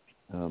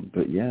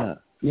 But yeah,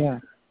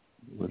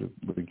 what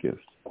a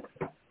gift.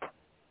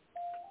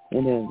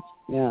 It is,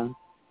 yeah.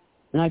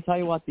 And I tell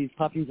you what, these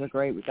puppies are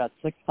great. We got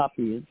 6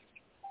 puppies,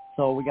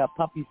 so we got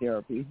puppy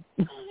therapy.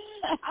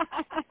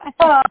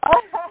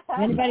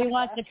 Anybody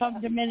wants to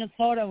come to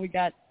Minnesota? We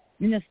got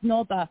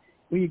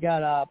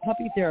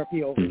puppy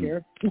therapy over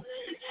here.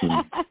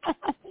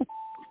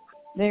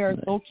 They are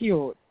so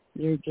cute.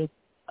 They're just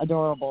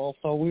adorable.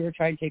 So we were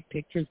trying to take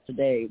pictures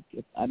today.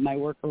 My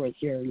worker was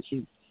here, and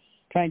she's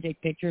trying to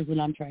take pictures, and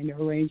I'm trying to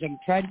arrange them.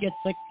 Try to get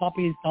 6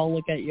 puppies to all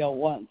look at you at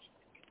once.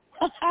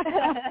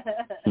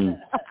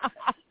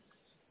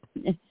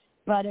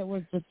 But it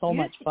was just so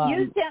much fun.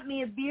 You sent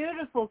me a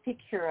beautiful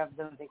picture of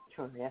them,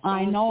 Victoria.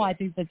 I know. I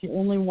think that's the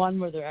only one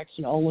where they're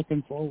actually all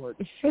looking forward.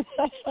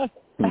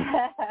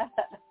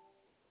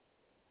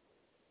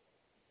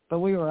 But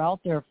we were out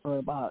there for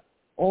about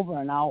over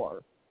an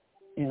hour,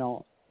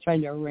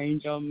 trying to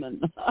arrange them, and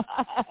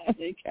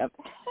they kept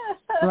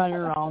running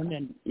around,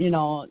 and,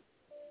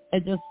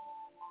 it just,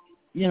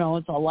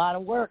 it's a lot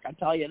of work, I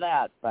tell you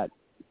that, but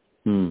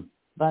now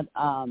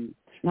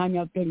I'm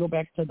going to go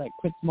back to the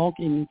quit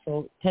smoking.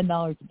 So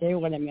 $10 a day,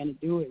 what I'm going to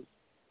do is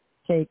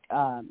take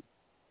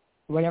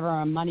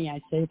whatever money I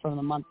save from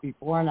the month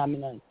before, and I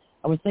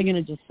was thinking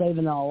of just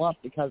saving it all up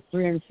because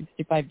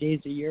 365 days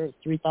a year is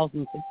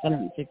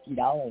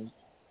 $3,650.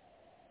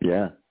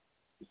 Yeah.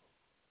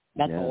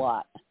 That's a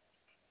lot.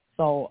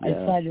 So I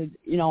decided,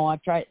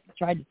 I've tried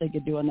to think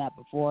of doing that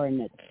before,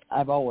 and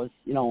I've always,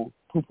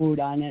 poo-pooed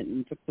on it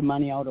and took the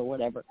money out or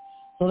whatever.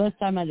 So this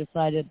time I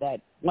decided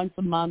that once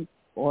a month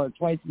or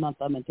twice a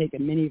month I'm going to take a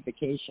mini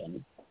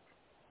vacation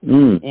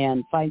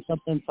and find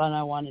something fun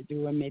I want to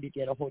do, and maybe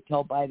get a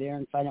hotel by there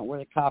and find out where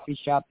the coffee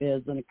shop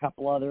is and a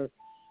couple other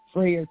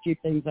free or cheap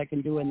things I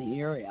can do in the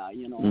area,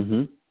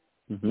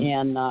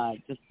 and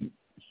just,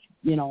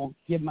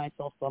 give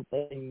myself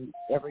something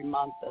every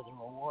month as a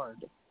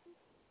reward,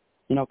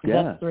 because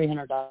that's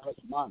 $300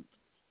 a month.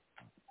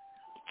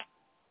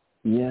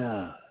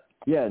 Yeah.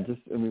 Yeah, just,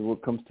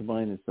 what comes to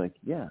mind is like,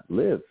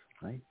 live,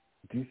 right?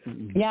 Do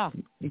something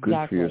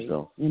good for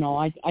yourself.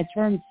 I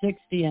turned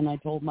 60, and I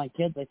told my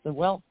kids, I said,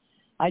 well,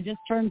 I just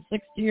turned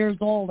 60 years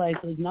old. I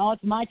said, now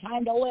it's my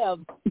time to live.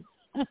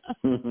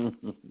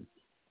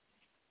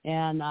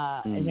 And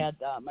I had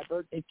my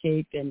birthday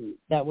cake, and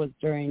that was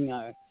during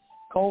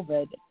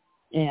COVID.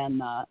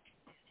 And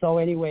so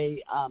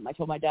anyway, I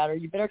told my daughter,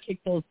 you better kick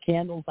those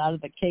candles out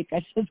of the cake.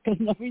 I said, because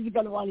nobody's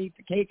going to want to eat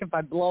the cake if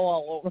I blow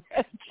all over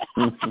it.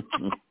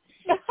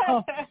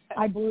 So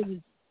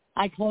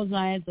I closed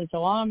my eyes and said, I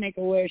want to make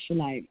a wish.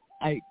 And I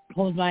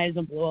closed my eyes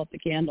and blew out the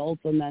candles,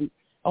 and then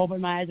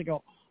opened my eyes and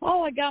go,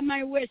 I got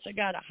my wish. I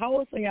got a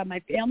house. I got my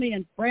family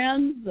and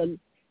friends, and,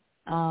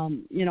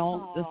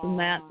 this and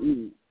that.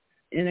 And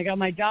I got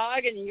my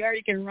dog, and he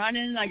already can run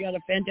in. I got a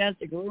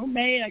fantastic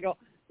roommate. I go,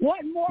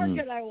 What more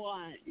could I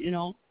want, you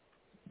know?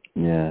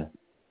 Yeah.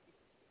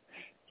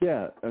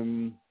 Yeah,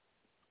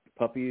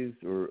 puppies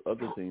or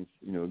other things,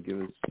 you know,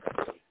 give us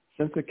a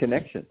sense of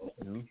connection,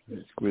 you know,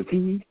 with,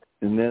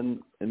 and then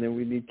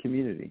we need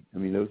community. I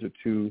mean, those are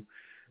two,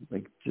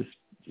 like, just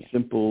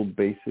simple,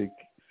 basic,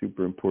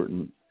 super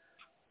important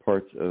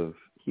parts of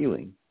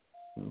healing.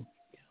 You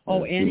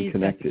know, Annie's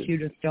got the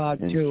cutest dog,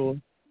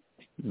 too.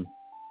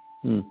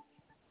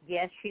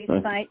 Yes, she's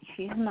my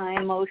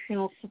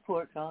emotional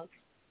support dog.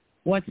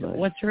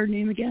 What's her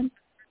name again?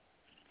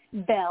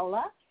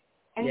 Bella.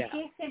 And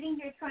she's sitting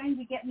here trying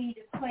to get me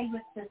to play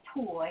with the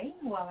toy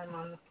while I'm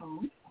on the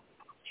phone.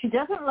 She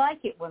doesn't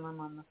like it when I'm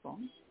on the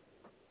phone.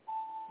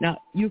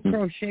 Now, you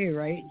crochet,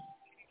 right,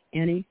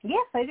 Annie?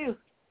 Yes, I do.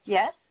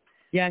 Yes?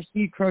 Yeah,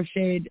 she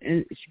crocheted,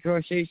 and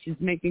she's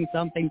making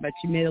something, but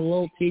she made a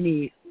little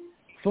teeny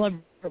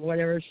sliver of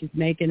whatever she's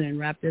making and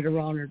wrapped it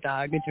around her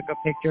dog and took a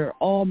picture.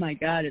 Oh, my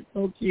God, it's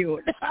so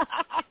cute.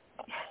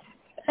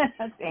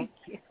 Thank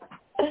you.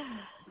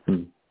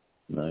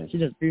 Nice. She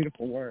does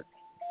beautiful work.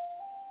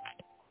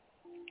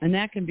 And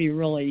that can be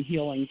really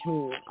healing,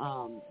 too,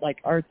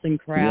 like arts and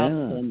crafts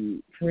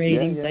and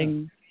creating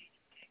things.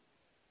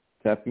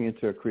 Tapping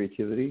into our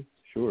creativity,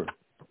 sure.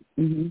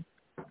 Mm-hmm.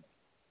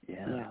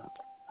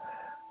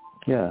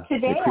 Yeah.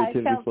 Today I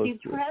felt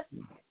depressed.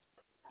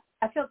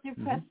 I felt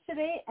depressed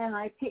today, and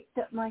I picked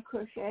up my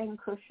crochet and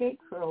crocheted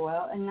for a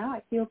while, and now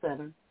I feel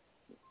better.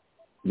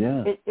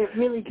 Yeah. It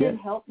really did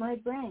help my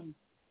brain.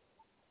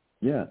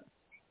 Yeah.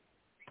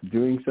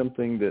 Doing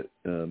something that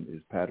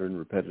is patterned,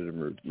 repetitive,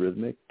 or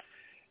rhythmic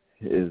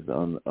is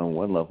on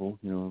one level,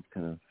 you know,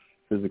 kind of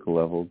physical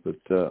level, but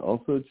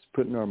also just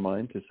putting our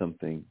mind to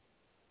something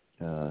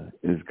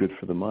is good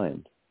for the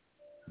mind.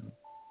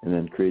 And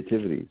then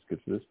creativity is good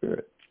for the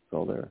spirit. It's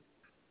all there.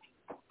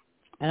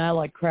 And I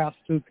like crafts,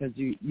 too, because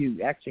you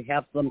actually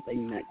have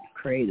something that you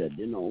created,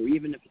 you know,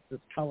 even if it's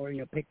just coloring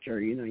a picture,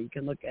 you know, you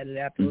can look at it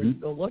afterwards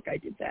and go, look, I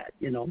did that,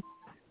 you know.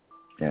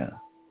 Yeah.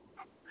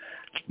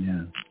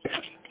 Yeah.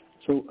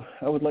 So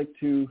I would like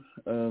to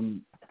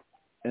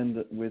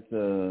end with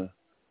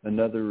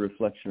another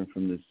reflection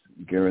from this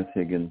Gareth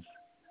Higgins.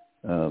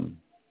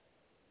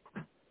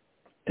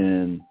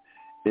 And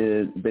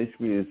it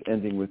basically is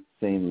ending with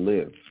saying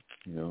live,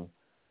 you know.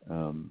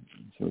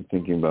 So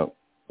thinking about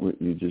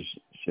what you just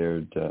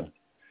shared,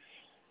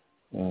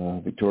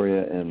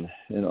 Victoria, and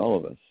all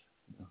of us.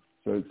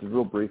 So it's a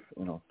real brief,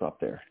 and I'll stop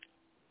there.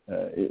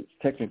 It's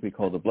technically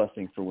called A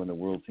Blessing for When the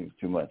World Seems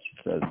Too Much.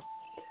 It says,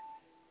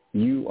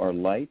 you are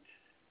light,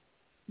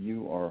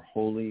 you are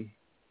holy,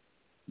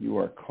 you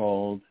are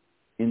called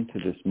into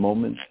this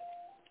moment,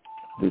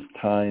 this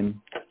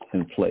time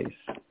and place.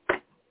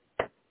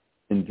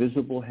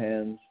 Invisible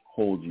hands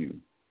hold you.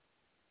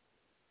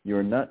 You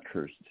are not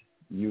cursed,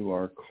 you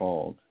are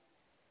called.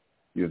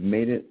 You have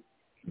made it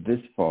this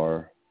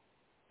far,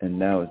 and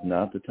now is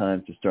not the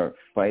time to start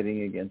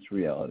fighting against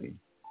reality.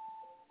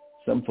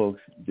 Some folks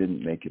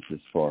didn't make it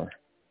this far.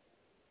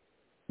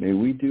 May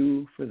we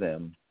do for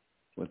them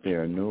what they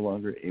are no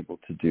longer able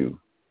to do.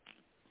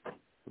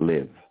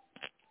 Live.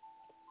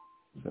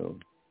 So,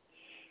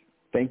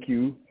 thank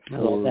you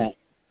for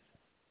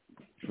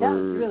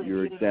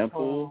your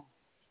example.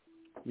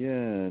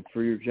 Yeah,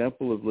 for your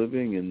example of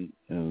living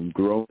and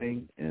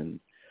growing and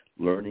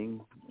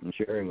learning and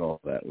sharing all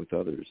that with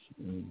others.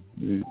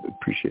 We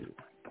appreciate it.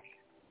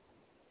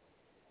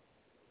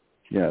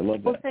 Yeah, I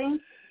love that. Well,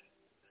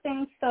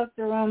 thanks,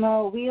 Dr.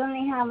 Romo. We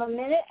only have a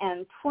minute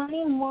and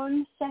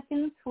 21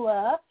 seconds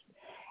left.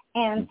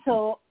 And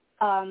so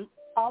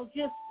I'll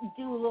just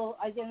do a little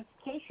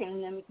identification,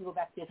 and then we can go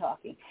back to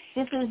talking.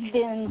 This has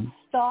been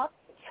Stop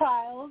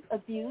Child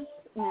Abuse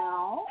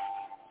Now.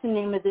 It's the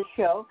name of the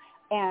show.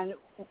 And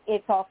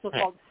it's also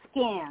called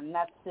SCAN.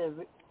 That's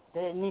the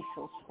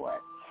initials for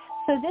it.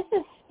 So this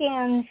is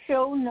SCAN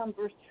show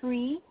number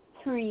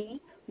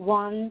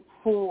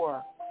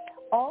 3314.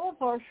 All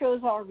of our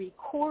shows are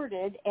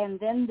recorded, and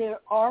then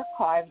they're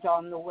archived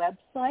on the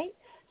website.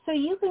 So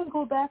you can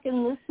go back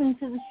and listen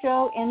to the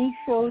show, any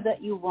show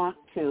that you want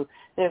to.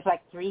 There's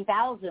like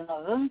 3,000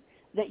 of them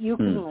that you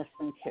can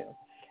listen to.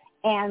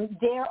 And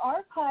they're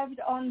archived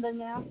on the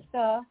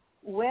NAASCA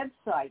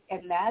website,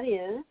 and that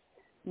is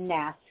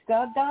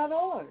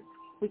NAASCA.org,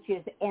 which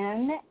is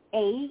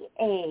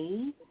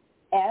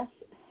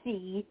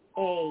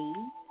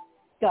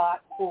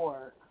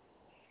NAASCA.org.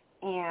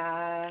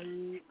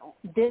 And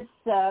this,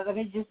 let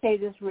me just say,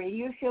 this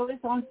radio show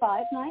is on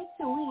 5 nights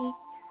a week,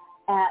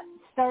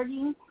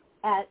 starting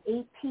at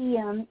 8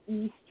 p.m.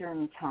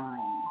 Eastern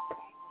Time.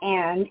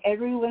 And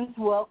everyone's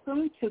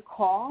welcome to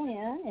call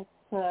in.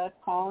 It's a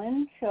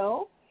call-in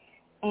show.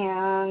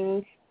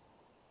 And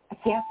I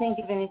can't think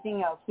of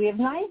anything else. We have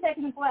 9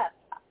 seconds left.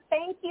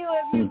 Thank you,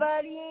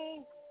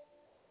 everybody.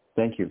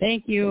 Thank you.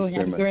 Thank you.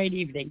 Have a great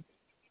evening.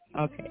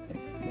 Okay.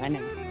 Bye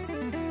now.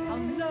 I'll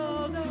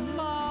know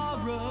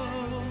tomorrow,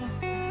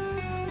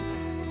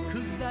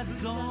 'cause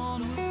that's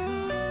on